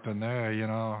going way up in there, you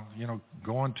know,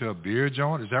 going to a beer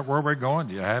joint. Is that where we're going?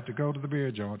 You have to go to the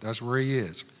beer joint. That's where he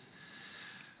is.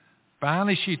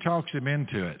 Finally, she talks him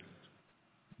into it.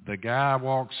 The guy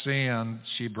walks in,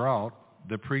 she brought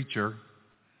the preacher,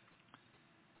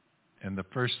 and the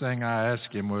first thing I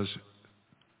asked him was,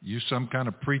 you some kind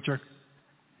of preacher?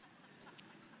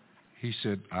 He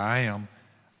said, I am.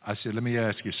 I said, let me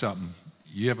ask you something.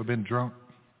 You ever been drunk?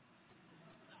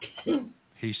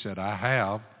 He said, I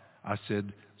have. I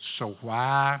said, so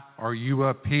why are you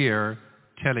up here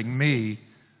telling me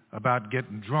about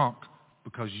getting drunk?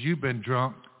 Because you've been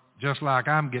drunk just like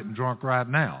I'm getting drunk right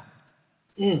now.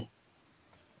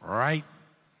 Right?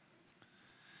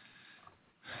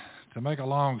 To make a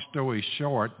long story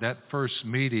short, that first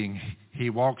meeting, he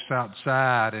walks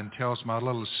outside and tells my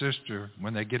little sister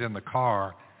when they get in the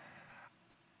car,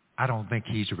 I don't think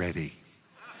he's ready.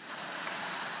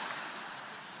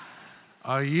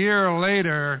 A year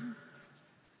later,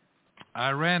 I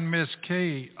ran Miss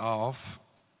Kay off,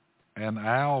 and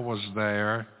Al was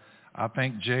there. I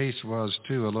think Jace was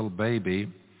too, a little baby.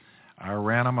 I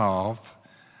ran him off.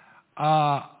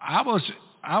 I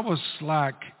was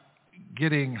like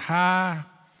getting high,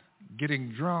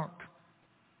 getting drunk.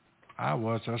 I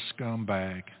was a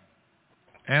scumbag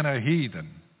and a heathen.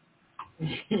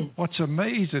 What's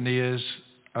amazing is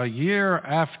a year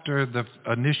after the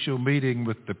initial meeting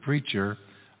with the preacher,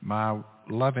 my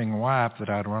loving wife that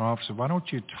I'd run off said, why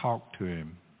don't you talk to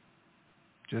him?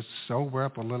 Just sober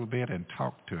up a little bit and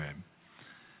talk to him.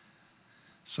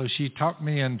 So she talked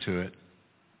me into it.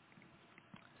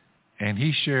 And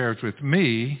he shares with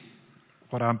me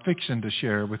what I'm fixing to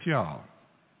share with y'all.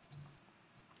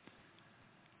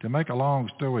 To make a long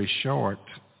story short,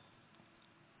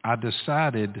 I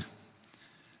decided,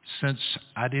 since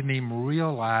I didn't even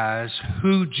realize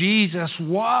who Jesus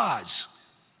was,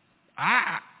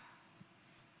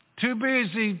 too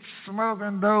busy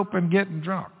smoking dope and getting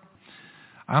drunk.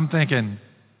 I'm thinking,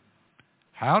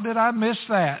 how did I miss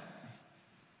that?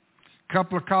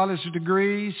 Couple of college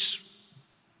degrees?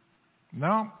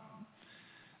 No.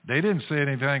 They didn't say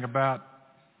anything about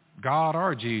God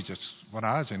or Jesus when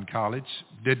I was in college.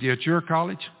 Did you at your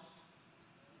college?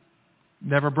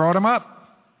 Never brought him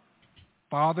up.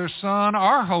 Father, Son,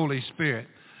 or Holy Spirit.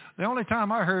 The only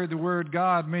time I heard the word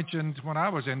God mentioned when I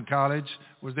was in college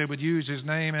was they would use his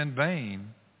name in vain.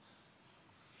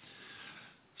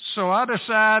 So I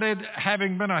decided,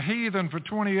 having been a heathen for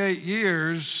 28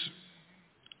 years,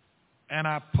 and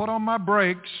I put on my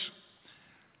brakes.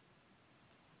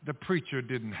 The preacher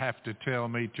didn't have to tell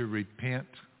me to repent.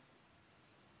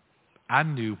 I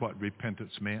knew what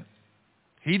repentance meant.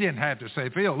 He didn't have to say,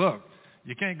 Phil, look,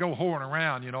 you can't go whoring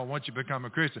around, once you become a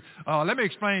Christian. Let me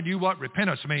explain to you what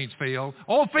repentance means, Phil.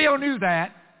 Old Phil knew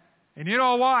that. And you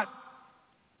know what?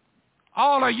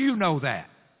 All of you know that,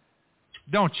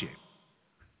 don't you?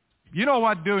 You know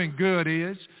what doing good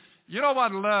is. You know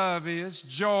what love is.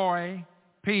 Joy,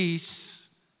 peace,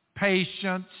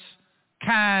 patience,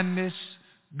 kindness,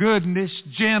 goodness,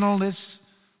 gentleness,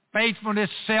 faithfulness,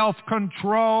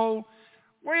 self-control.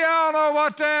 We all know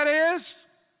what that is.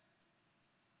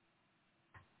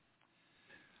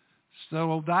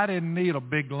 So I didn't need a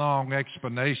big, long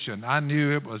explanation. I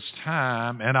knew it was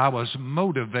time, and I was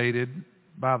motivated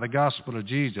by the gospel of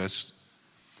Jesus.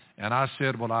 And I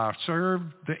said, well, I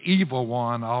served the evil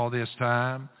one all this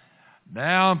time.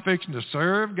 Now I'm fixing to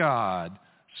serve God.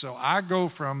 So I go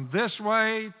from this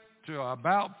way to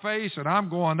about face, and I'm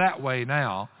going that way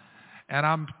now. And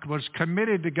I was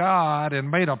committed to God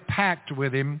and made a pact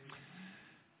with him.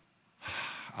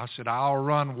 I said, I'll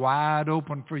run wide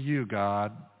open for you,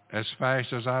 God, as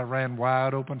fast as I ran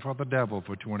wide open for the devil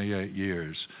for 28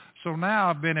 years. So now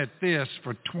I've been at this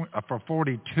for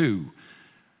 42.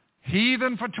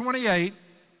 Heathen for 28.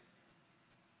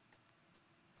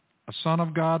 A son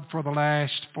of God for the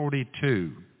last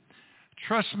 42.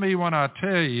 Trust me when I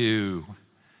tell you,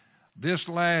 this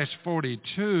last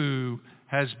 42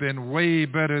 has been way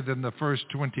better than the first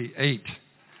 28.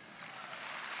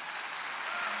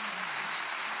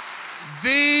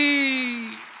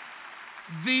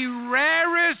 The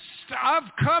rarest of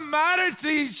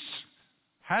commodities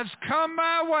has come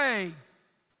my way.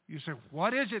 You say,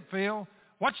 what is it, Phil?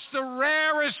 What's the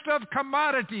rarest of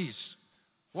commodities?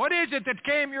 What is it that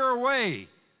came your way?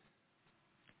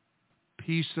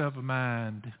 Peace of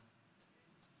mind.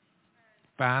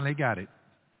 Finally got it.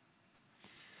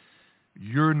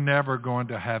 You're never going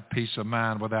to have peace of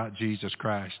mind without Jesus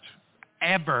Christ.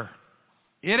 Ever.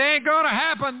 It ain't going to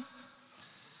happen.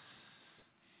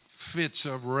 Fits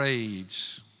of rage,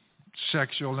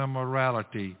 sexual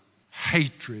immorality,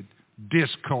 hatred,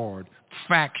 discord,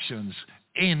 factions,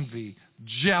 envy,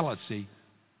 jealousy.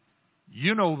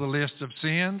 You know the list of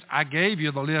sins. I gave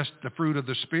you the list, the fruit of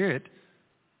the Spirit,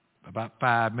 about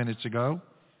 5 minutes ago.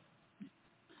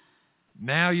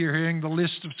 Now you're hearing the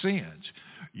list of sins.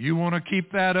 You want to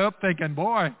keep that up thinking,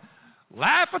 boy,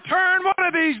 life will turn one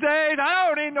of these days. I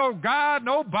don't need no God,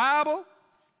 no Bible.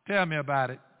 Tell me about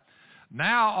it.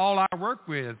 Now all I work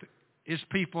with is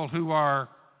people who are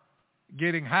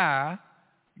getting high,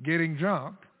 getting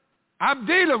drunk. I'm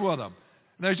dealing with them.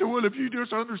 They say, well, if you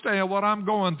just understand what I'm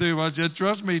going through, I said,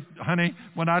 trust me, honey,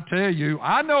 when I tell you,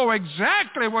 I know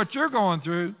exactly what you're going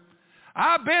through.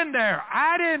 I've been there.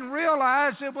 I didn't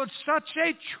realize it was such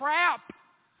a trap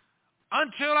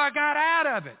until I got out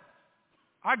of it.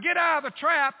 I get out of the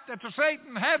trap that the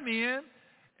Satan had me in,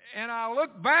 and I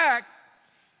look back,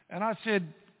 and I said,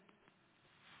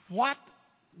 what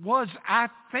was I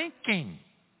thinking?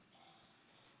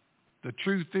 The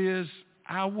truth is,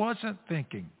 I wasn't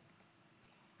thinking.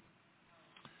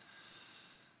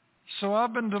 So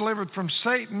I've been delivered from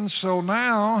Satan, so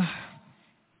now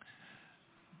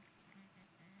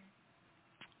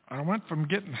I went from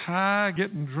getting high,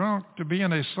 getting drunk, to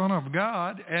being a son of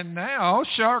God, and now,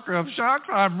 shocker of shocks,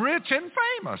 I'm rich and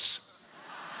famous.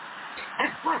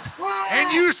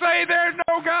 And you say there's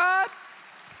no God?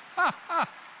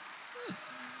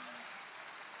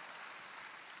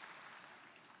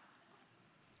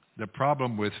 The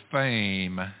problem with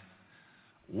fame,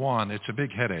 one, it's a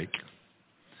big headache.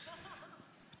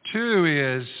 Two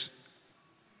is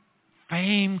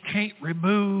fame can't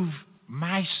remove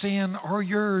my sin or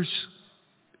yours.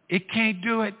 It can't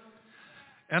do it.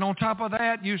 And on top of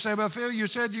that, you say, well, Phil, you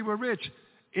said you were rich.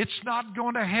 It's not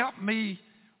going to help me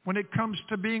when it comes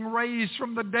to being raised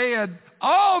from the dead.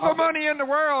 All the money in the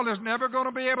world is never going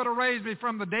to be able to raise me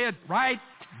from the dead, right?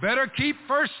 Better keep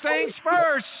first things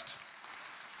first.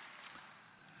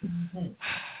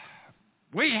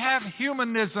 We have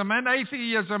humanism and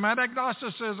atheism and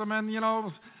agnosticism and,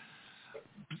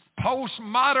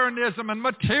 postmodernism and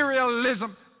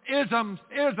materialism. Ism.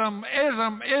 That's all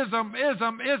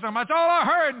I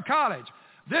heard in college.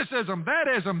 This ism, that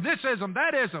ism, this ism,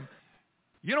 that ism.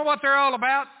 You know what they're all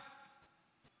about?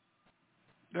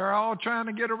 They're all trying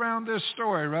to get around this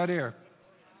story right here.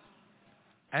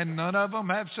 And none of them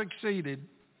have succeeded.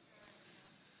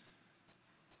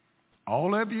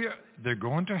 All of you, they're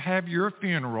going to have your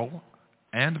funeral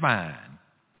and mine.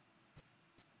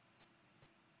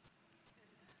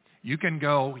 You can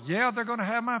go, yeah, they're going to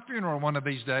have my funeral one of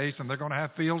these days, and they're going to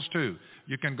have Phil's too.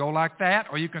 You can go like that,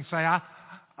 or you can say,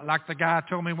 like the guy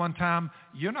told me one time,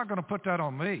 you're not going to put that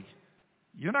on me.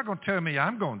 You're not going to tell me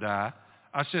I'm going to die.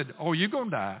 I said, oh, you're going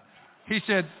to die. He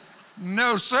said,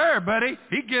 no, sir, buddy.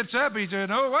 He gets up. He said,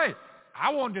 no, wait.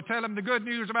 I wanted to tell him the good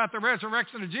news about the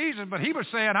resurrection of Jesus, but he was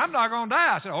saying, I'm not going to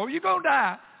die. I said, oh, you're going to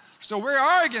die. So we're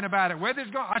arguing about it, whether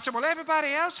it's going. I said, well,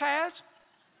 everybody else has.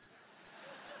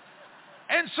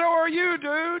 And so are you,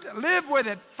 dude. Live with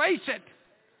it. Face it.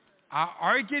 I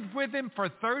argued with him for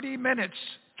 30 minutes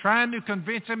trying to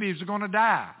convince him he was going to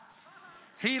die.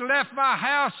 He left my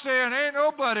house saying, ain't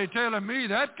nobody telling me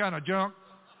that kind of junk.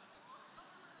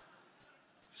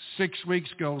 6 weeks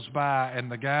goes by,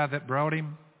 and the guy that brought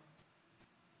him,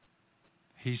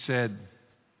 he said,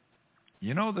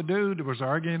 you know the dude that was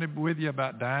arguing with you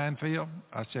about dying, Phil?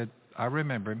 I said, I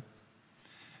remember him.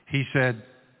 He said,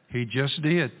 he just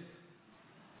did.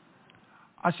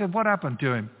 I said, what happened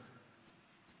to him?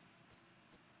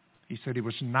 He said he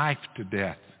was knifed to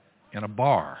death in a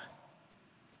bar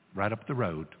right up the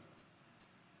road.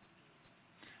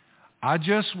 I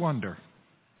just wonder,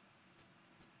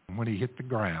 when he hit the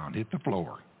ground, hit the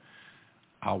floor,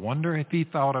 I wonder if he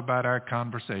thought about our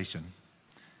conversation.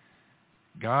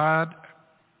 God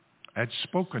had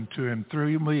spoken to him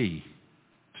through me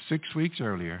 6 weeks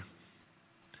earlier.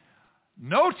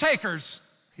 No takers.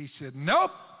 He said,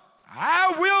 nope,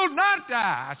 I will not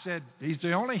die. I said, he's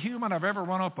the only human I've ever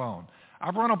run up on.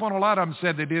 I've run up on a lot of them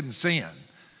said they didn't sin.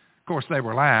 Of course, they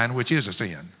were lying, which is a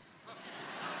sin.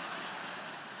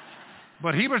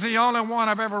 But he was the only one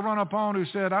I've ever run up on who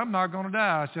said, I'm not going to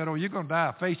die. I said, oh, you're going to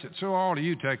die. Face it. So are all of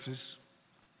you, Texas.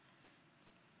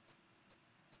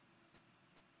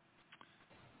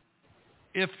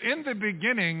 If in the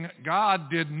beginning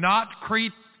God did not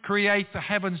create the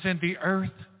heavens and the earth,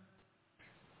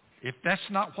 if that's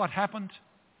not what happened,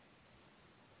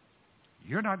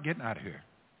 you're not getting out of here.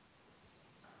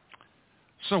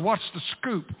 So what's the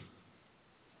scoop?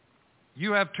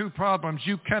 You have two problems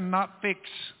you cannot fix.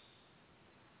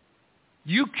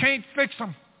 You can't fix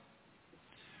them.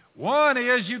 One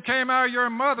is you came out of your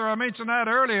mother. I mentioned that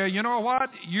earlier. You know what?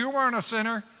 You weren't a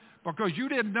sinner because you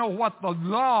didn't know what the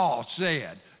law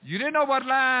said. You didn't know what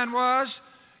lying was.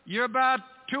 You're about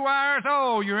 2 hours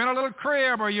old. You're in a little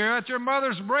crib or you're at your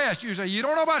mother's breast. You say, you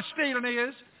don't know what stealing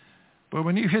is. But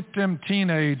when you hit them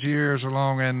teenage years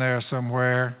along in there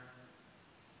somewhere,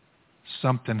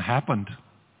 something happened.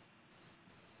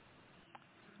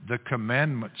 The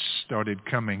commandments started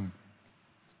coming,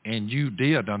 and you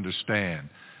did understand.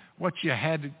 What you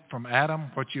had from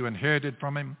Adam, what you inherited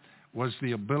from him, was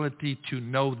the ability to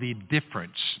know the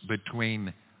difference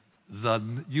between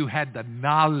you had the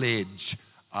knowledge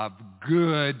of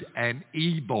good and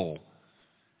evil.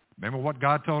 Remember what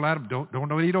God told Adam?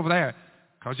 Don't eat over there.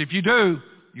 Because if you do,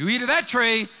 you eat of that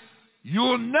tree,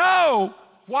 you'll know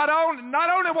not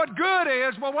only what good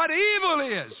is, but what evil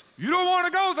is. You don't want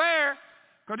to go there.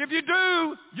 Because if you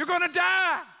do, you're going to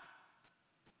die.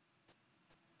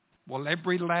 Well,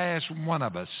 every last one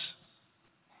of us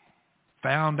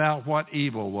found out what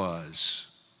evil was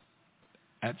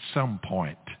at some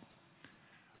point.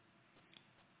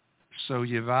 So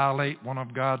you violate one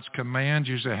of God's commands.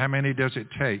 You say, how many does it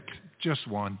take? Just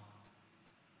one.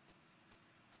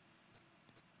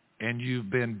 And you've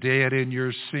been dead in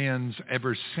your sins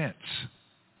ever since.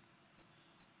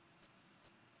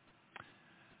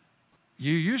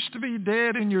 You used to be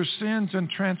dead in your sins and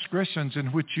transgressions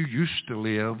in which you used to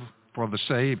live for the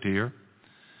saved here.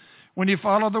 When you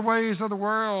followed the ways of the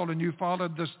world and you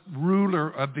followed the ruler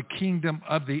of the kingdom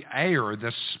of the air,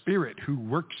 the spirit who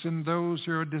works in those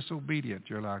who are disobedient,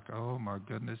 you're like, oh my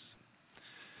goodness.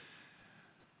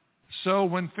 So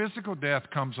when physical death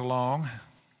comes along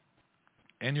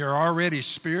and you're already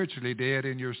spiritually dead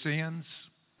in your sins,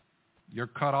 you're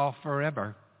cut off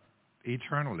forever,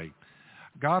 eternally.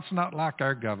 God's not like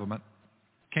our government.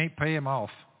 Can't pay him off.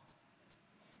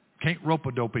 Can't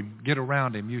rope-a-dope him, get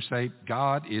around him. You say,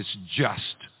 God is just.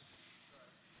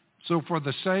 So for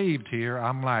the saved here,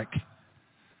 I'm like,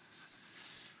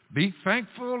 be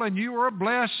thankful and you are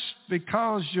blessed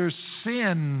because your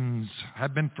sins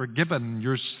have been forgiven.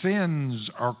 Your sins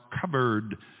are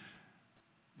covered.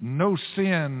 No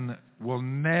sin will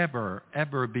never,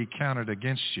 ever be counted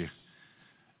against you.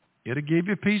 It'll give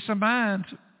you peace of mind,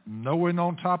 knowing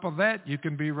on top of that you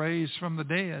can be raised from the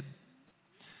dead.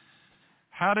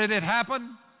 How did it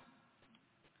happen?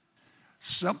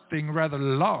 Something rather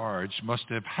large must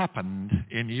have happened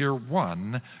in year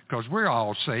one, because we're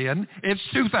all saying it's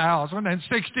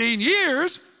 2016 years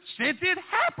since it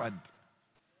happened.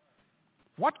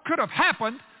 What could have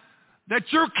happened that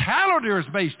your calendar is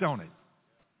based on it?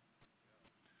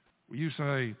 Well, you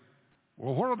say,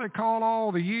 well, what do they call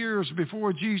all the years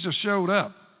before Jesus showed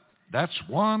up? That's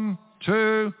 1,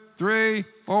 2, 3,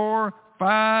 4,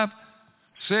 5,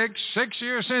 6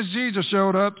 years since Jesus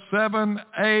showed up, 7,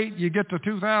 8, you get to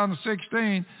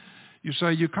 2016. You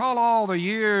say, you call all the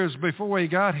years before he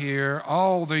got here,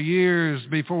 all the years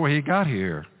before he got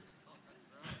here.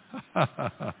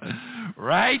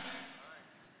 Right?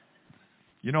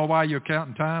 You know why you're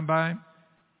counting time by him?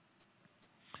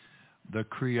 The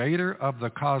creator of the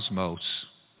cosmos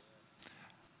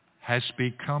has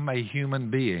become a human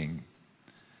being,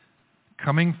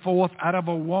 coming forth out of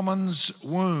a woman's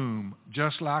womb,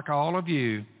 just like all of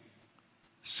you,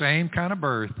 same kind of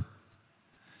birth.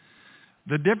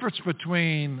 The difference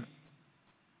between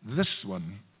this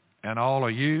one and all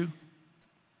of you,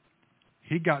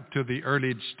 he got to the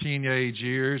early teenage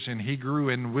years and he grew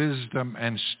in wisdom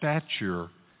and stature,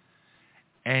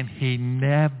 and he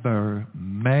never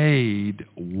made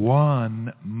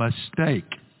one mistake.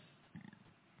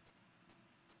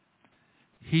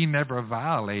 He never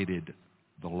violated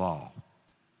the law.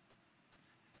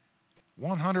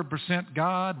 100%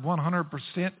 God,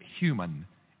 100% human,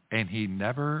 and he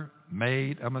never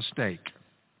made a mistake.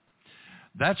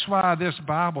 That's why this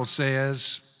Bible says,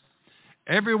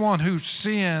 everyone who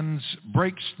sins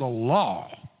breaks the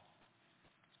law.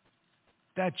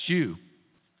 That's you,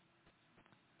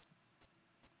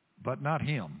 but not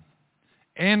him.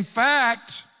 In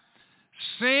fact,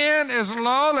 sin is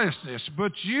lawlessness,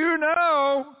 but you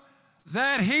know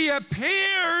that he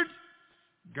appeared,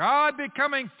 God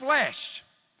becoming flesh.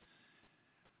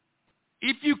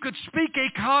 If you could speak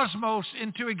a cosmos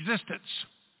into existence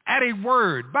at a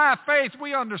word, by faith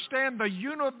we understand the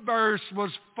universe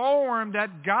was formed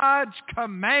at God's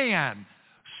command.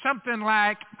 Something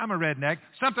like, I'm a redneck,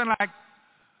 something like,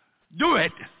 do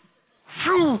it.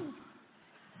 Phew.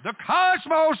 The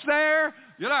cosmos there,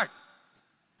 you're like,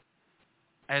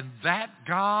 and that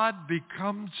God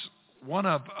becomes one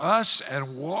of us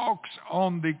and walks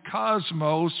on the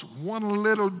cosmos, one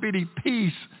little bitty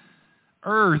piece,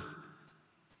 earth.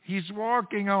 He's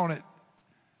walking on it.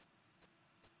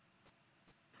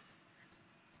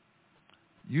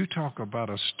 You talk about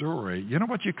a story. You know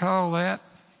what you call that?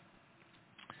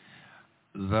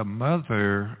 The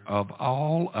mother of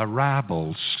all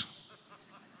arrivals.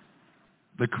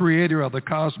 The creator of the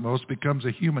cosmos becomes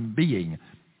a human being.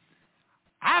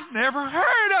 I've never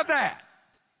heard of that.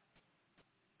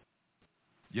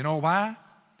 You know why?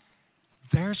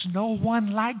 There's no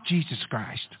one like Jesus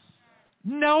Christ.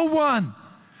 No one.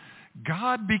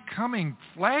 God becoming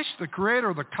flesh, the creator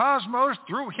of the cosmos,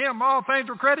 through him all things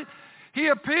were created. He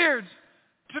appeared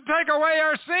to take away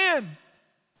our sin.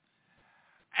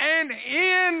 And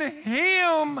in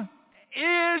him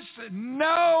is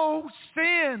no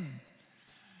sin.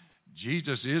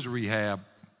 Jesus is rehab.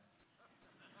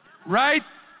 Right?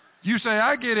 You say,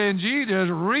 I get in Jesus,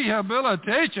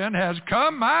 rehabilitation has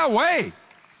come my way.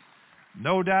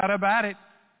 No doubt about it.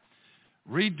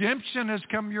 Redemption has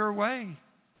come your way.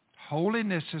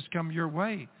 Holiness has come your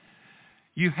way.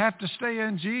 You have to stay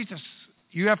in Jesus.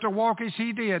 You have to walk as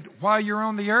he did. While you're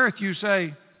on the earth, you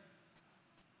say,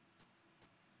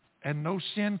 and no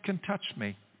sin can touch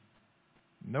me.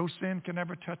 No sin can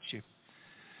ever touch you.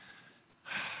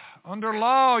 Under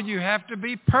law, you have to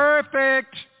be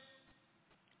perfect.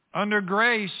 Under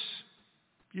grace,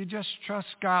 you just trust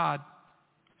God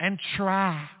and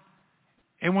try.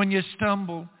 And when you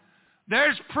stumble,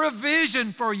 there's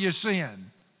provision for your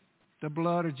sin. The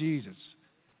blood of Jesus.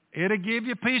 It'll give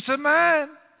you peace of mind.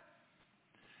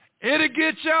 It'll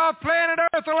get you off planet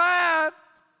Earth alive.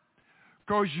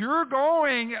 Because you're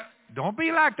going, don't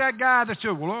be like that guy that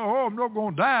said, well, I'm not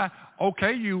going to die.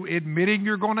 Okay, you admitting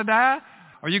you're going to die?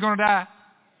 Are you going to die?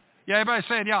 Yeah, everybody's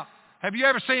saying, yeah. Have you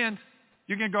ever sinned?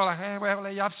 You can go like, hey, well,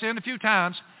 I've sinned a few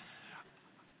times.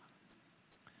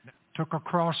 Took a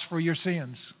cross for your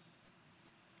sins.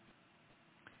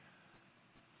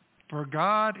 For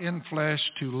God in flesh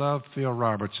to love Phil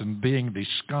Robertson, being the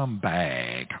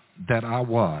scumbag that I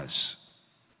was.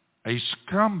 A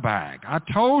scumbag. I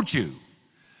told you.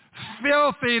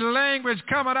 Filthy language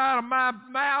coming out of my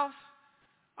mouth.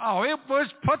 Oh, it was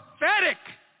pathetic.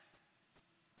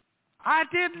 I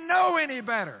didn't know any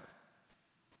better.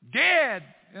 Dead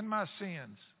in my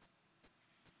sins.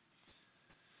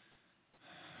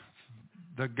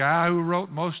 The guy who wrote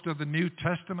most of the New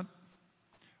Testament,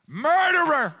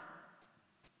 murderer.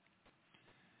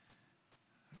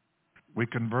 We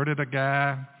converted a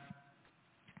guy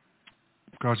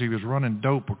because he was running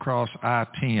dope across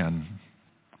I-10.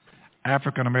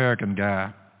 African-American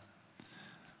guy.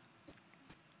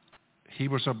 He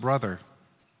was a brother.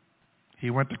 He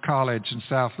went to college in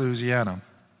South Louisiana.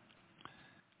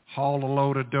 Hauled a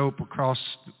load of dope across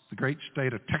the great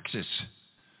state of Texas.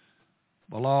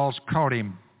 The laws caught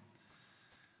him.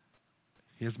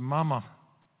 His mama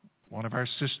one of our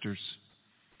sisters,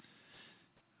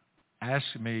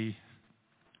 asked me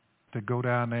to go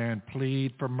down there and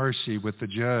plead for mercy with the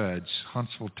judge,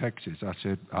 Huntsville, Texas. I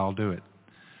said, I'll do it.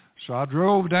 So I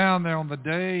drove down there on the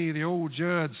day the old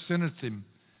judge sentenced him,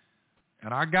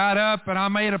 and I got up and I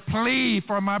made a plea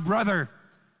for my brother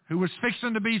who was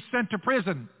fixing to be sent to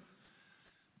prison.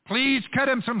 Please cut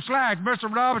him some slack.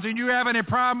 Mr. Robertson, you have any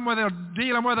problem with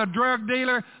dealing with a drug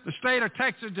dealer? The state of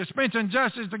Texas dispensing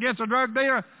justice against a drug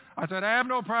dealer? I said, I have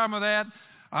no problem with that.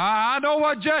 I know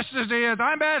what justice is.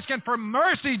 I'm asking for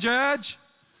mercy, Judge.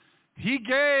 He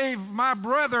gave my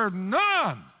brother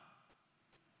none.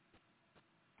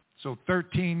 So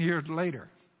 13 years later,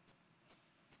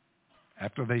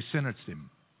 after they sentenced him,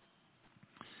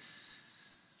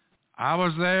 I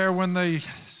was there when they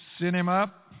sent him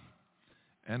up,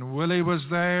 and Willie was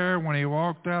there when he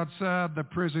walked outside the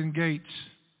prison gates.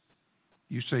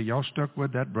 You say, y'all stuck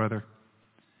with that brother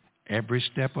every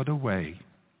step of the way.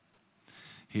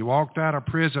 He walked out of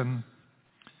prison.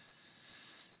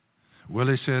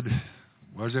 Willie said,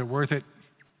 was it worth it?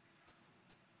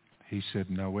 He said,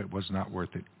 no, it was not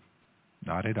worth it.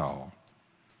 Not at all.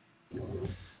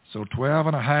 So 12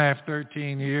 and a half,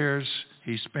 13 years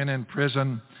he spent in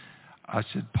prison. I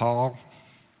said, Paul,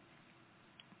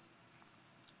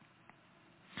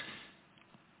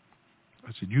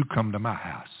 I said, you come to my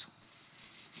house.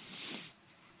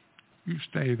 You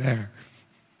stay there.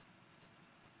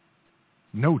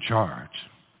 No charge.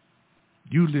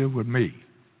 You live with me,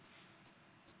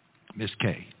 Miss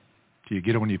Kay, till you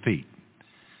get on your feet.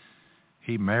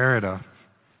 He married a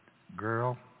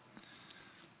girl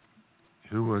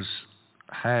who was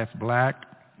half black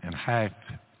and half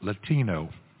Latino.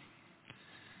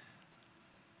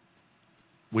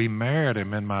 We married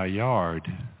him in my yard,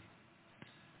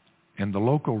 and the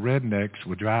local rednecks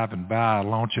were driving by,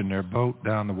 launching their boat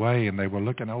down the way, and they were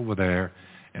looking over there,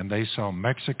 and they saw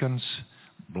Mexicans,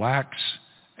 blacks,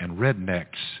 and rednecks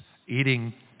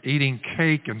eating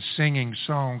cake and singing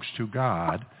songs to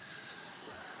God.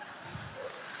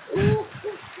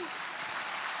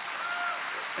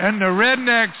 And the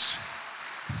rednecks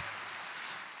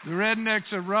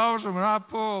arose, and when I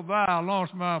pulled by, I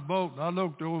launched my boat, and I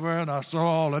looked over there, and I saw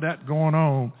all of that going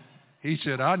on. He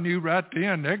said, I knew right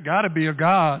then there got to be a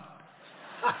God.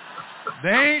 They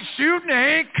ain't shooting,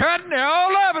 they ain't cutting, they're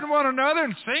all loving one another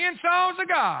and singing songs of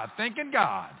God, thanking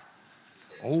God.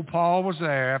 Old Paul was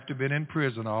there after being in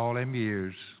prison all them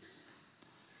years.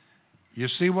 You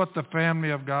see what the family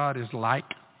of God is like?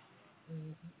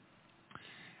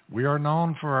 We are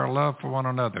known for our love for one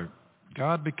another.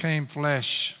 God became flesh,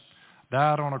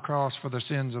 died on a cross for the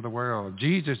sins of the world.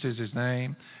 Jesus is his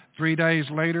name. 3 days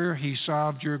later, he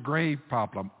solved your grave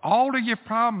problem. All of your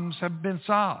problems have been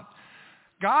solved.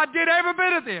 God did every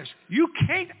bit of this. You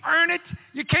can't earn it.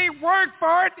 You can't work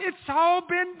for it. It's all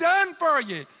been done for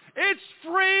you. It's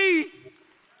free.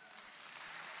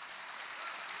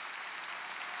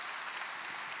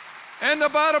 And the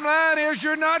bottom line is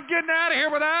you're not getting out of here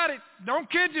without it. Don't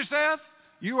kid yourself.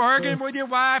 You arguing with your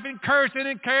wife and cursing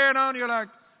and carrying on. You're like,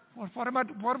 what am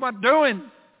I doing?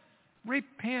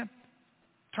 Repent.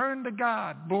 Turn to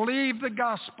God. Believe the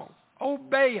gospel.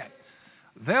 Obey it.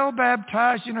 They'll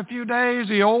baptize you in a few days.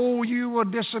 The old you will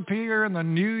disappear and the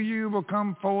new you will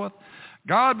come forth.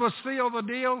 God will seal the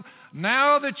deal.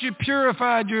 Now that you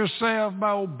purified yourself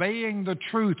by obeying the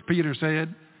truth, Peter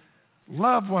said,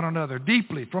 love one another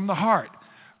deeply from the heart.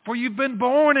 For you've been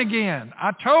born again.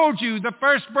 I told you the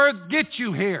first birth gets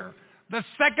you here. The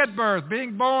second birth,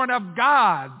 being born of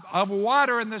God, of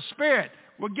water and the Spirit,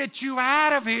 will get you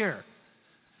out of here.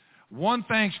 One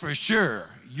thing's for sure.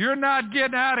 You're not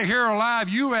getting out of here alive.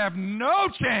 You have no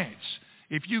chance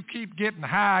if you keep getting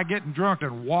high, getting drunk,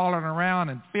 and walling around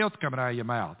and filth coming out of your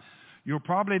mouth. You'll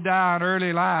probably die an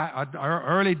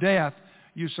early death.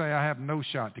 You say, I have no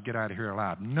shot to get out of here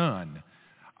alive. None.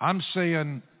 I'm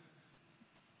saying,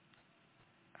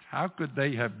 how could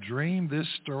they have dreamed this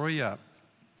story up?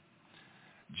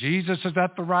 Jesus is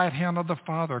at the right hand of the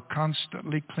Father,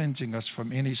 constantly cleansing us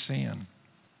from any sin.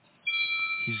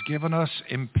 He's given us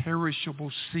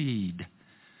imperishable seed,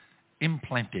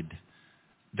 implanted,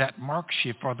 that marks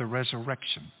you for the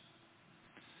resurrection.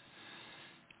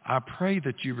 I pray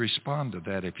that you respond to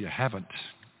that if you haven't.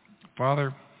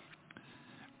 Father,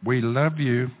 we love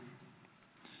you.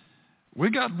 We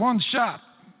got one shot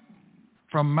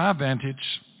from my vantage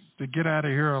to get out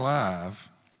of here alive.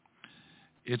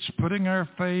 It's putting our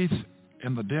faith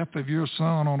in the death of your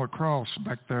Son on a cross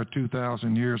back there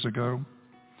 2,000 years ago,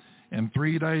 and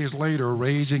 3 days later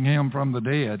raising him from the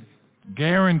dead,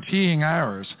 guaranteeing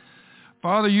ours.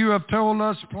 Father, you have told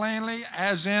us plainly,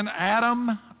 as in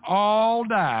Adam, all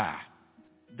die.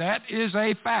 That is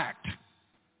a fact,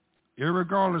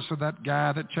 irregardless of that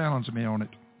guy that challenged me on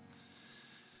it.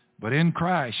 But in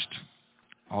Christ,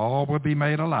 all will be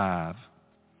made alive,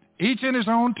 each in his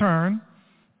own turn,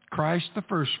 Christ the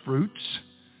first fruits,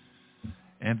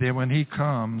 and then when he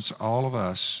comes, all of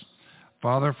us.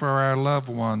 Father, for our loved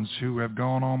ones who have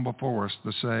gone on before us,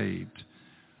 the saved,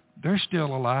 they're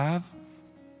still alive.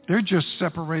 They're just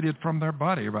separated from their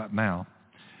body right now.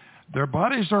 Their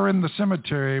bodies are in the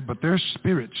cemetery, but their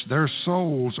spirits, their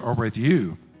souls are with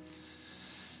you.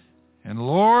 And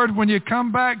Lord, when you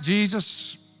come back, Jesus,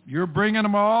 you're bringing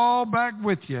them all back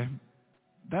with you.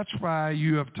 That's why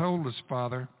you have told us,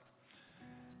 Father,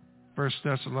 1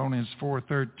 Thessalonians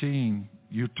 4:13,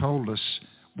 you told us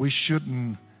we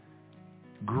shouldn't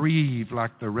grieve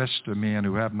like the rest of men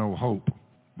who have no hope.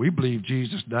 We believe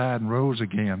Jesus died and rose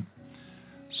again.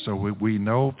 So we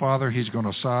know, Father, he's going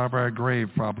to solve our grave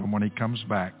problem when he comes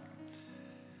back.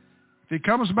 If he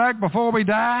comes back before we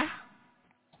die,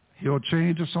 he'll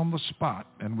change us on the spot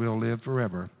and we'll live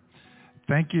forever.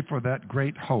 Thank you for that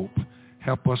great hope.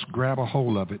 Help us grab a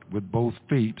hold of it with both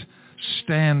feet,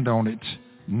 stand on it,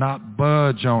 not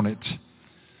budge on it,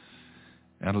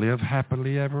 and live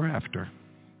happily ever after.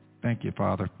 Thank you,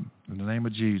 Father. In the name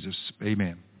of Jesus,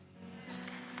 amen.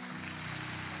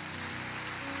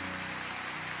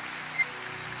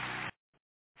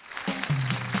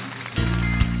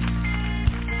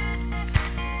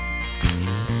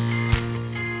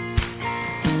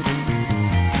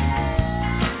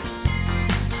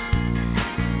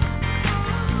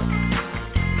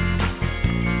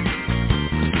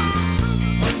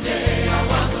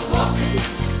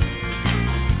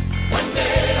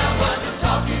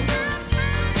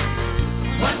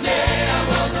 One day I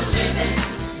was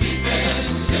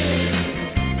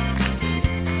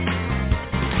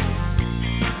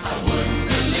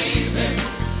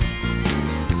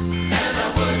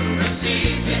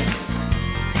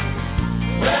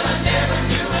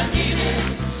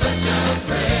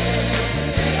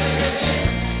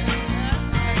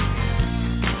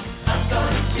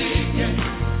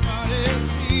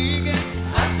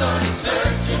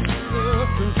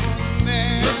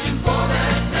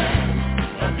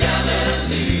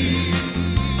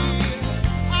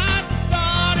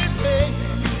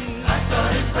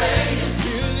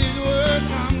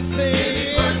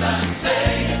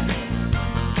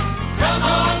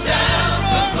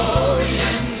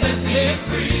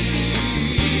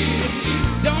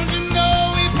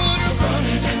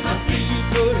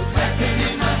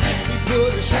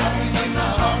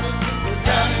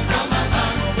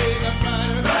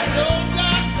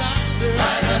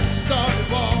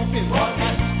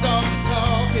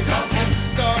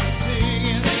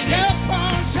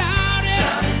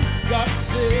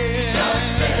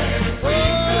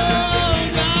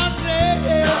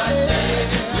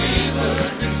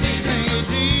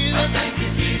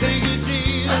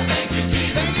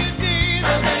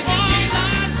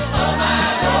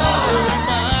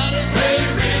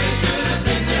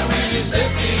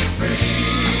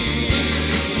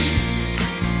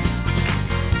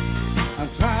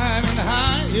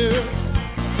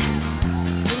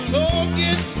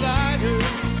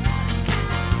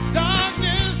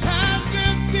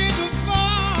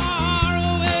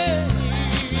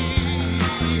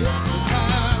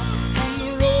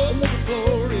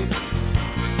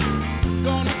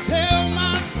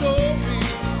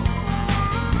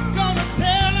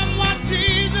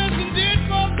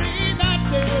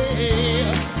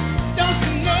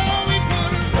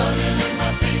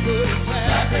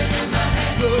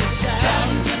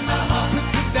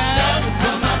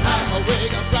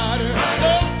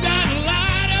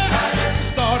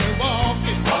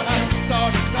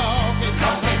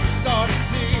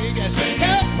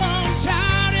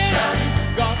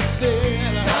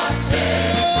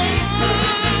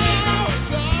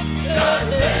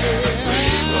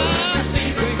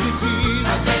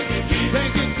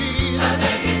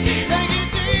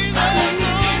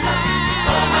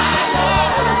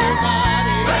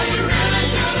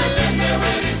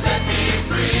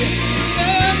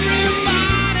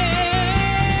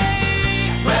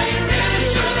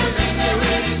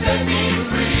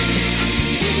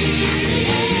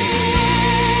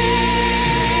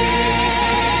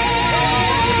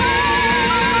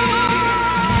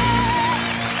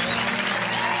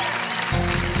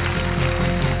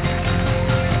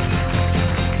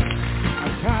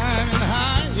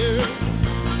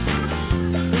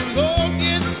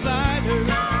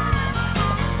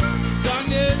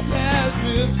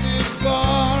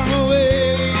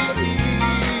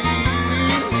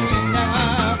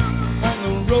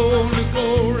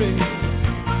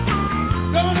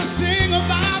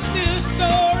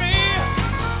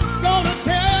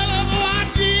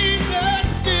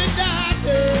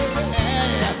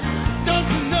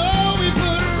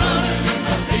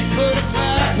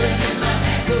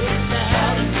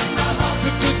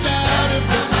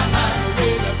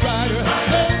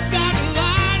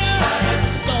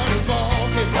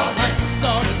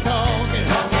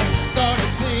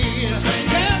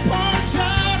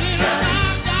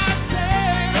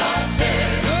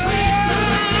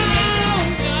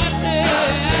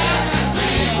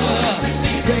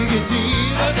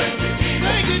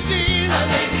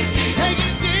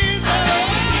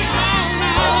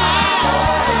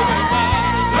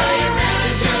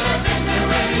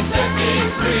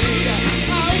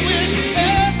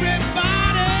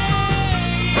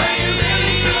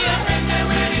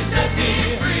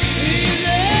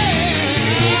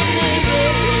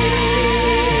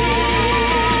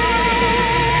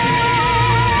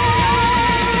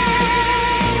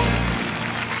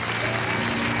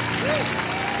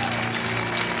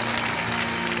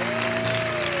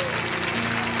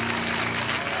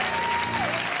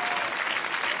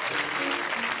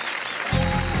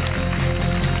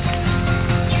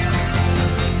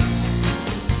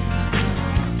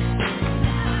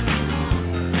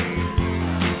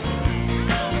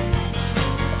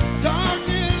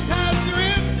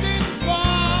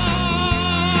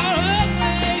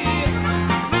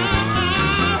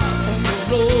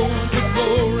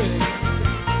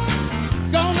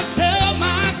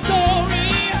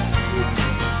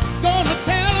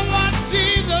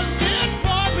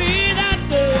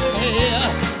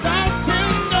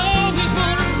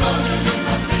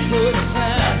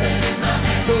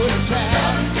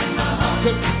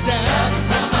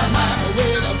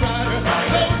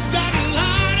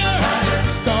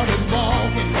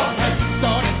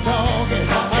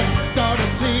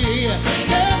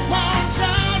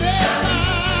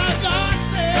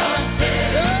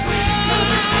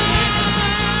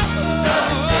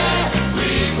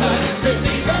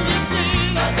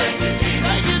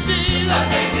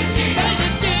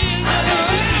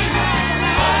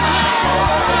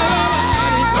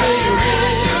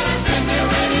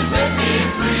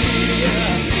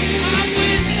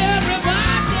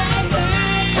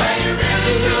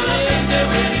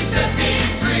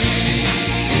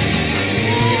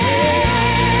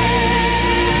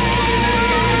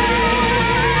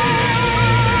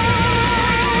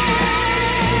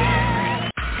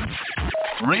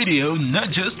radio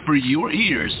not just for your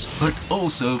ears, but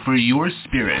also for your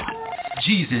spirit.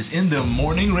 Jesus in the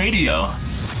Morning Radio.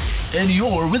 And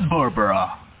you're with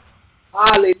Barbara.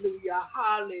 Hallelujah,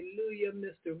 hallelujah,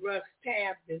 Mr. Russ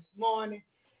Tabb this morning.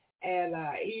 And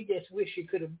he just wished he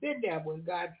could have been there when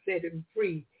God set him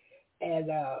free. And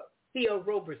Theo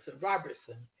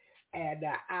Robertson. And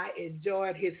I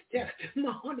enjoyed his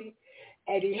testimony.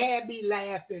 And he had me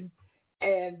laughing.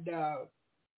 And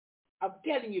I'm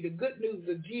telling you, the good news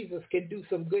of Jesus can do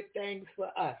some good things for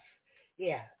us.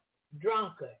 Yeah,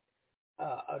 drunkard,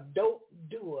 a dope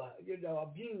doer,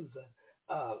 abuser,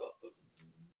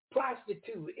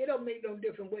 prostitute. It don't make no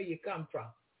difference where you come from.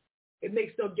 It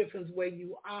makes no difference where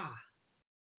you are.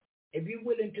 If you're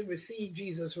willing to receive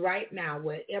Jesus right now,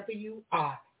 wherever you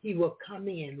are, he will come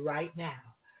in right now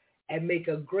and make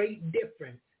a great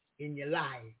difference in your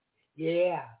life.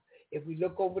 Yeah. If we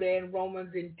look over there in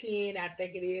Romans 10, I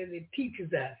think it is, it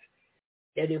teaches us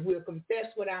that if we'll confess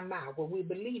with our mouth, when we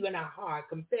believe in our heart,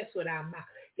 confess with our mouth,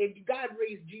 that God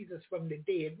raised Jesus from the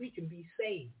dead, we can be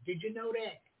saved. Did you know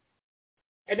that?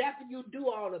 And after you do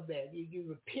all of that, you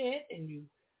repent and you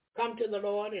come to the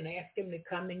Lord and ask him to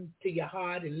come into your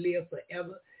heart and live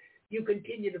forever. You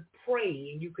continue to pray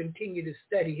and you continue to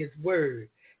study his word.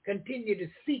 Continue to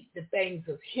seek the things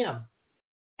of him.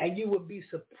 And you will be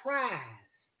surprised,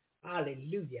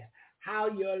 hallelujah, how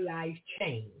your life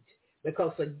changed.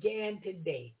 Because again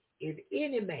today, if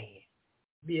any man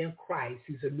be in Christ,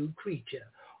 he's a new creature.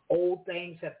 Old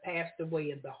things have passed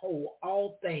away, and behold,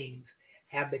 all things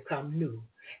have become new.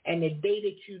 And the day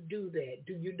that you do that,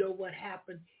 do you know what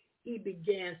happened? He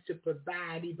begins to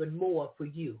provide even more for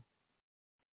you.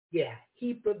 Yeah,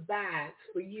 he provides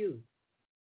for you.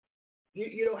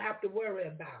 You don't have to worry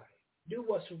about it. Do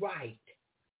what's right.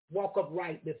 Walk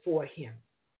upright before him.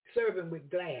 Serve him with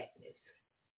gladness.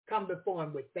 Come before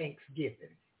him with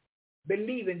thanksgiving.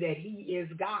 Believing that he is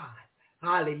God.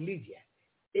 Hallelujah.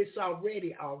 It's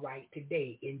already all right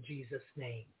today in Jesus'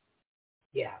 name.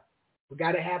 Yeah. We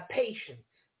got to have patience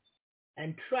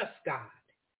and trust God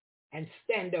and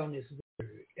stand on his word.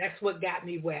 That's what got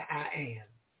me where I am.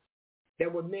 There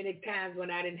were many times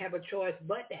when I didn't have a choice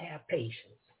but to have patience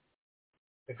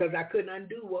because I couldn't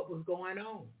undo what was going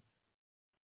on.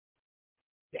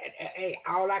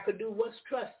 All I could do was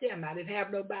trust him. I didn't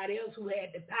have nobody else who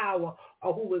had the power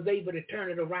or who was able to turn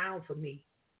it around for me.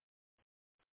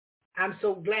 I'm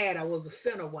so glad I was a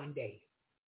sinner one day.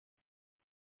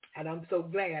 And I'm so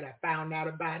glad I found out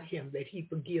about him, that he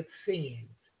forgives sins,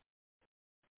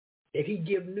 that he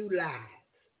gives new lives.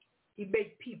 He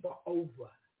makes people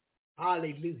over.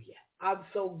 Hallelujah. I'm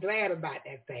so glad about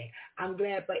that thing. I'm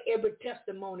glad for every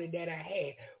testimony that I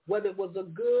had, whether it was a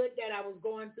good that I was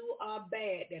going through or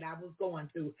bad that I was going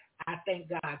through. I thank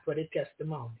God for the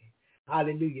testimony.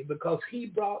 Hallelujah. Because he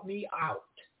brought me out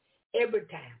every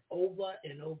time, over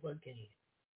and over again.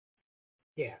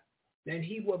 Yeah. Then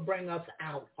he will bring us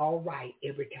out all right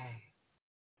every time.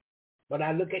 But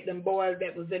I look at them boys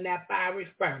that was in that fiery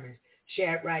furnace,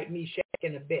 Shadrach, Meshach,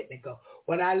 and Abednego.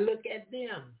 When I look at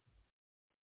them,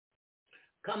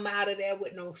 come out of there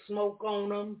with no smoke on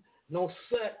them, no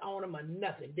soot on them or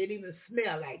nothing. Didn't even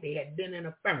smell like they had been in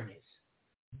a furnace,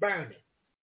 burning.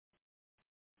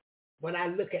 When I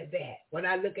look at that, when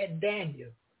I look at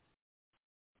Daniel,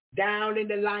 down in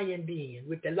the lion den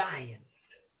with the lions,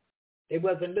 they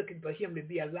wasn't looking for him to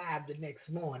be alive the next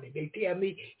morning. They tell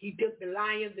me he took the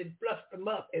lions and fluffed them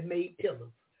up and made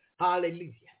pillows.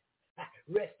 Hallelujah. I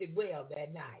rested well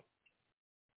that night.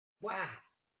 Why?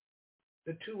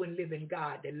 The true and living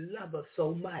God that loves us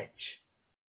so much.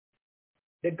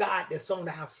 The God that's on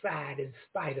our side in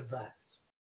spite of us.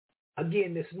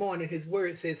 Again, this morning, his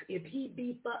word says, if he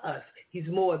be for us, he's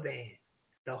more than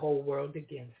the whole world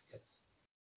against us.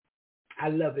 I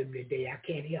love him today. I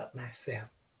can't help myself.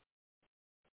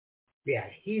 Yeah,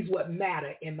 he's what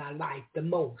matters in my life the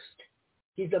most.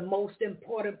 He's the most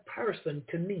important person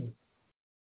to me.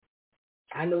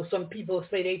 I know some people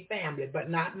say they family, but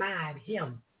not mine,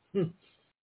 him.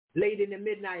 Late in the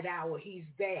midnight hour, he's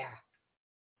there.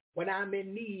 When I'm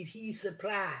in need, he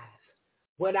supplies.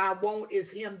 What I want is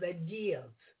him that gives.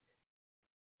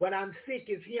 When I'm sick,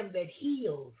 it's him that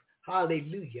heals.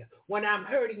 Hallelujah. When I'm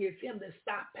hurting, it's him that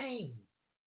stops pain.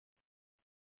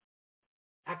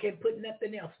 I can put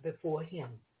nothing else before him.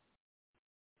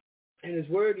 And his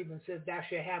word even says, thou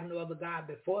shalt have no other God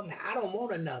before me. I don't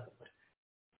want another one.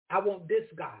 I want this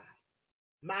God,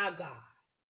 my God,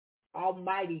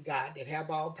 Almighty God that have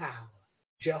all power,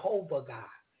 Jehovah God.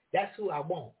 That's who I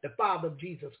want, the Father of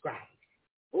Jesus Christ.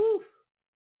 Oof,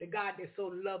 the God that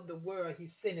so loved the world, he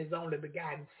sent his only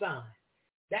begotten Son.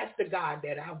 That's the God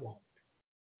that I want.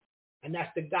 And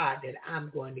that's the God that I'm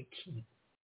going to keep.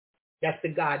 That's the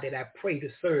God that I pray to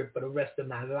serve for the rest of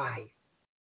my life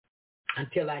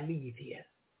until I leave here.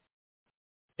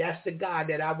 That's the God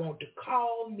that I want to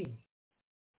call me.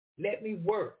 Let me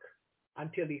work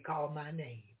until he called my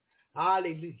name.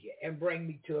 Hallelujah. And bring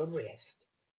me to a rest.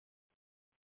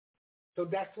 So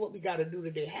that's what we got to do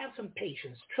today. Have some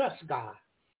patience. Trust God.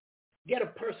 Get a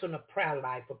personal prayer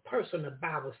life, a personal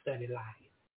Bible study life.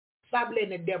 Stop letting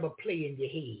the devil play in your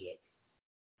head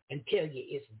and tell you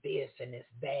it's this and it's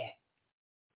that.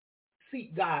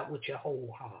 Seek God with your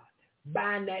whole heart.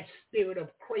 Bind that spirit of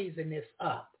craziness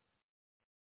up.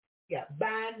 Yeah,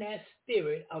 bind that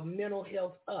spirit of mental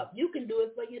health up. You can do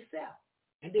it for yourself.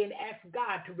 And then ask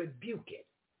God to rebuke it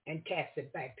and cast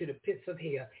it back to the pits of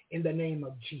hell in the name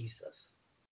of Jesus.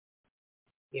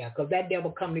 Yeah, because that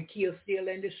devil come to kill, steal,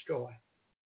 and destroy.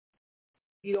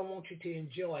 He don't want you to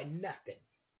enjoy nothing.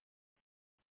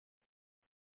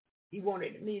 He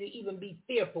wanted me to even be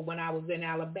fearful when I was in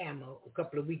Alabama a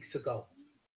couple of weeks ago.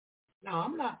 No,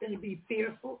 I'm not going to be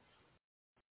fearful.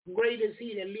 Great is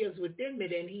he that lives within me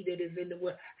than he that is in the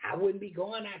world. I wouldn't be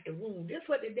going out the room. That's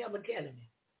what the devil telling me.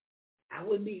 I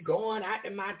wouldn't be going out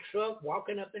in my truck,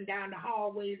 walking up and down the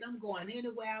hallways. I'm going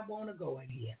anywhere I want to go in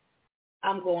here.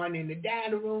 I'm going in the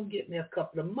dining room, get me a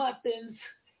couple of muffins.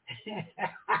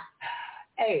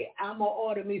 Hey, I'm going to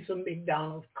order me some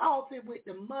McDonald's coffee with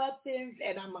the muffins,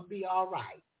 and I'm going to be all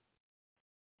right.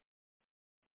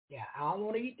 Yeah, I don't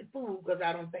want to eat the food because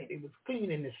I don't think it was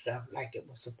cleaning this stuff like it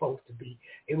was supposed to be.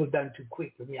 It was done too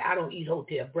quick for me. I don't eat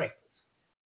hotel breakfast.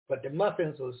 But the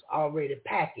muffins was already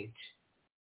packaged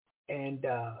and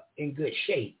in good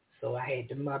shape. So I had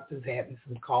the muffins, had me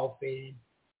some coffee,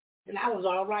 and I was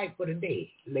all right for the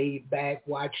day. Laid back,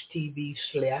 watched TV,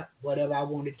 slept, whatever I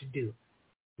wanted to do.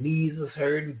 Knees was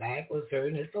hurting, back was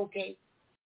hurting. It's okay.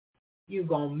 You're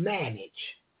going to manage.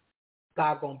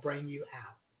 God going to bring you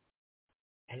out.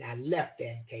 And I left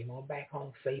there and came on back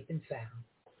home safe and sound.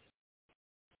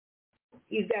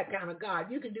 He's that kind of God.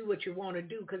 You can do what you want to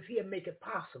do because he'll make it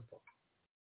possible.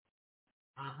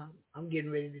 I'm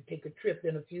getting ready to take a trip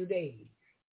in a few days.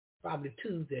 Probably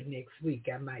Tuesday next week.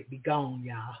 I might be gone,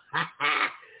 y'all.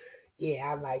 Yeah,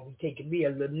 I might be taking me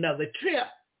another trip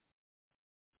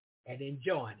and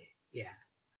enjoying it. Yeah.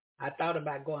 I thought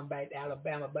about going back to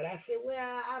Alabama, but I said, well,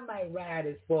 I might ride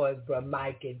as far as Brother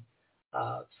Mike and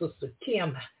Sister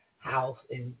Kim's house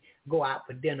and go out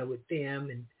for dinner with them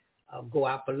and go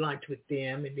out for lunch with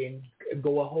them and then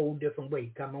go a whole different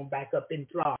way. Come on back up in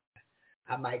Florida.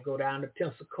 I might go down to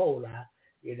Pensacola.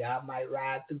 You know, I might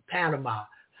ride through Panama,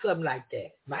 something like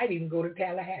that. Might even go to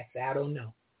Tallahassee. I don't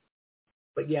know.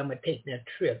 But yeah, I'm going to take that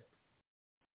trip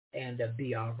and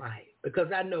be all right.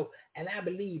 Because I know, and I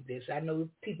believe this. I know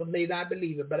people may not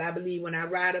believe it, but I believe when I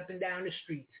ride up and down the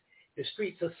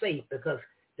streets are safe because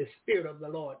the Spirit of the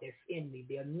Lord that's in me,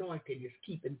 the anointing is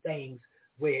keeping things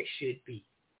where it should be.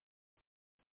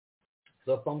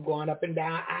 So if I'm going up and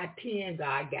down I-10,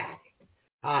 God got it.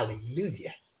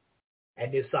 Hallelujah.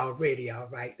 And it's already all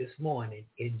right this morning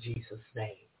in Jesus'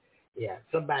 name. Yeah,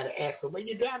 somebody asked me, when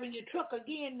you're driving your truck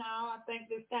again now, I think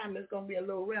this time it's going to be a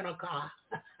little rental car.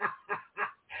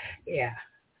 Yeah.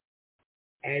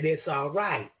 And it's all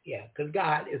right. Yeah, because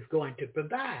God is going to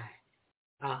provide.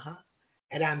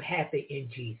 And I'm happy in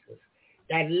Jesus.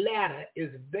 That latter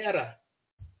is better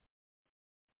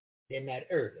than that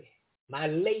early. My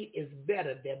late is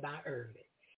better than my early.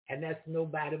 And that's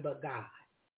nobody but God.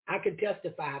 I can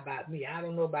testify about me. I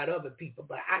don't know about other people,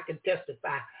 but I can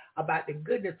testify about the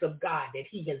goodness of God that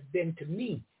he has been to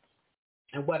me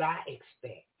and what I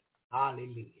expect.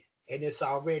 Hallelujah. And it's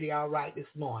already all right this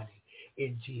morning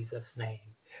in Jesus' name.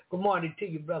 Good morning to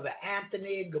you, Brother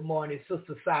Anthony. Good morning,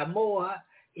 Sister Samoa.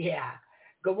 Yeah.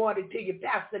 Good morning to you,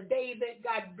 Pastor David.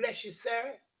 God bless you,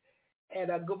 sir.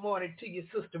 And good morning to you,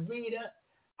 Sister Rita.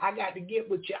 I got to get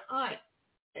with your aunt,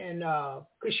 and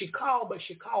because she called, but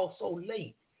she called so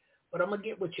late. But I'm going to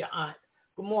get with your aunt.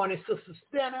 Good morning, Sister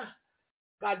Spinner.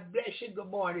 God bless you. Good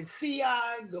morning,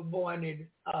 Sion. Good morning,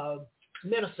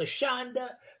 Minister Shonda.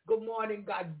 Good morning.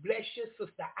 God bless you,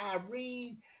 Sister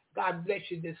Irene. God bless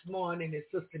you this morning, and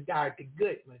Sister Dorothy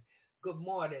Goodman. Good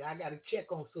morning. I got to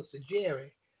check on Sister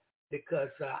Jerry because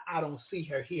I don't see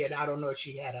her here, and I don't know if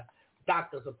she had a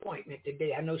doctor's appointment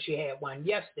today. I know she had one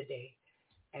yesterday,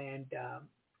 and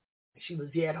she was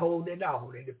yet holding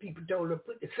on, and the people told her to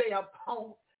put the cell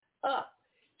phone up.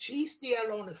 She's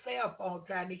still on the cell phone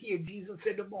trying to hear Jesus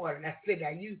in the morning. I said,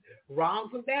 are you wrong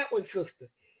for that one, sister?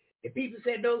 The people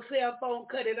said, no cell phone,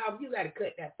 cut it off. You got to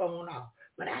cut that phone off.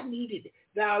 But I needed it.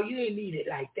 No, you ain't need it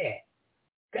like that.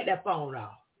 Cut that phone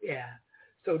off. Yeah.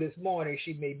 So this morning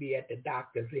she may be at the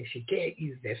doctor's and she can't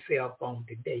use their cell phone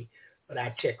today, but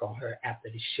I check on her after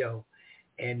the show.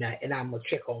 And I'm going to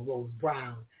check on Rose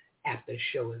Brown after the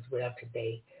show as well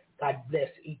today. God bless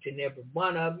each and every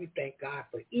one of you. Thank God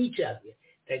for each of you.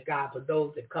 Thank God for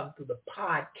those that come through the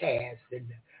podcast and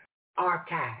the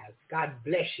archives. God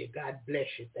bless you. God bless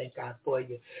you. Thank God for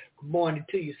you. Good morning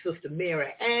to you, Sister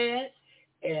Mary Ann.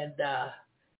 And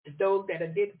to those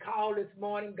that didn't call this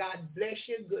morning, God bless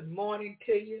you. Good morning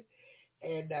to you.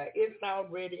 And it's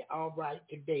already all right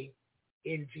today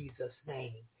in Jesus'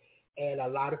 name. And a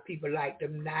lot of people like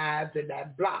them knives and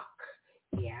that block.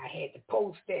 Yeah, I had to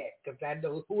post that because I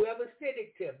know whoever sent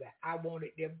it to me, I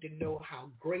wanted them to know how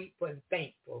grateful and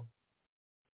thankful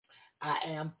I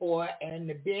am for it. And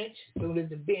the bench, as soon as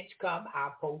the bench come,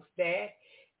 I'll post that.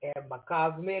 And my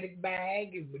cosmetic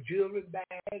bag and my jewelry bag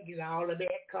and all of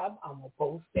that come, I'm going to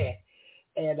post that.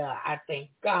 And I thank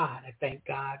God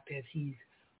that he's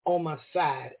on my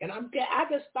side. And I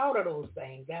just thought of those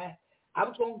things. I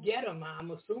was going to get them.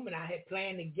 I'm assuming I had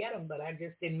planned to get them, but I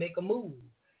just didn't make a move.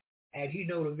 And he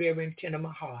know the very intent of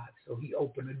my heart. So he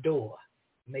opened the door,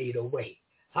 made a way.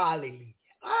 Hallelujah.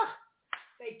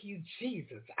 Thank you,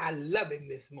 Jesus. I love him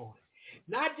this morning.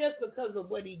 Not just because of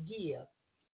what he gives,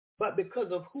 but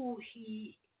because of who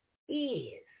he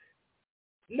is.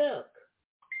 Look,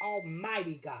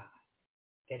 Almighty God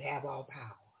that have all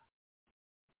power.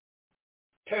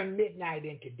 Turn midnight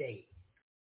into day.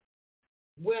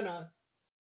 Winter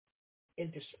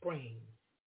into spring.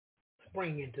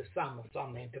 Spring into summer,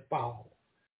 summer into fall.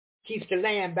 Keeps the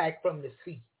land back from the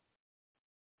sea.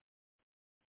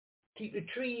 Keep the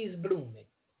trees blooming.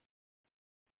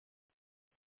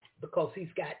 Because he's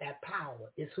got that power.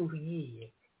 It's who he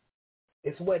is.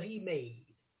 It's what he made.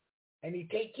 And he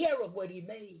take care of what he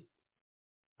made.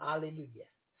 Hallelujah.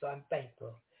 So I'm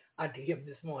thankful unto him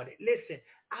this morning. Listen,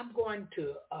 I'm going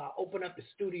to open up the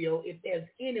studio. If there's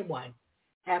anyone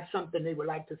have something they would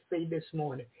like to say this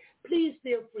morning, please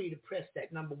feel free to press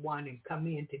that number 1 and come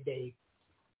in today.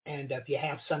 And if you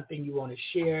have something you want to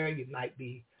share, you might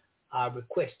be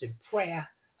requesting prayer,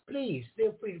 please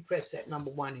feel free to press that number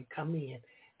 1 and come in.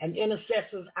 And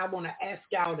intercessors, I want to ask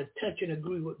y'all to touch and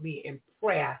agree with me in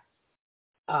prayer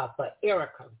for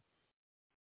Erica.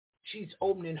 She's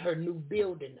opening her new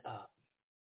building up.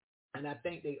 And I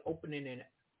think they're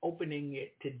opening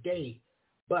it today.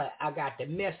 But I got the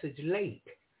message late.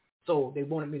 So they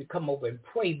wanted me to come over and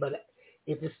pray. But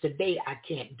if it's today, I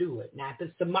can't do it. Now, if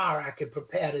it's tomorrow, I can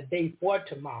prepare the day for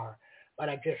tomorrow. But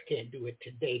I just can't do it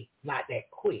today. Not that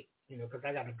quick, because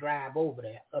I got to drive over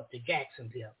there up to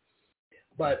Jacksonville.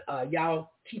 But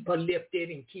y'all keep her lifted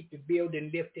and keep the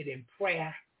building lifted in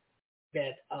prayer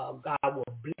that God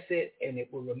will bless it and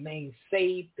it will remain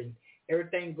safe and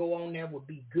everything go on there will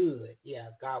be good. Yeah,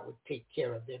 God will take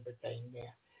care of everything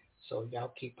there. So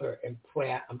y'all keep her in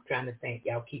prayer. I'm trying to think.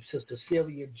 Y'all keep Sister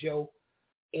Sylvia Joe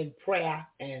in prayer.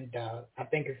 And I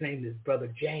think his name is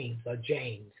Brother James or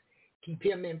James. Keep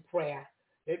him in prayer.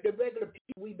 The regular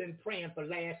people we've been praying for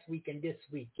last week and this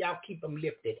week, y'all keep them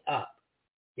lifted up.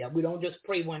 Yeah, we don't just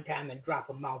pray one time and drop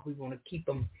them off. We want to keep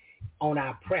them on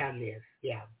our prayer list.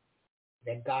 Yeah,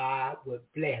 that God would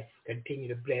bless, continue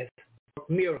to bless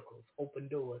miracles, open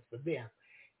doors for them.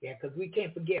 Yeah, because we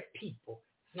can't forget people.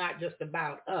 It's not just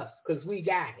about us because we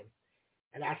got him.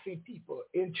 And I see people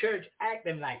in church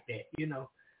acting like that,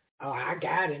 Oh, I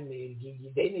got him. They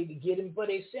need to get him for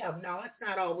themselves. No, it's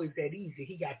not always that easy.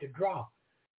 He got to draw.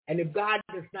 And if God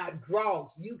does not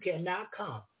draw, you cannot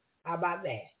come. How about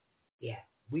that? Yeah.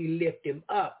 We lift him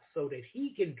up so that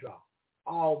he can draw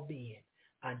all men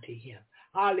unto him.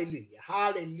 Hallelujah.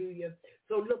 Hallelujah.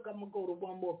 So look, I'm going to go to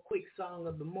one more quick song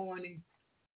of the morning.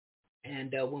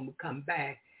 And when we come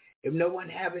back, if no one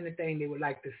have anything they would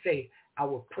like to say, I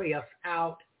will pray us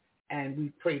out. And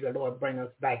we pray the Lord bring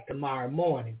us back tomorrow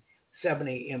morning, 7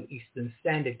 a.m. Eastern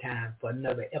Standard Time for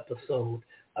another episode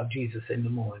of Jesus in the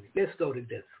Morning. Let's go to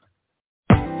this.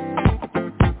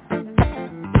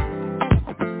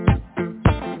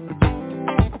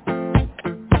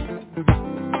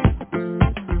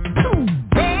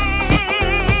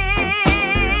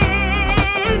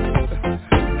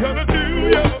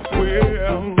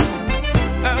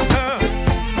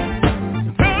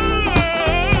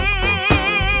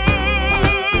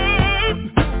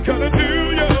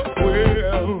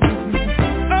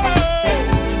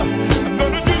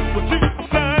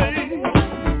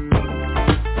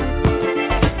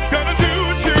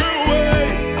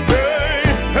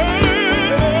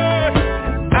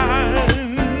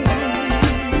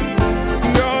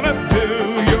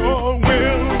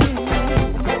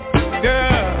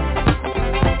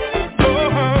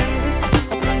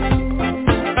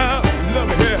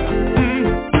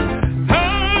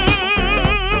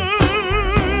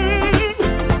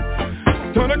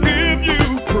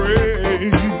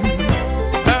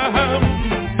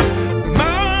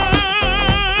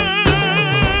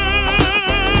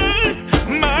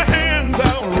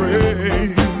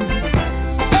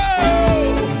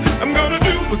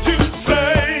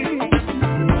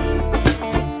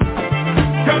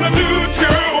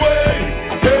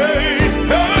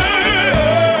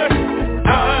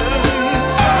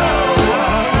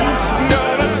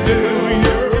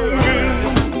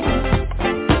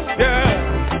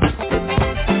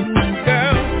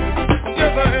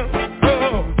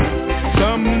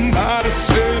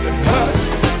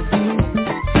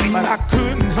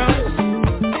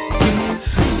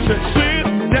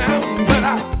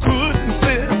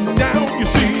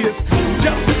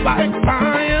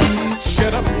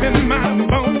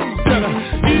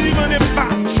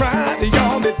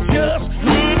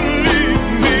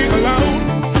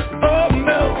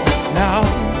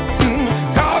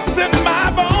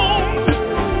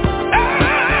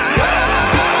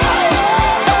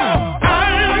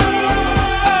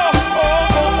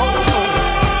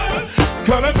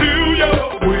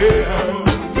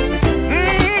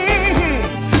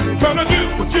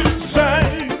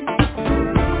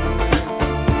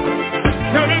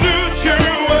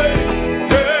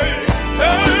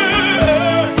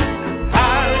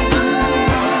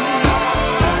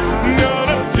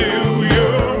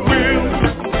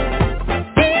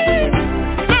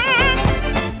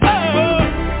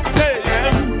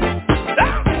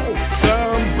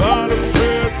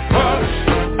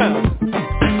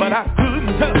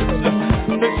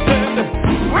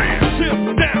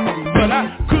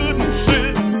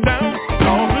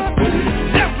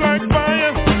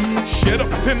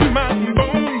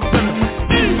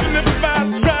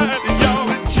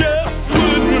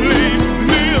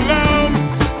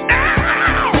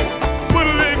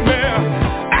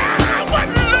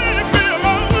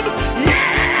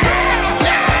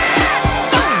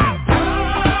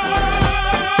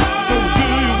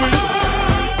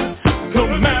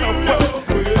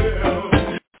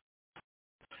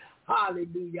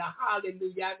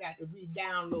 hallelujah. I got to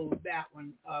re-download that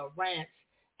one, Rance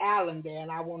Allen there,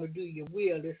 and I want to do your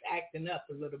will. It's acting up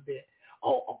a little bit.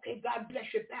 Oh, okay. God bless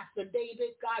you, Pastor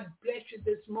David. God bless you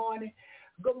this morning.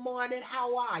 Good morning.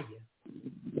 How are you?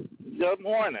 Good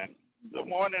morning. Good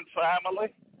morning,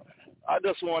 family. I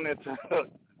just wanted to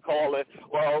call it.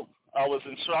 Well, I was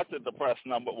instructed to press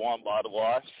number 1 by the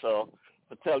wife, so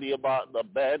to tell you about the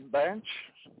bed bench.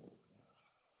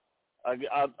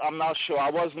 I'm not sure. I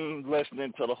wasn't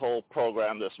listening to the whole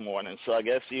program this morning, so I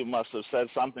guess you must have said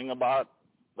something about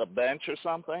the bench or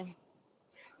something.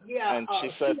 Yeah. And she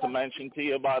said to mention to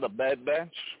you about a bed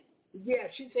bench. Yeah,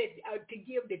 she said to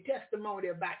give the testimony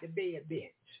about the bed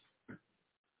bench.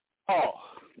 Oh,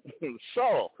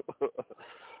 so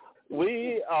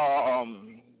we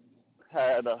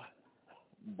had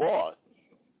bought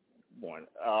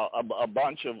a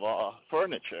bunch of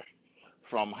furniture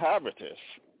from Havertys.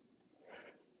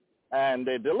 And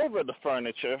they delivered the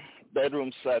furniture,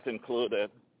 bedroom set included.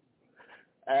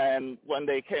 And when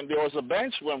they came, there was a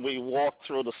bench when we walked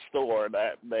through the store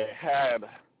that they had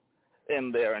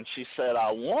in there, and she said,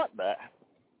 I want that.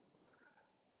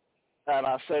 And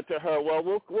I said to her, well,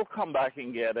 we'll come back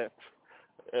and get it.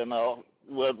 You know,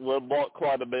 we bought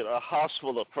quite a bit, a house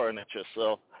full of furniture,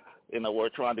 so, you know, we're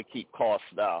trying to keep costs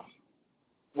down.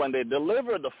 When they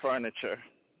delivered the furniture,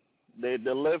 the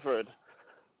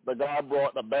guy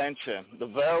brought the bench in, the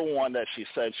very one that she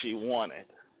said she wanted.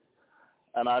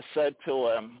 And I said to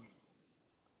him,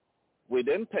 we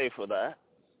didn't pay for that.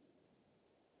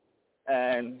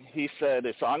 And he said,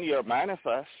 it's on your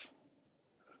manifest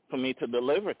for me to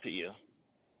deliver to you.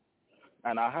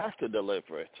 And I have to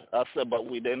deliver it. I said, but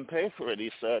we didn't pay for it.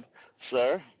 He said,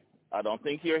 sir, I don't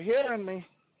think you're hearing me.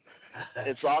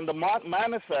 It's on the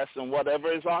manifest, and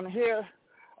whatever is on here,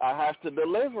 I have to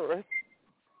deliver it.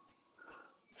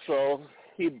 So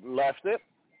he left it,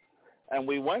 and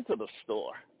we went to the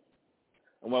store.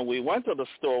 And when we went to the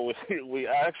store, we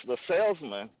asked the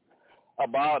salesman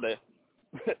about it,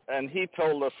 and he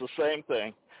told us the same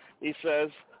thing. He says,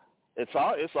 it's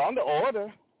on the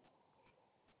order.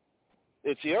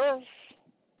 It's yours.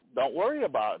 Don't worry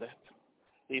about it.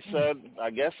 He said,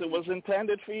 I guess it was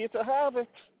intended for you to have it.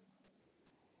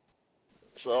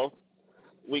 So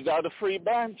we got a free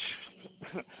bench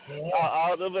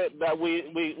out of it that we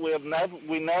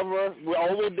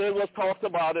all we did was talk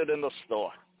about it in the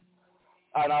store.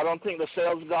 And I don't think the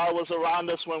sales guy was around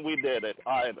us when we did it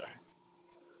either.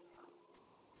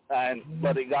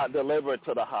 But it got delivered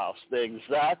to the house. The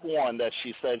exact one that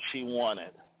she said she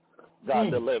wanted got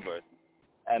delivered,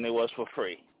 and it was for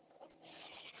free.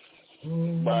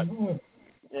 But,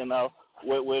 you know,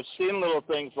 we've seen little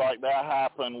things like that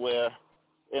happen where,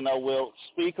 you know, we'll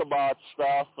speak about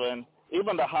stuff, and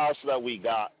even the house that we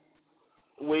got,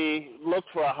 we looked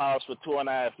for a house for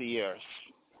 2.5 years,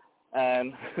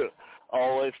 and I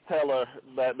always tell her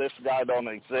that this guy don't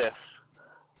exist.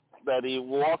 That he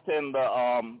walked in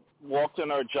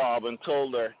her job and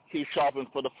told her keep shopping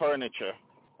for the furniture,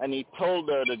 and he told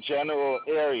her the general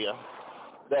area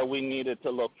that we needed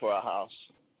to look for a house.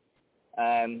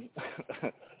 And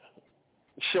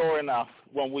sure enough,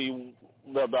 when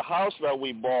the house that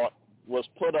we bought was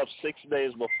put up 6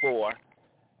 days before,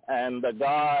 and the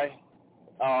guy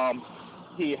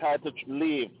he had to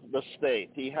leave the state.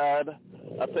 He had,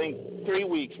 I think, 3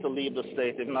 weeks to leave the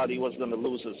state. If not, he was going to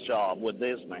lose his job with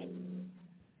Disney.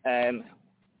 And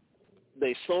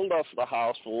they sold us the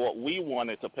house for what we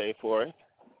wanted to pay for it,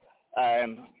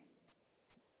 and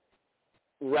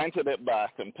rented it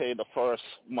back and paid the first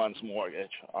month's mortgage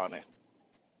on it.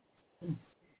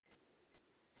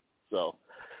 So,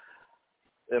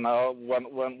 you know,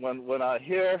 when I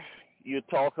hear you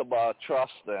talk about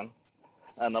trusting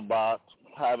and about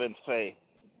having faith,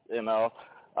 you know,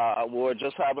 we were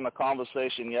just having a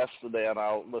conversation yesterday, and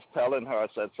I was telling her, I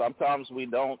said, sometimes we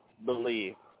don't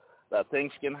believe that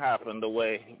things can happen the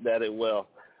way that it will,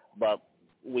 but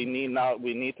we need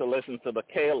to listen to the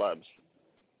Calebs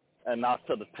and not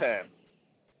to the 10,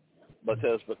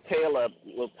 because the Caleb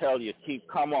will tell you,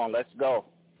 come on, let's go.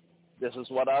 This is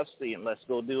what I've seen. Let's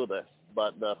go do this.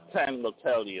 But the 10 will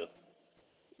tell you,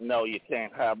 no, you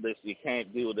can't have this. You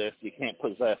can't do this. You can't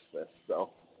possess this.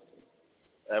 So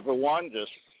everyone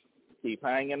just keep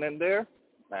hanging in there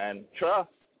and trust.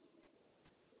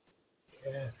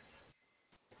 Yes.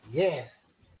 Yes.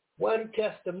 What a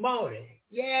testimony.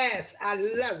 Yes, I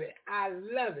love it. I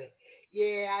love it.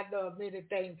 Yeah, I know many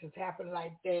things have happened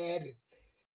like that.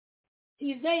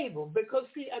 He's able, because,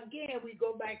 see, again, we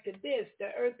go back to this. The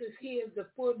earth is his, the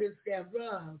fullness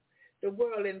thereof, the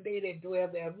world and they that dwell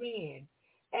therein.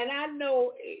 And I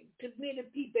know to many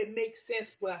people it makes sense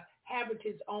for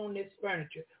Habitats own this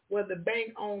furniture, where the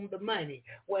bank owns the money,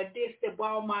 where this, the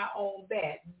Walmart owns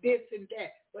that, this and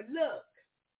that. But look,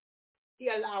 he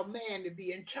allowed man to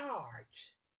be in charge.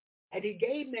 And he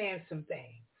gave man some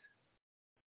things.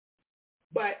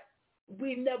 But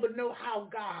we never know how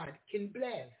God can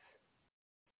bless.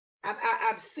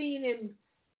 I've seen him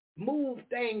move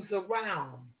things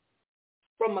around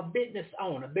from a business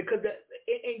owner and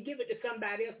give it to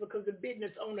somebody else, because the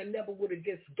business owner never would have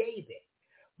just gave it.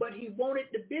 But he wanted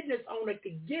the business owner to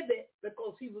give it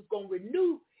because he was going to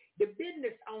renew the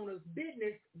business owner's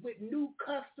business with new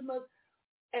customers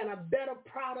and a better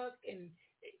product, and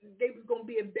they were going to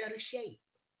be in better shape.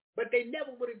 But they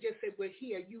never would have just said, well,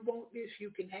 here, you want this,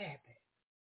 you can have it.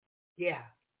 Yeah.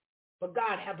 But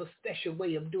God have a special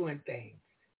way of doing things.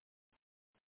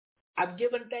 I've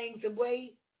given things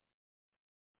away,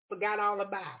 forgot all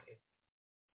about it.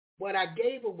 What I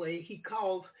gave away, he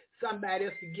calls somebody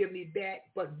else to give me back,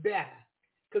 but better.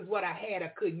 Because what I had, I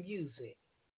couldn't use it.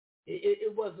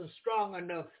 It wasn't strong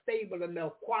enough, stable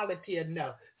enough, quality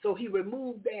enough. So he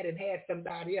removed that and had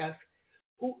somebody else.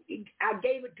 I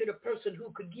gave it to the person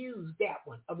who could use that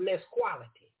one of less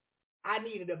quality. I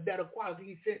needed a better quality.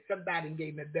 He sent somebody and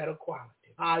gave me better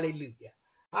quality. Hallelujah.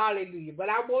 Hallelujah. But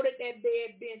I wanted that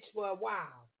bed bench for a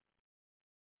while.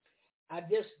 I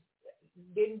just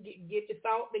didn't get the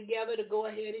thought together to go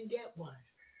ahead and get one.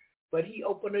 But he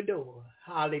opened the door.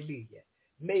 Hallelujah.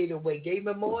 Made a way. Gave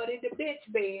me more than the bench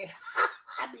bed.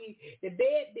 I mean, the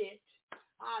bed bench.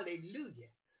 Hallelujah.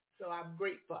 So I'm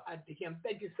grateful unto him.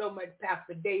 Thank you so much,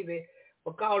 Pastor David,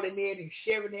 for calling in and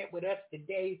sharing that with us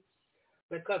today.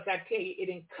 Because I tell you, it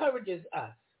encourages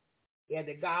us. Yeah,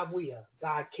 that God will,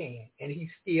 God can, and he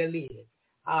still is.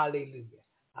 Hallelujah.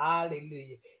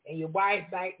 Hallelujah. And your wife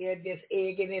back there just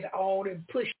egging it on and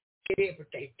pushing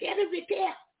everything. Get it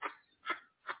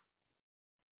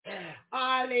there.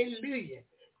 Hallelujah.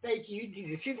 Thank you,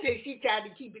 Jesus. She said she tried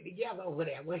to keep it together over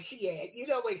there. Where she at? You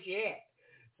know where she at.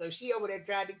 So she over there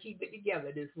trying to keep it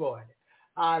together this morning.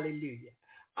 Hallelujah.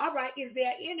 All right. Is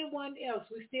there anyone else?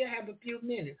 We still have a few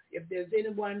minutes. If there's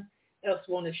anyone else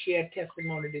want to share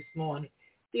testimony this morning,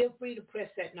 feel free to press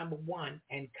that number 1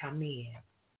 and come in.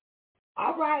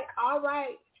 All right. All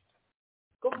right.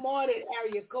 Good morning,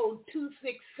 area code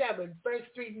 267. First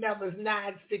 3 numbers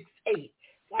 968.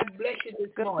 God bless you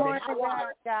this morning. Good morning,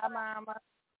 Godmama.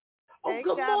 Oh, hey,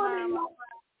 good morning, Mama. Laura.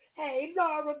 Hey,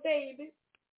 Laura, baby.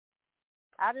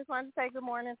 I just wanted to say good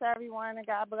morning to everyone, and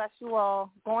God bless you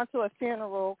all. Going to a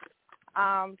funeral, so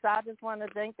I just want to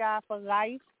thank God for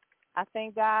life. I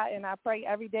thank God, and I pray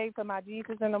every day for my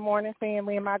Jesus in the Morning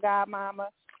family and my Godmama,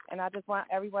 and I just want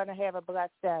everyone to have a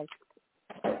blessed day.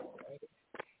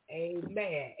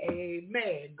 Amen.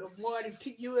 Amen. Good morning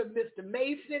to you and Mr.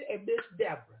 Mason and Miss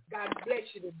Deborah. God bless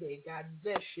you today. God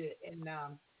bless you. And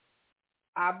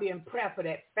I'll be in prayer for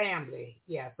that family.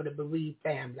 Yeah, for the bereaved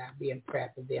family. I'll be in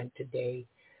prayer for them today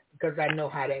because I know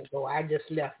how that go. I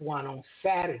just left one on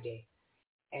Saturday.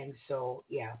 And so,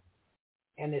 yeah.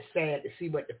 And it's sad to see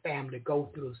what the family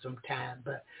go through sometimes.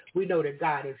 But we know that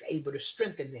God is able to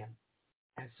strengthen them.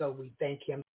 And so we thank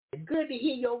him. Good to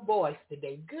hear your voice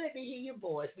today. Good to hear your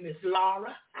voice, Miss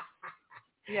Laura.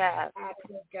 Yeah. I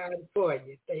thank God for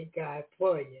you. Thank God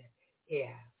for you.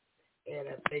 Yeah. And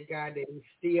I thank God that he's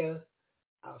still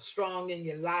strong in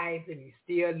your life and he's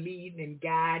still leading and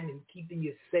guiding and keeping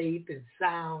you safe and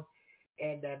sound.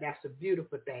 And that's a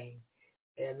beautiful thing.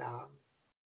 And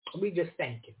we just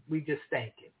thank him. We just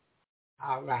thank him.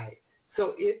 All right.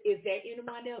 So is there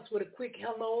anyone else with a quick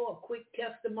hello or quick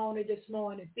testimony this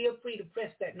morning? Feel free to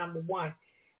press that number 1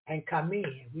 and come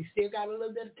in. We still got a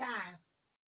little bit of time.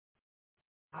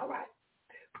 All right.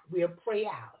 We'll pray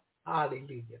out.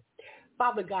 Hallelujah.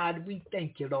 Father God, we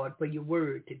thank you, Lord, for your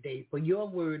word today. For your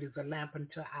word is a lamp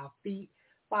unto our feet.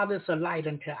 Father, it's a light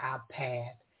unto our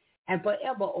path. And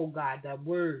forever, oh God, thy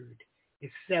word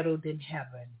is settled in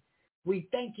heaven. We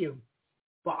thank you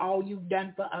for all you've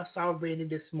done for us already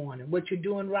this morning, what you're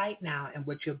doing right now and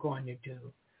what you're going to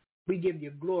do. We give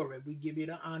you glory. We give you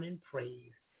the honor and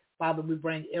praise. Father, we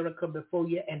bring Erica before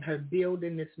you and her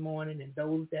building this morning and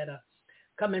those that are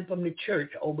coming from the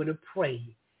church over to pray.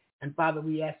 And Father,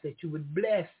 we ask that you would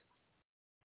bless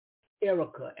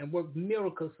Erica and work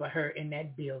miracles for her in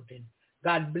that building.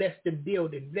 God bless the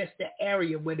building. Bless the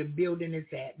area where the building is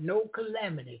at. No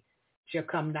calamity shall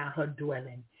come down her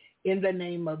dwelling. In the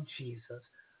name of Jesus.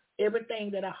 Everything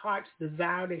that our hearts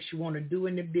desire that you want to do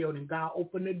in the building, God,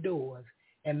 open the doors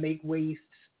and make ways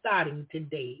starting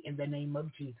today in the name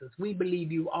of Jesus. We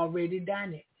believe you already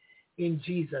done it in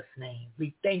Jesus' name.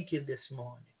 We thank you this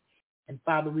morning. And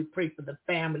Father, we pray for the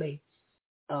family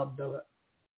of the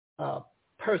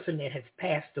person that has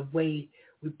passed away.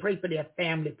 We pray for their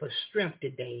family for strength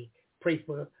today. Pray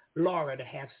for Laura to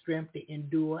have strength to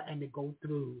endure and to go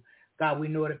through. God, we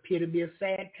know it appears to be a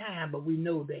sad time, but we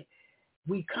know that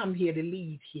we come here to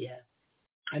leave here,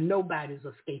 and nobody's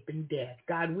escaping death.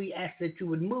 God, we ask that you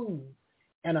would move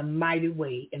in a mighty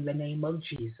way in the name of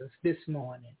Jesus this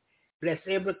morning. Bless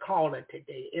every caller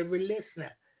today, every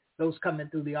listener, those coming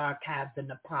through the archives and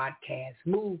the podcast.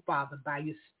 Move, Father, by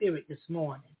your spirit this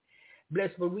morning.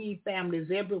 Bless bereaved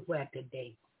families everywhere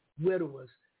today, widowers,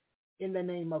 in the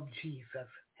name of Jesus.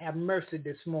 Have mercy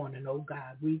this morning, oh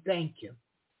God. We thank you.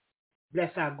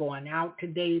 Bless our going out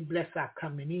today. Bless our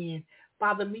coming in.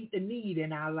 Father, meet the need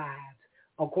in our lives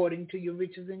according to your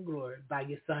riches and glory by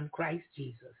your Son, Christ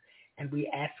Jesus. And we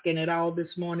asking it all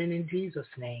this morning in Jesus'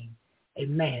 name.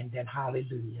 Amen and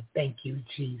hallelujah. Thank you,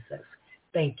 Jesus.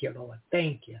 Thank you, Lord.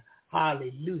 Thank you.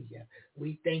 Hallelujah.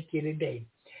 We thank you today.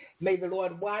 May the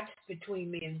Lord watch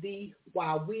between me and thee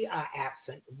while we are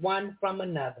absent one from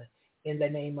another in the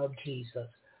name of Jesus.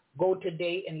 Go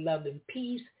today in love and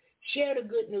peace. Share the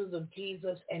good news of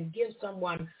Jesus and give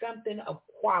someone something of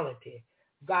quality.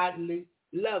 God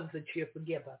loves a cheerful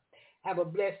giver. Have a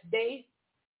blessed day.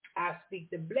 I speak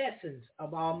the blessings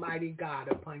of Almighty God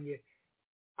upon you.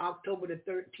 October the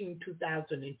 13th,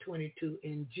 2022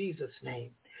 in Jesus'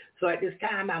 name. So at this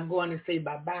time, I'm going to say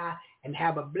bye-bye and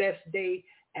have a blessed day.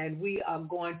 And we are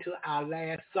going to our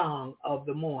last song of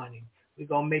the morning. We're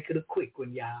going to make it a quick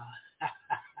one, y'all.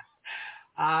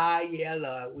 Yeah,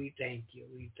 Lord, we thank you.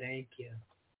 We thank you.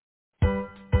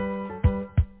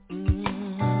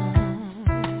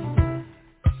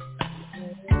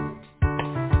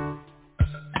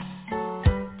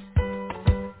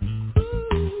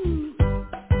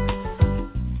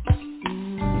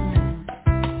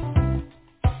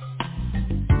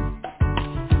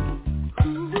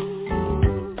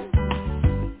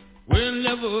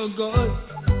 Whenever God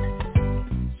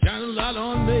shine a light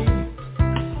on me,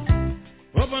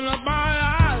 open up my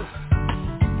eyes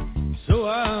so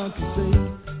I can see.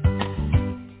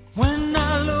 When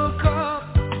I look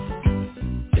up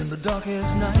in the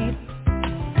darkest night,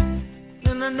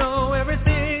 then I know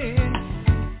everything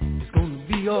is gonna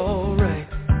be alright.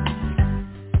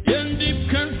 In deep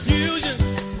confusion,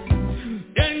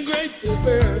 in great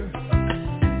despair,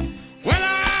 when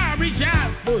I reach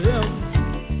out for him,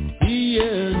 he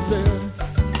is there.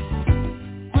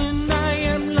 When I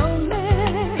am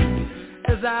lonely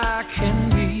as I can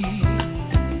be,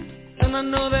 and I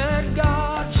know that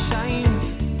God shines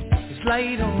his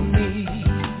light on me.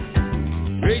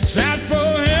 Reach out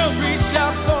for him, reach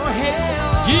out for him.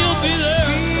 He'll be there,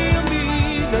 he'll be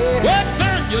there.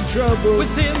 Within your trouble,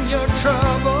 within your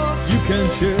trouble, you can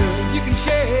share, you can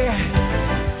share.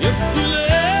 If you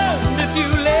let,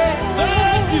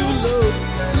 life you love,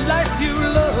 life you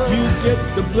love, you get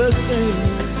the blessing,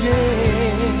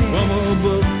 yeah,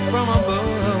 from above.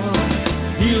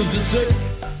 Heals the sick,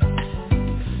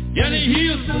 and he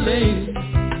heals the lame.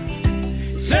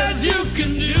 Says you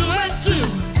can do it too,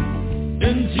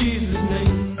 in Jesus'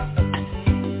 name.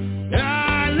 I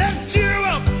lift you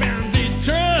up and he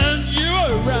turns you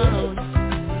around,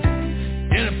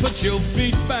 and it puts your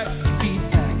feet back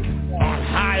on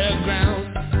higher ground.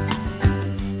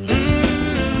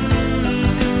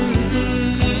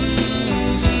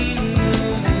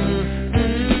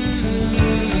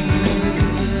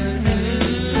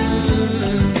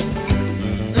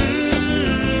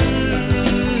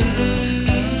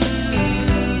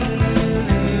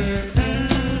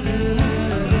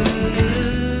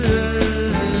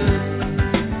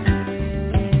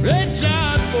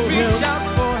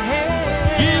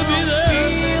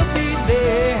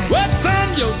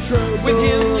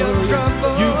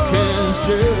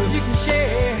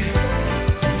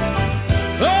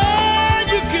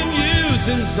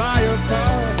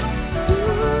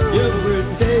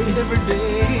 Every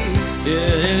day,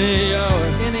 yeah,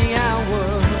 any hour,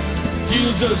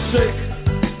 heals the sick.